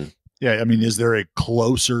competition. Yeah, I mean, is there a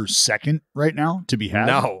closer second right now to be had?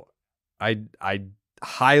 No, I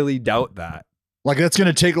highly doubt that. Like that's going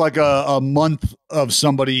to take like a month of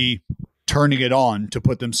somebody turning it on to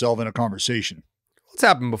put themselves in a conversation. What's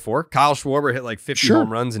happened before? Kyle Schwarber hit like 50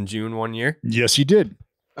 home runs in June one year. Yes, he did.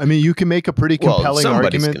 I mean, you can make a pretty compelling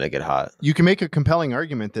somebody's argument. Gonna get hot. You can make a compelling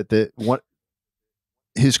argument that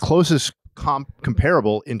his closest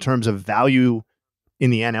comparable in terms of value in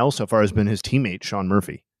the NL so far has been his teammate Sean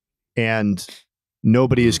Murphy, and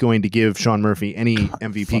nobody is going to give Sean Murphy any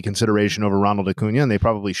MVP consideration over Ronald Acuña, and they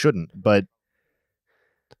probably shouldn't. But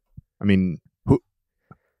I mean,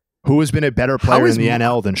 who has been a better player in the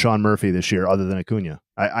NL than Sean Murphy this year, other than Acuña?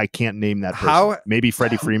 I can't name that person. Maybe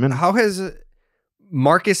Freddie Freeman. How has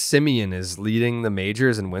Marcus Semien is leading the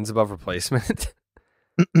majors in wins above replacement?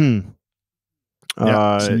 At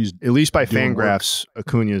least by Fangraphs,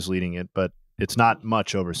 Acuña is leading it, but it's not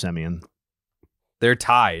much over Semien. They're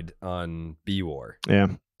tied on B-War. Yeah.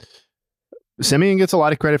 Semien gets a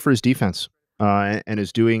lot of credit for his defense and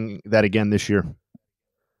is doing that again this year.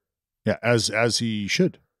 Yeah, as he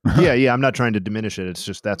should. Yeah. I'm not trying to diminish it. It's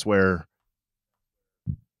just that's where,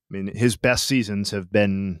 I mean, his best seasons have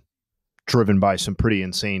been driven by some pretty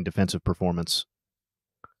insane defensive performance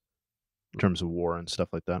in terms of WAR and stuff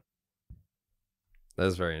like that.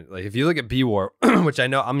 That's very, like, if you look at B-War, which I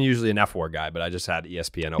know I'm usually an F-War guy, but I just had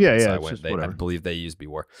ESPN open, so I believe they use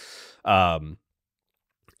B-War.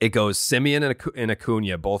 It goes Semien and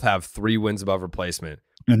Acuña both have 3 wins above replacement.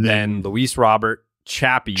 And then Luis Robert,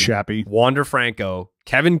 Chappie, Wander Franco,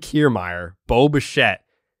 Kevin Kiermaier, Bo Bichette,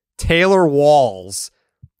 Taylor Walls,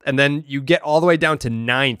 and then you get all the way down to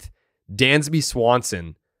 9th. Dansby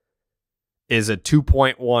Swanson is a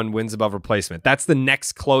 2.1 wins above replacement. That's the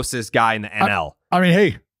next closest guy in the NL. I mean,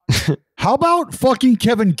 hey, how about fucking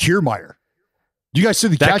Kevin Kiermaier? You guys see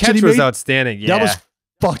the catch that he was made? outstanding. Yeah. That was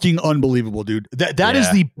fucking unbelievable, dude. That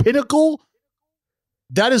is the pinnacle.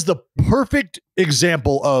 That is the perfect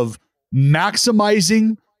example of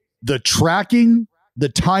maximizing the tracking, the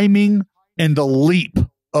timing, and the leap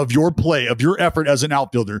of your play, of your effort as an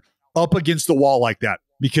outfielder up against the wall like that.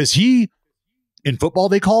 Because in football,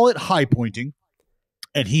 they call it high pointing,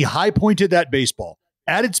 and he high pointed that baseball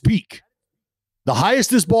at its peak. The highest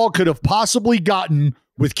this ball could have possibly gotten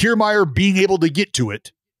with Kiermaier being able to get to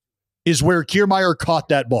it is where Kiermaier caught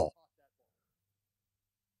that ball.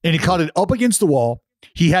 And he caught it up against the wall.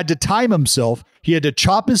 He had to time himself. He had to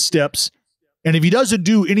chop his steps. And if he doesn't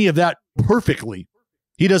do any of that perfectly,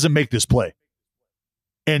 he doesn't make this play.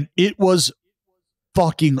 And it was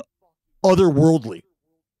fucking otherworldly.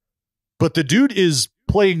 But the dude is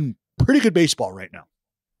playing pretty good baseball right now.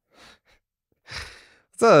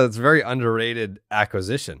 It's a very underrated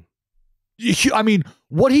acquisition. I mean,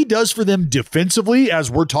 what he does for them defensively,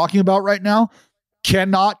 as we're talking about right now,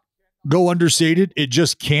 cannot go understated. It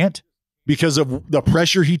just can't because of the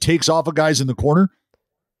pressure he takes off of guys in the corner.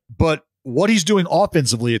 But what he's doing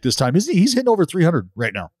offensively at this time, is he's hitting over 300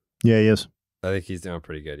 right now. Yeah, he is. I think he's doing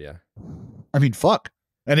pretty good, yeah. I mean, fuck.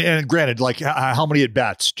 And granted, like how many at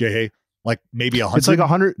bats, Jay? Like maybe 100. It's like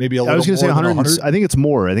 100. Maybe a little. I was going to say 100. 100. I think it's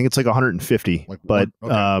more. I think it's like 150. Like but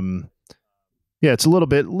okay. Yeah, it's a little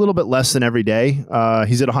bit less than every day.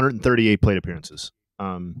 He's at 138 plate appearances.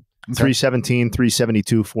 317,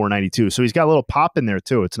 372, 492. So he's got a little pop in there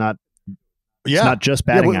too. It's not. Yeah. It's not just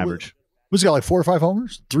batting average. What's he got, like 4 or 5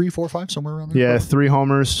 homers? 3, 4, 5, somewhere around there? Yeah, 3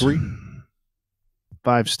 homers. 3.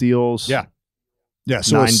 5 steals. Yeah. Yeah,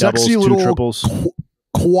 so 9 a sexy doubles, 2 little triples.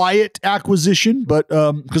 Quiet acquisition, but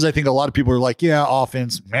because I think a lot of people are like, yeah,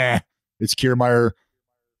 offense, meh. It's Kiermaier.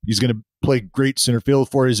 He's going to play great center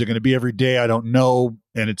field for it. Is it going to be every day? I don't know.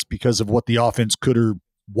 And it's because of what the offense could or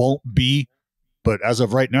won't be. But as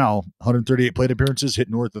of right now, 138 plate appearances,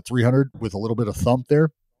 hitting north of 300 with a little bit of thump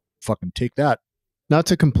there. Fucking take that. Not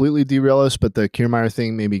to completely derail us, but the Kiermaier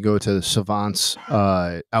thing, maybe go to Savant's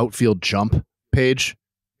outfield jump page.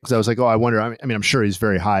 Because I was like, oh, I wonder. I mean, I'm sure he's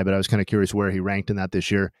very high, but I was kind of curious where he ranked in that this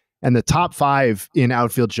year. And the top 5 in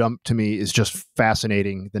outfield jump to me is just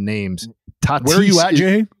fascinating. The names. Tatis, where are you at,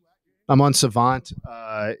 Jay? I'm on Savant.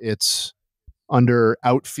 It's under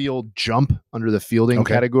outfield jump, under the fielding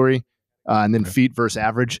category, and then feet versus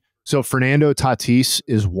average. So Fernando Tatis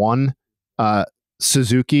is 1.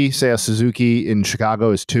 Suzuki in Chicago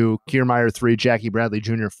is 2. Kiermaier 3. Jackie Bradley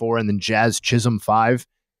Jr. 4. And then Jazz Chisholm 5.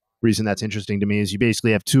 Reason that's interesting to me is you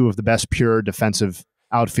basically have 2 of the best pure defensive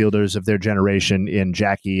outfielders of their generation in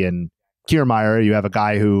Jackie and Kiermaier. You have a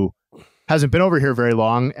guy who hasn't been over here very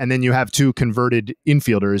long, and then you have 2 converted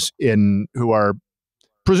infielders who are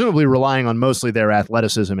presumably relying on mostly their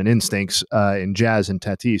athleticism and instincts in Jazz and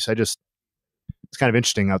Tatis. It's kind of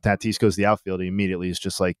interesting how Tatis goes to the outfield. He immediately is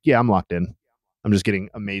just like, yeah, I'm locked in. I'm just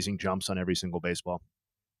getting amazing jumps on every single baseball.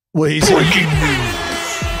 Well, he's breaking news.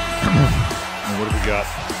 What do we got?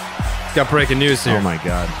 Got breaking news here. Oh my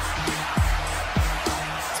God.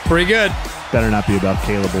 It's pretty good. Better not be about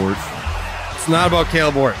Kaleb Ort. It's not about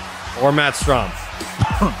Kaleb Ort or Matt Strom.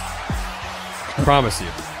 Promise you.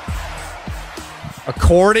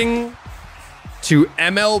 According to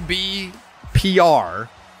MLB PR,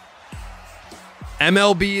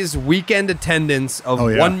 MLB's weekend attendance of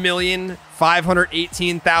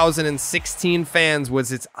 1,518,016 fans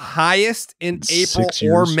was its highest in April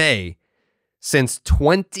or May since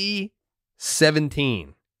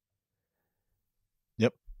 2017.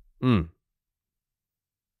 Yep. Mm.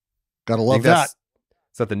 Gotta love that.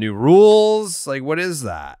 Is that the new rules? Like, what is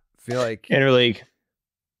that? I feel like Interleague.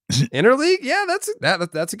 Interleague? Yeah, that's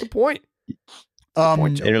a good point.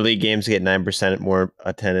 Interleague games get 9% more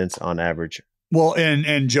attendance on average. Well,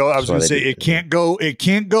 and Joe, I was going to say it can't go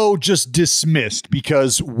just dismissed,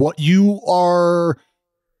 because what you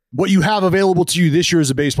have available to you this year as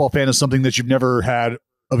a baseball fan is something that you've never had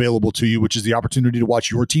available to you, which is the opportunity to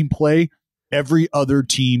watch your team play every other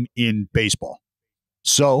team in baseball.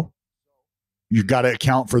 So you've got to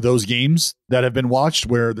account for those games that have been watched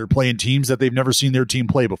where they're playing teams that they've never seen their team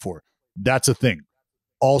play before. That's a thing.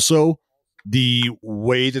 Also, the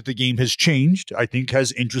way that the game has changed, I think,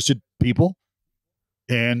 has interested people,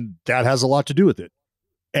 and that has a lot to do with it.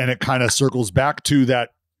 And it kind of circles back to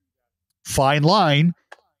that fine line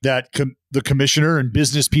that the commissioner and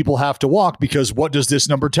business people have to walk, because what does this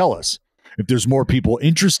number tell us? If there's more people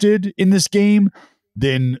interested in this game,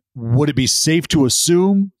 then would it be safe to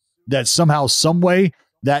assume that somehow, some way,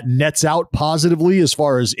 that nets out positively as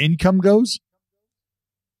far as income goes?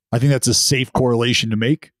 I think that's a safe correlation to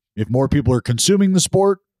make. If more people are consuming the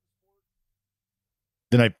sport,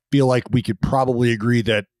 then I feel like we could probably agree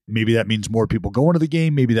that maybe that means more people going to the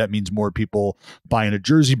game. Maybe that means more people buying a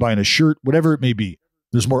jersey, buying a shirt, whatever it may be.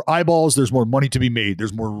 There's more eyeballs. There's more money to be made.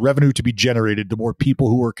 There's more revenue to be generated. The more people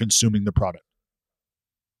who are consuming the product.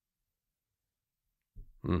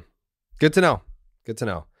 Good to know. Good to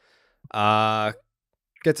know.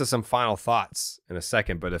 Get to some final thoughts in a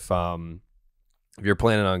second, but if you're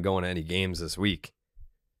planning on going to any games this week,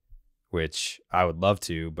 which I would love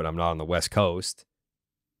to, but I'm not on the West Coast,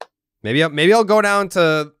 maybe I'll go down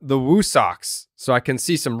to the Woo Sox so I can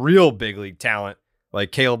see some real big league talent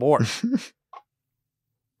like Kaleb Ort.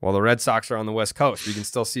 While the Red Sox are on the West Coast, we can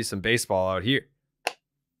still see some baseball out here.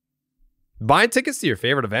 Buying tickets to your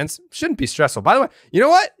favorite events shouldn't be stressful. By the way, you know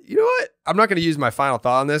what? I'm not going to use my final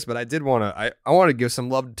thought on this, but I did want to. I want to give some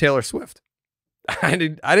love to Taylor Swift. I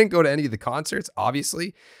didn't go to any of the concerts,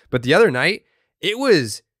 obviously, but the other night it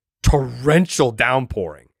was torrential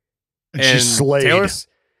downpouring, and she slayed.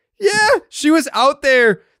 She was out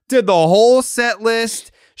there, did the whole set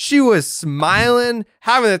list. She was smiling,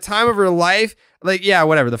 having the time of her life. Like, yeah,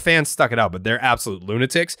 whatever. The fans stuck it out, but they're absolute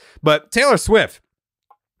lunatics. But Taylor Swift,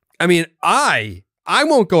 I mean, I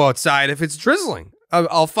won't go outside if it's drizzling.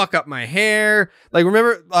 I'll fuck up my hair. Like,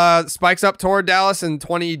 remember Spikes Up tour Dallas in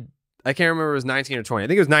 20, I can't remember if it was 19 or 20. I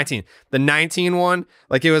think it was 19. The 19 one,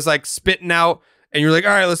 like it was like spitting out and you're like,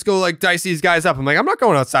 all right, let's go like dice these guys up. I'm like, I'm not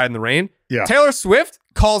going outside in the rain. Yeah. Taylor Swift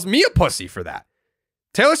calls me a pussy for that.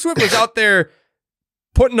 Taylor Swift was out there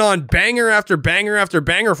putting on banger after banger after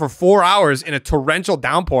banger for 4 hours in a torrential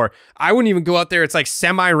downpour. I wouldn't even go out there. It's like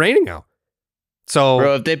semi-raining out. So,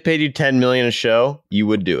 bro, if they paid you $10 million a show, you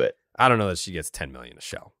would do it. I don't know that she gets $10 million a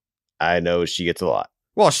show. I know she gets a lot.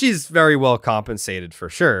 Well, she's very well compensated for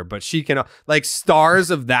sure, but she can, like, stars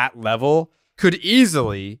of that level could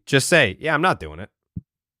easily just say, yeah, I'm not doing it.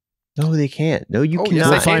 No, they can't. No, you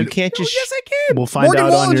cannot. Yes, you can't just. Yes, I can. We'll find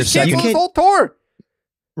out on your second whole tour.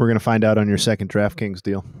 We're going to find out on your second DraftKings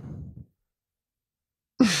deal.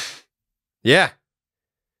 Yeah.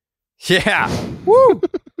 Yeah. Woo.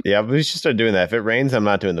 Yeah, we should start doing that. If it rains, I'm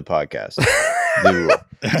not doing the podcast.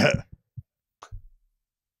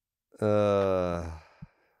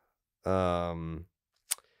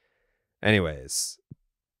 Anyways,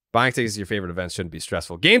 buying tickets to your favorite events shouldn't be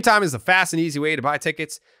stressful. Game Time is the fast and easy way to buy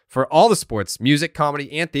tickets for all the sports, music,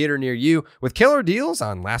 comedy, and theater near you. With killer deals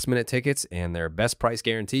on last-minute tickets and their best price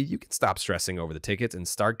guarantee, you can stop stressing over the tickets and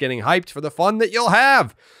start getting hyped for the fun that you'll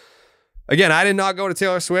have. Again, I did not go to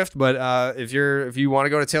Taylor Swift, but if you want to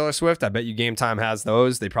go to Taylor Swift, I bet you Game Time has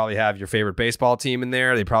those. They probably have your favorite baseball team in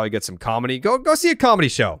there. They probably get some comedy. Go see a comedy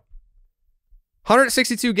show.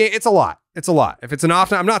 162 games. It's a lot. It's a lot. If it's an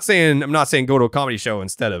off night, I'm not saying go to a comedy show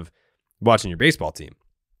instead of watching your baseball team.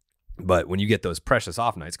 But when you get those precious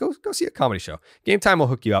off nights, go see a comedy show. Game Time will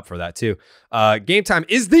hook you up for that too. Game Time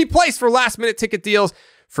is the place for last minute ticket deals.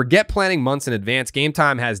 Forget planning months in advance. Game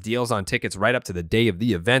Time has deals on tickets right up to the day of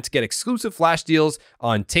the event. Get exclusive flash deals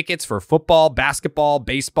on tickets for football, basketball,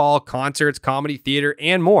 baseball, concerts, comedy, theater,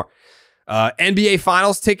 and more. NBA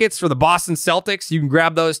Finals tickets for the Boston Celtics, you can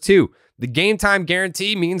grab those too. The Game Time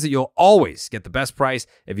guarantee means that you'll always get the best price.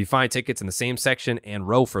 If you find tickets in the same section and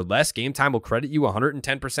row for less, Game Time will credit you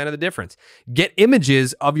 110% of the difference. Get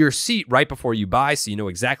images of your seat right before you buy so you know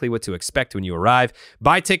exactly what to expect when you arrive.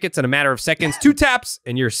 Buy tickets in a matter of seconds, 2 taps,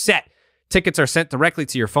 and you're set. Tickets are sent directly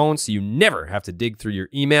to your phone so you never have to dig through your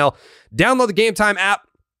email. Download the Game Time app,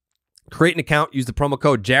 create an account, use the promo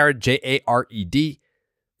code Jared, Jared,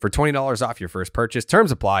 for $20 off your first purchase.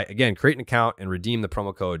 Terms apply. Again, create an account and redeem the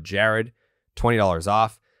promo code Jared, $20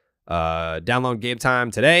 off. Download Game Time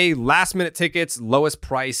today. Last minute tickets, lowest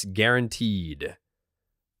price guaranteed.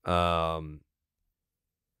 Final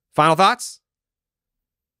thoughts?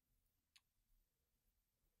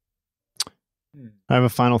 I have a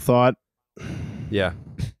final thought. Yeah.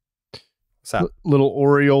 What's up? Little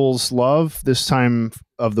Orioles love, this time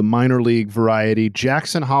of the minor league variety.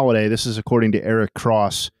 Jackson Holliday, this is according to Eric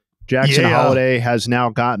Cross. Jackson Holliday has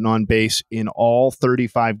now gotten on base in all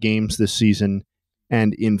 35 games this season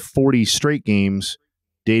and in 40 straight games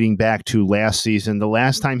dating back to last season. The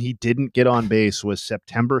last time he didn't get on base was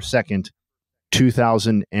September 2nd,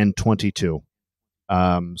 2022.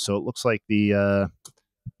 So it looks like the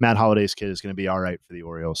Matt Holliday's kid is going to be all right for the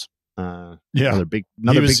Orioles. Another big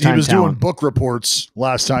time he was talent. doing book reports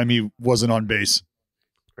last time he wasn't on base.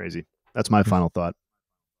 Crazy. That's my final thought.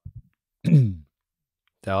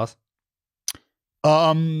 Dallas?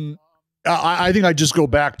 I think I just go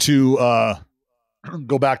back to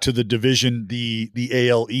the division, the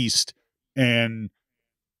AL East, and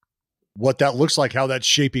what that looks like, how that's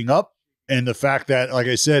shaping up, and the fact that, like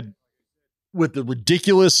I said, with the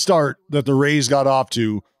ridiculous start that the Rays got off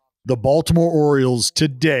to, the Baltimore Orioles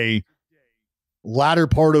today, latter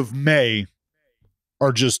part of May,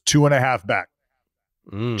 are just 2.5 back.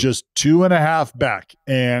 Just 2.5 back.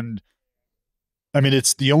 And I mean,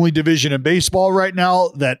 it's the only division in baseball right now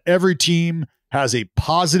that every team has a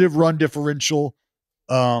positive run differential.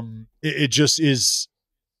 It just is.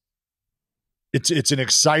 It's an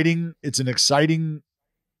exciting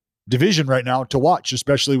division right now to watch,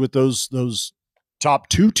 especially with those top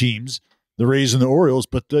 2 teams, the Rays and the Orioles.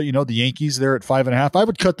 But the Yankees, they're at 5.5. I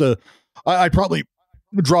would cut I'd probably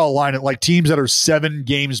draw a line at like teams that are 7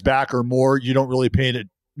 games back or more. You don't really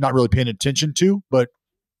not really paying attention to, but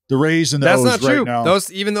The Rays and the That's O's not true. right now.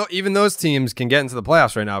 Those even those teams can get into the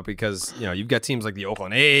playoffs right now because you've got teams like the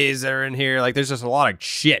Oakland A's that are in here. Like there's just a lot of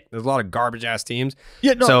shit. There's a lot of garbage ass teams.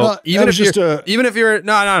 Yeah, no, so no, even if you're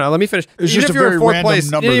let me finish. It's Even just if a you're very in fourth random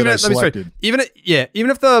place, number that I selected. even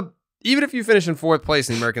if you finish in fourth place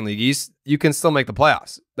in the American League East, you can still make the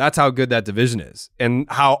playoffs. That's how good that division is, and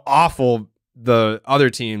how awful the other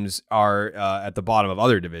teams are at the bottom of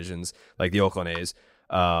other divisions, like the Oakland A's.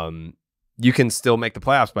 You can still make the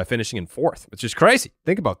playoffs by finishing in fourth, which is crazy.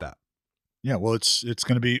 Think about that. Yeah, well, it's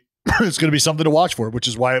going to be it's going to be something to watch for, which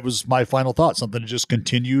is why it was my final thought, something to just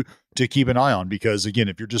continue to keep an eye on. Because again,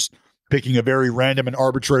 if you're just picking a very random and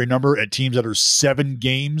arbitrary number at teams that are 7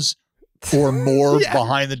 games or more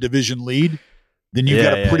behind the division lead, then you've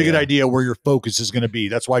got a pretty good idea where your focus is going to be.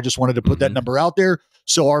 That's why I just wanted to put that number out there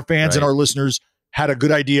so our fans and our listeners had a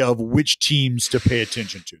good idea of which teams to pay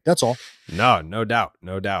attention to. That's all. No doubt.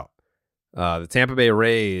 The Tampa Bay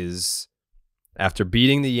Rays, after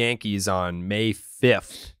beating the Yankees on May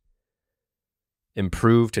 5th,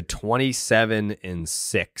 improved to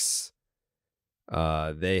 27-6.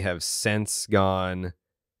 They have since gone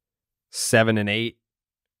 7-8,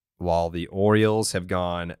 while the Orioles have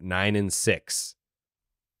gone 9-6.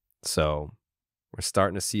 So we're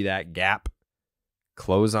starting to see that gap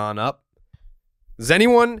close on up. Does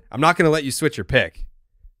anyone, I'm not going to let you switch your pick,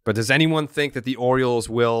 but does anyone think that the Orioles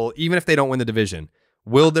will, even if they don't win the division,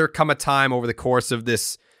 will there come a time over the course of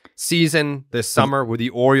this season, this summer, where the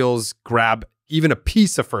Orioles grab even a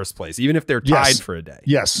piece of first place, even if they're tied for a day?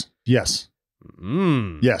 Yes. Yes.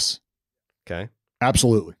 Okay.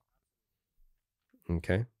 Absolutely.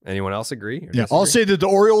 Okay. Anyone else agree? Or Yeah. disagree? I'll say that the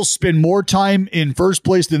Orioles spend more time in first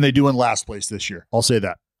place than they do in last place this year. I'll say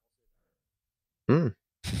that.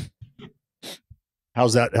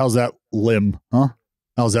 How's that limb? Huh?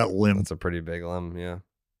 How's that limb? That's a pretty big limb. Yeah.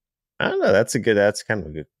 I don't know. That's kind of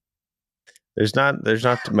a good. There's not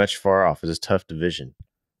too much far off. It's a tough division.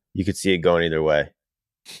 You could see it going either way.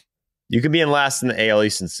 You could be in last in the AL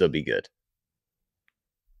East and still be good.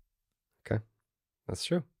 Okay. That's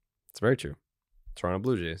true. It's very true. Toronto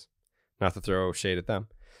Blue Jays. Not to throw shade at them.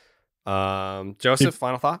 Joseph,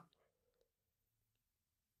 final thought?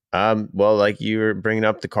 Well, like you were bringing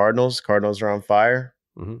up the Cardinals. Cardinals are on fire.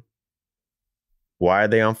 Mm-hmm. Why are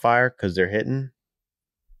they on fire? Because they're hitting.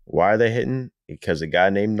 Why are they hitting? Because a guy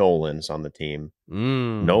named Nolan's on the team.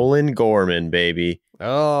 Nolan Gorman, baby.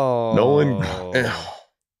 Oh. Nolan.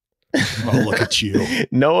 Oh, look at you.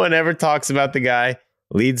 No one ever talks about the guy.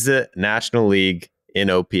 Leads the National League in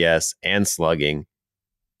OPS and slugging.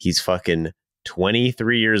 He's fucking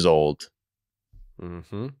 23 years old.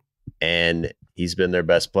 Mm-hmm. And he's been their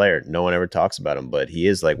best player. No one ever talks about him, but he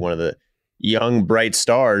is like one of the young, bright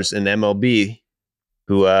stars in MLB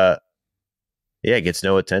who, gets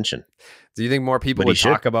no attention. Do you think more people would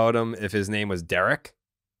talk about him if his name was Derek?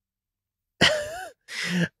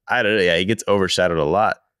 I don't know. Yeah, he gets overshadowed a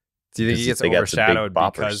lot. Do you think he gets overshadowed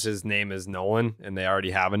because his name is Nolan and they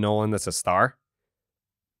already have a Nolan that's a star?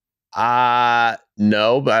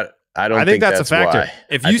 No, but I think that's a factor. Why.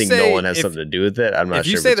 If I think Nolan has something to do with it. I'm not sure. If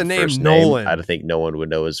you say the name Nolan, I don't think no one would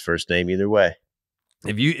know his first name either way.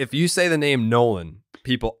 If you say the name Nolan,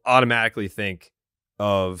 people automatically think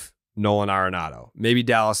of Nolan Arenado. Maybe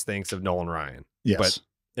Dallas thinks of Nolan Ryan. Yes. But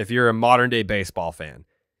if you're a modern day baseball fan,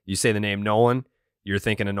 you say the name Nolan, you're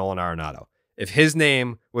thinking of Nolan Arenado. If his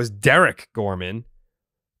name was Derek Gorman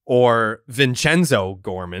or Vincenzo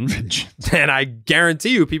Gorman, then I guarantee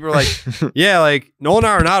you people are like, yeah, like Nolan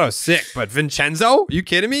Arenado's sick, but Vincenzo? Are you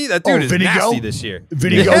kidding me? That dude is nasty this year.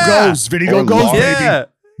 Vinigo goes, baby.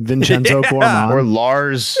 Vincenzo Gorman. Or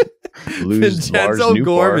Lars. Vincenzo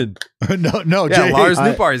Gorman. No, yeah, Jay, Lars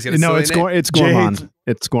Newbar is going to No, it's Gorman. Jay,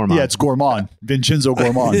 it's Gorman. Yeah, it's Gorman. Vincenzo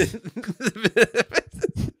Gorman.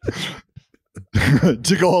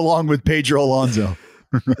 To go along with Pedro Alonso.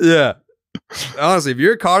 Yeah. Honestly, if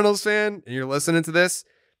you're a Cardinals fan and you're listening to this,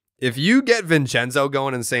 if you get Vincenzo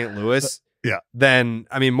going in St. Louis, then,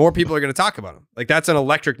 I mean, more people are going to talk about him. Like, that's an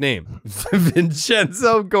electric name.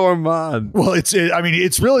 Vincenzo Gorman. Well, it's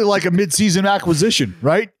really like a midseason acquisition,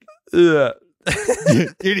 right? Yeah.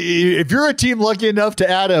 If you're a team lucky enough to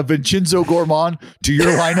add a Vincenzo Gorman to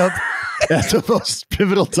your lineup at the most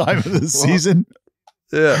pivotal time of the season.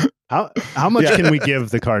 Yeah. How much can we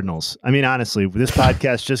give the Cardinals? I mean, honestly, this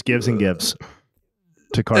podcast just gives and gives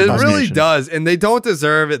to Cardinals. It really Nation. does, and they don't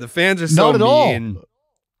deserve it. The fans are so Not at mean. all.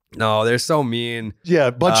 No, they're so mean. Yeah,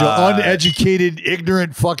 a bunch of uneducated,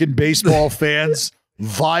 ignorant fucking baseball fans.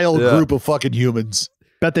 Vile group of fucking humans.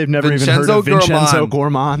 Bet they've never even heard of Vincenzo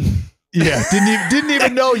Gorman. Yeah, didn't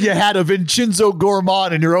even know you had a Vincenzo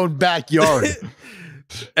Gorman in your own backyard.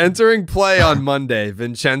 Entering play on Monday,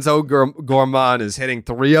 Vincenzo Gourmand is hitting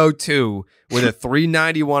 302 with a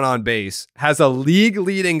 391 on base, has a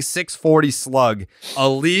league-leading 640 slug, a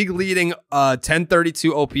league-leading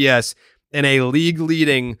 1032 OPS, and a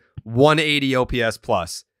league-leading 180 OPS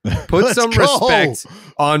plus. Put some respect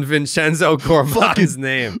on Vincenzo Gourmand's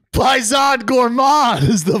name. Paisan Gourmand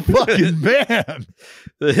is the fucking man.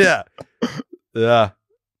 Yeah.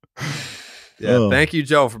 Thank you,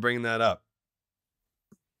 Joe, for bringing that up.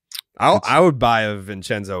 I would buy a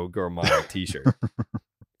Vincenzo Gourmand t-shirt.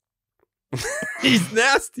 He's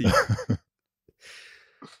nasty.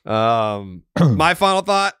 My final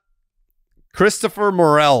thought, Christopher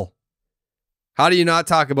Morel. How do you not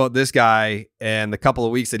talk about this guy and the couple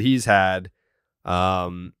of weeks that he's had?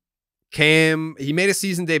 He made a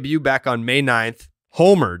season debut back on May 9th,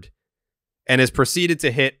 homered, and has proceeded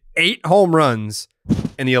to hit 8 home runs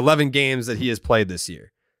in the 11 games that he has played this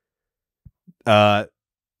year.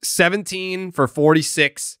 17 for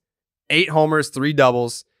 46, 8 homers, 3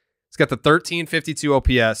 doubles. He's got the 1352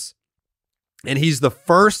 OPS, and he's the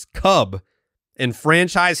first Cub in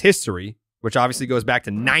franchise history, which obviously goes back to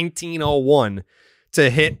 1901, to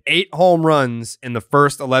hit 8 home runs in the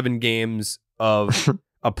first 11 games of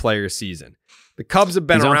a player's season. The Cubs have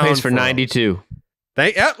been He's around on pace for 92.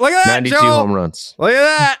 Look at that, 92 Joe. home runs. Look at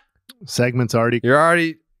that. Segment's already. You're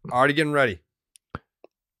already getting ready.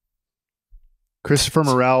 Christopher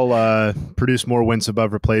Morel produced more wins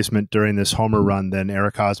above replacement during this homer run than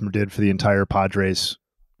Eric Hosmer did for the entire Padres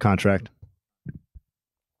contract.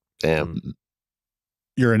 Damn.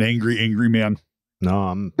 You're an angry man. No,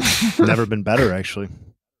 I'm never been better, actually.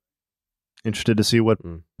 Interested to see what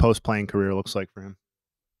post-playing career looks like for him.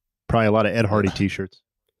 Probably a lot of Ed Hardy t-shirts.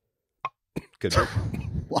 Good.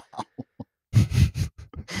 Wow.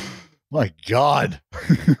 My God.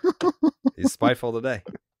 He's spiteful today.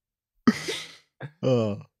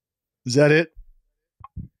 Is that it?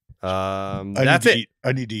 That's it.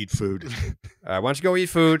 I need to eat food. All right, why don't you go eat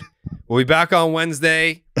food? We'll be back on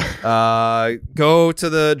Wednesday. Go to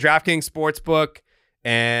the DraftKings Sportsbook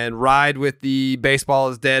and ride with the Baseball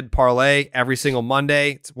is Dead parlay every single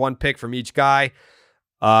Monday. It's one pick from each guy.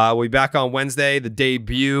 We'll be back on Wednesday, the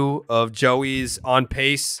debut of Joey's On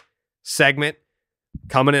Pace segment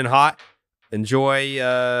coming in hot. Enjoy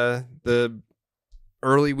the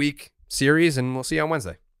early week series, and we'll see you on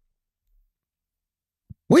Wednesday.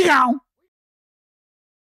 We out.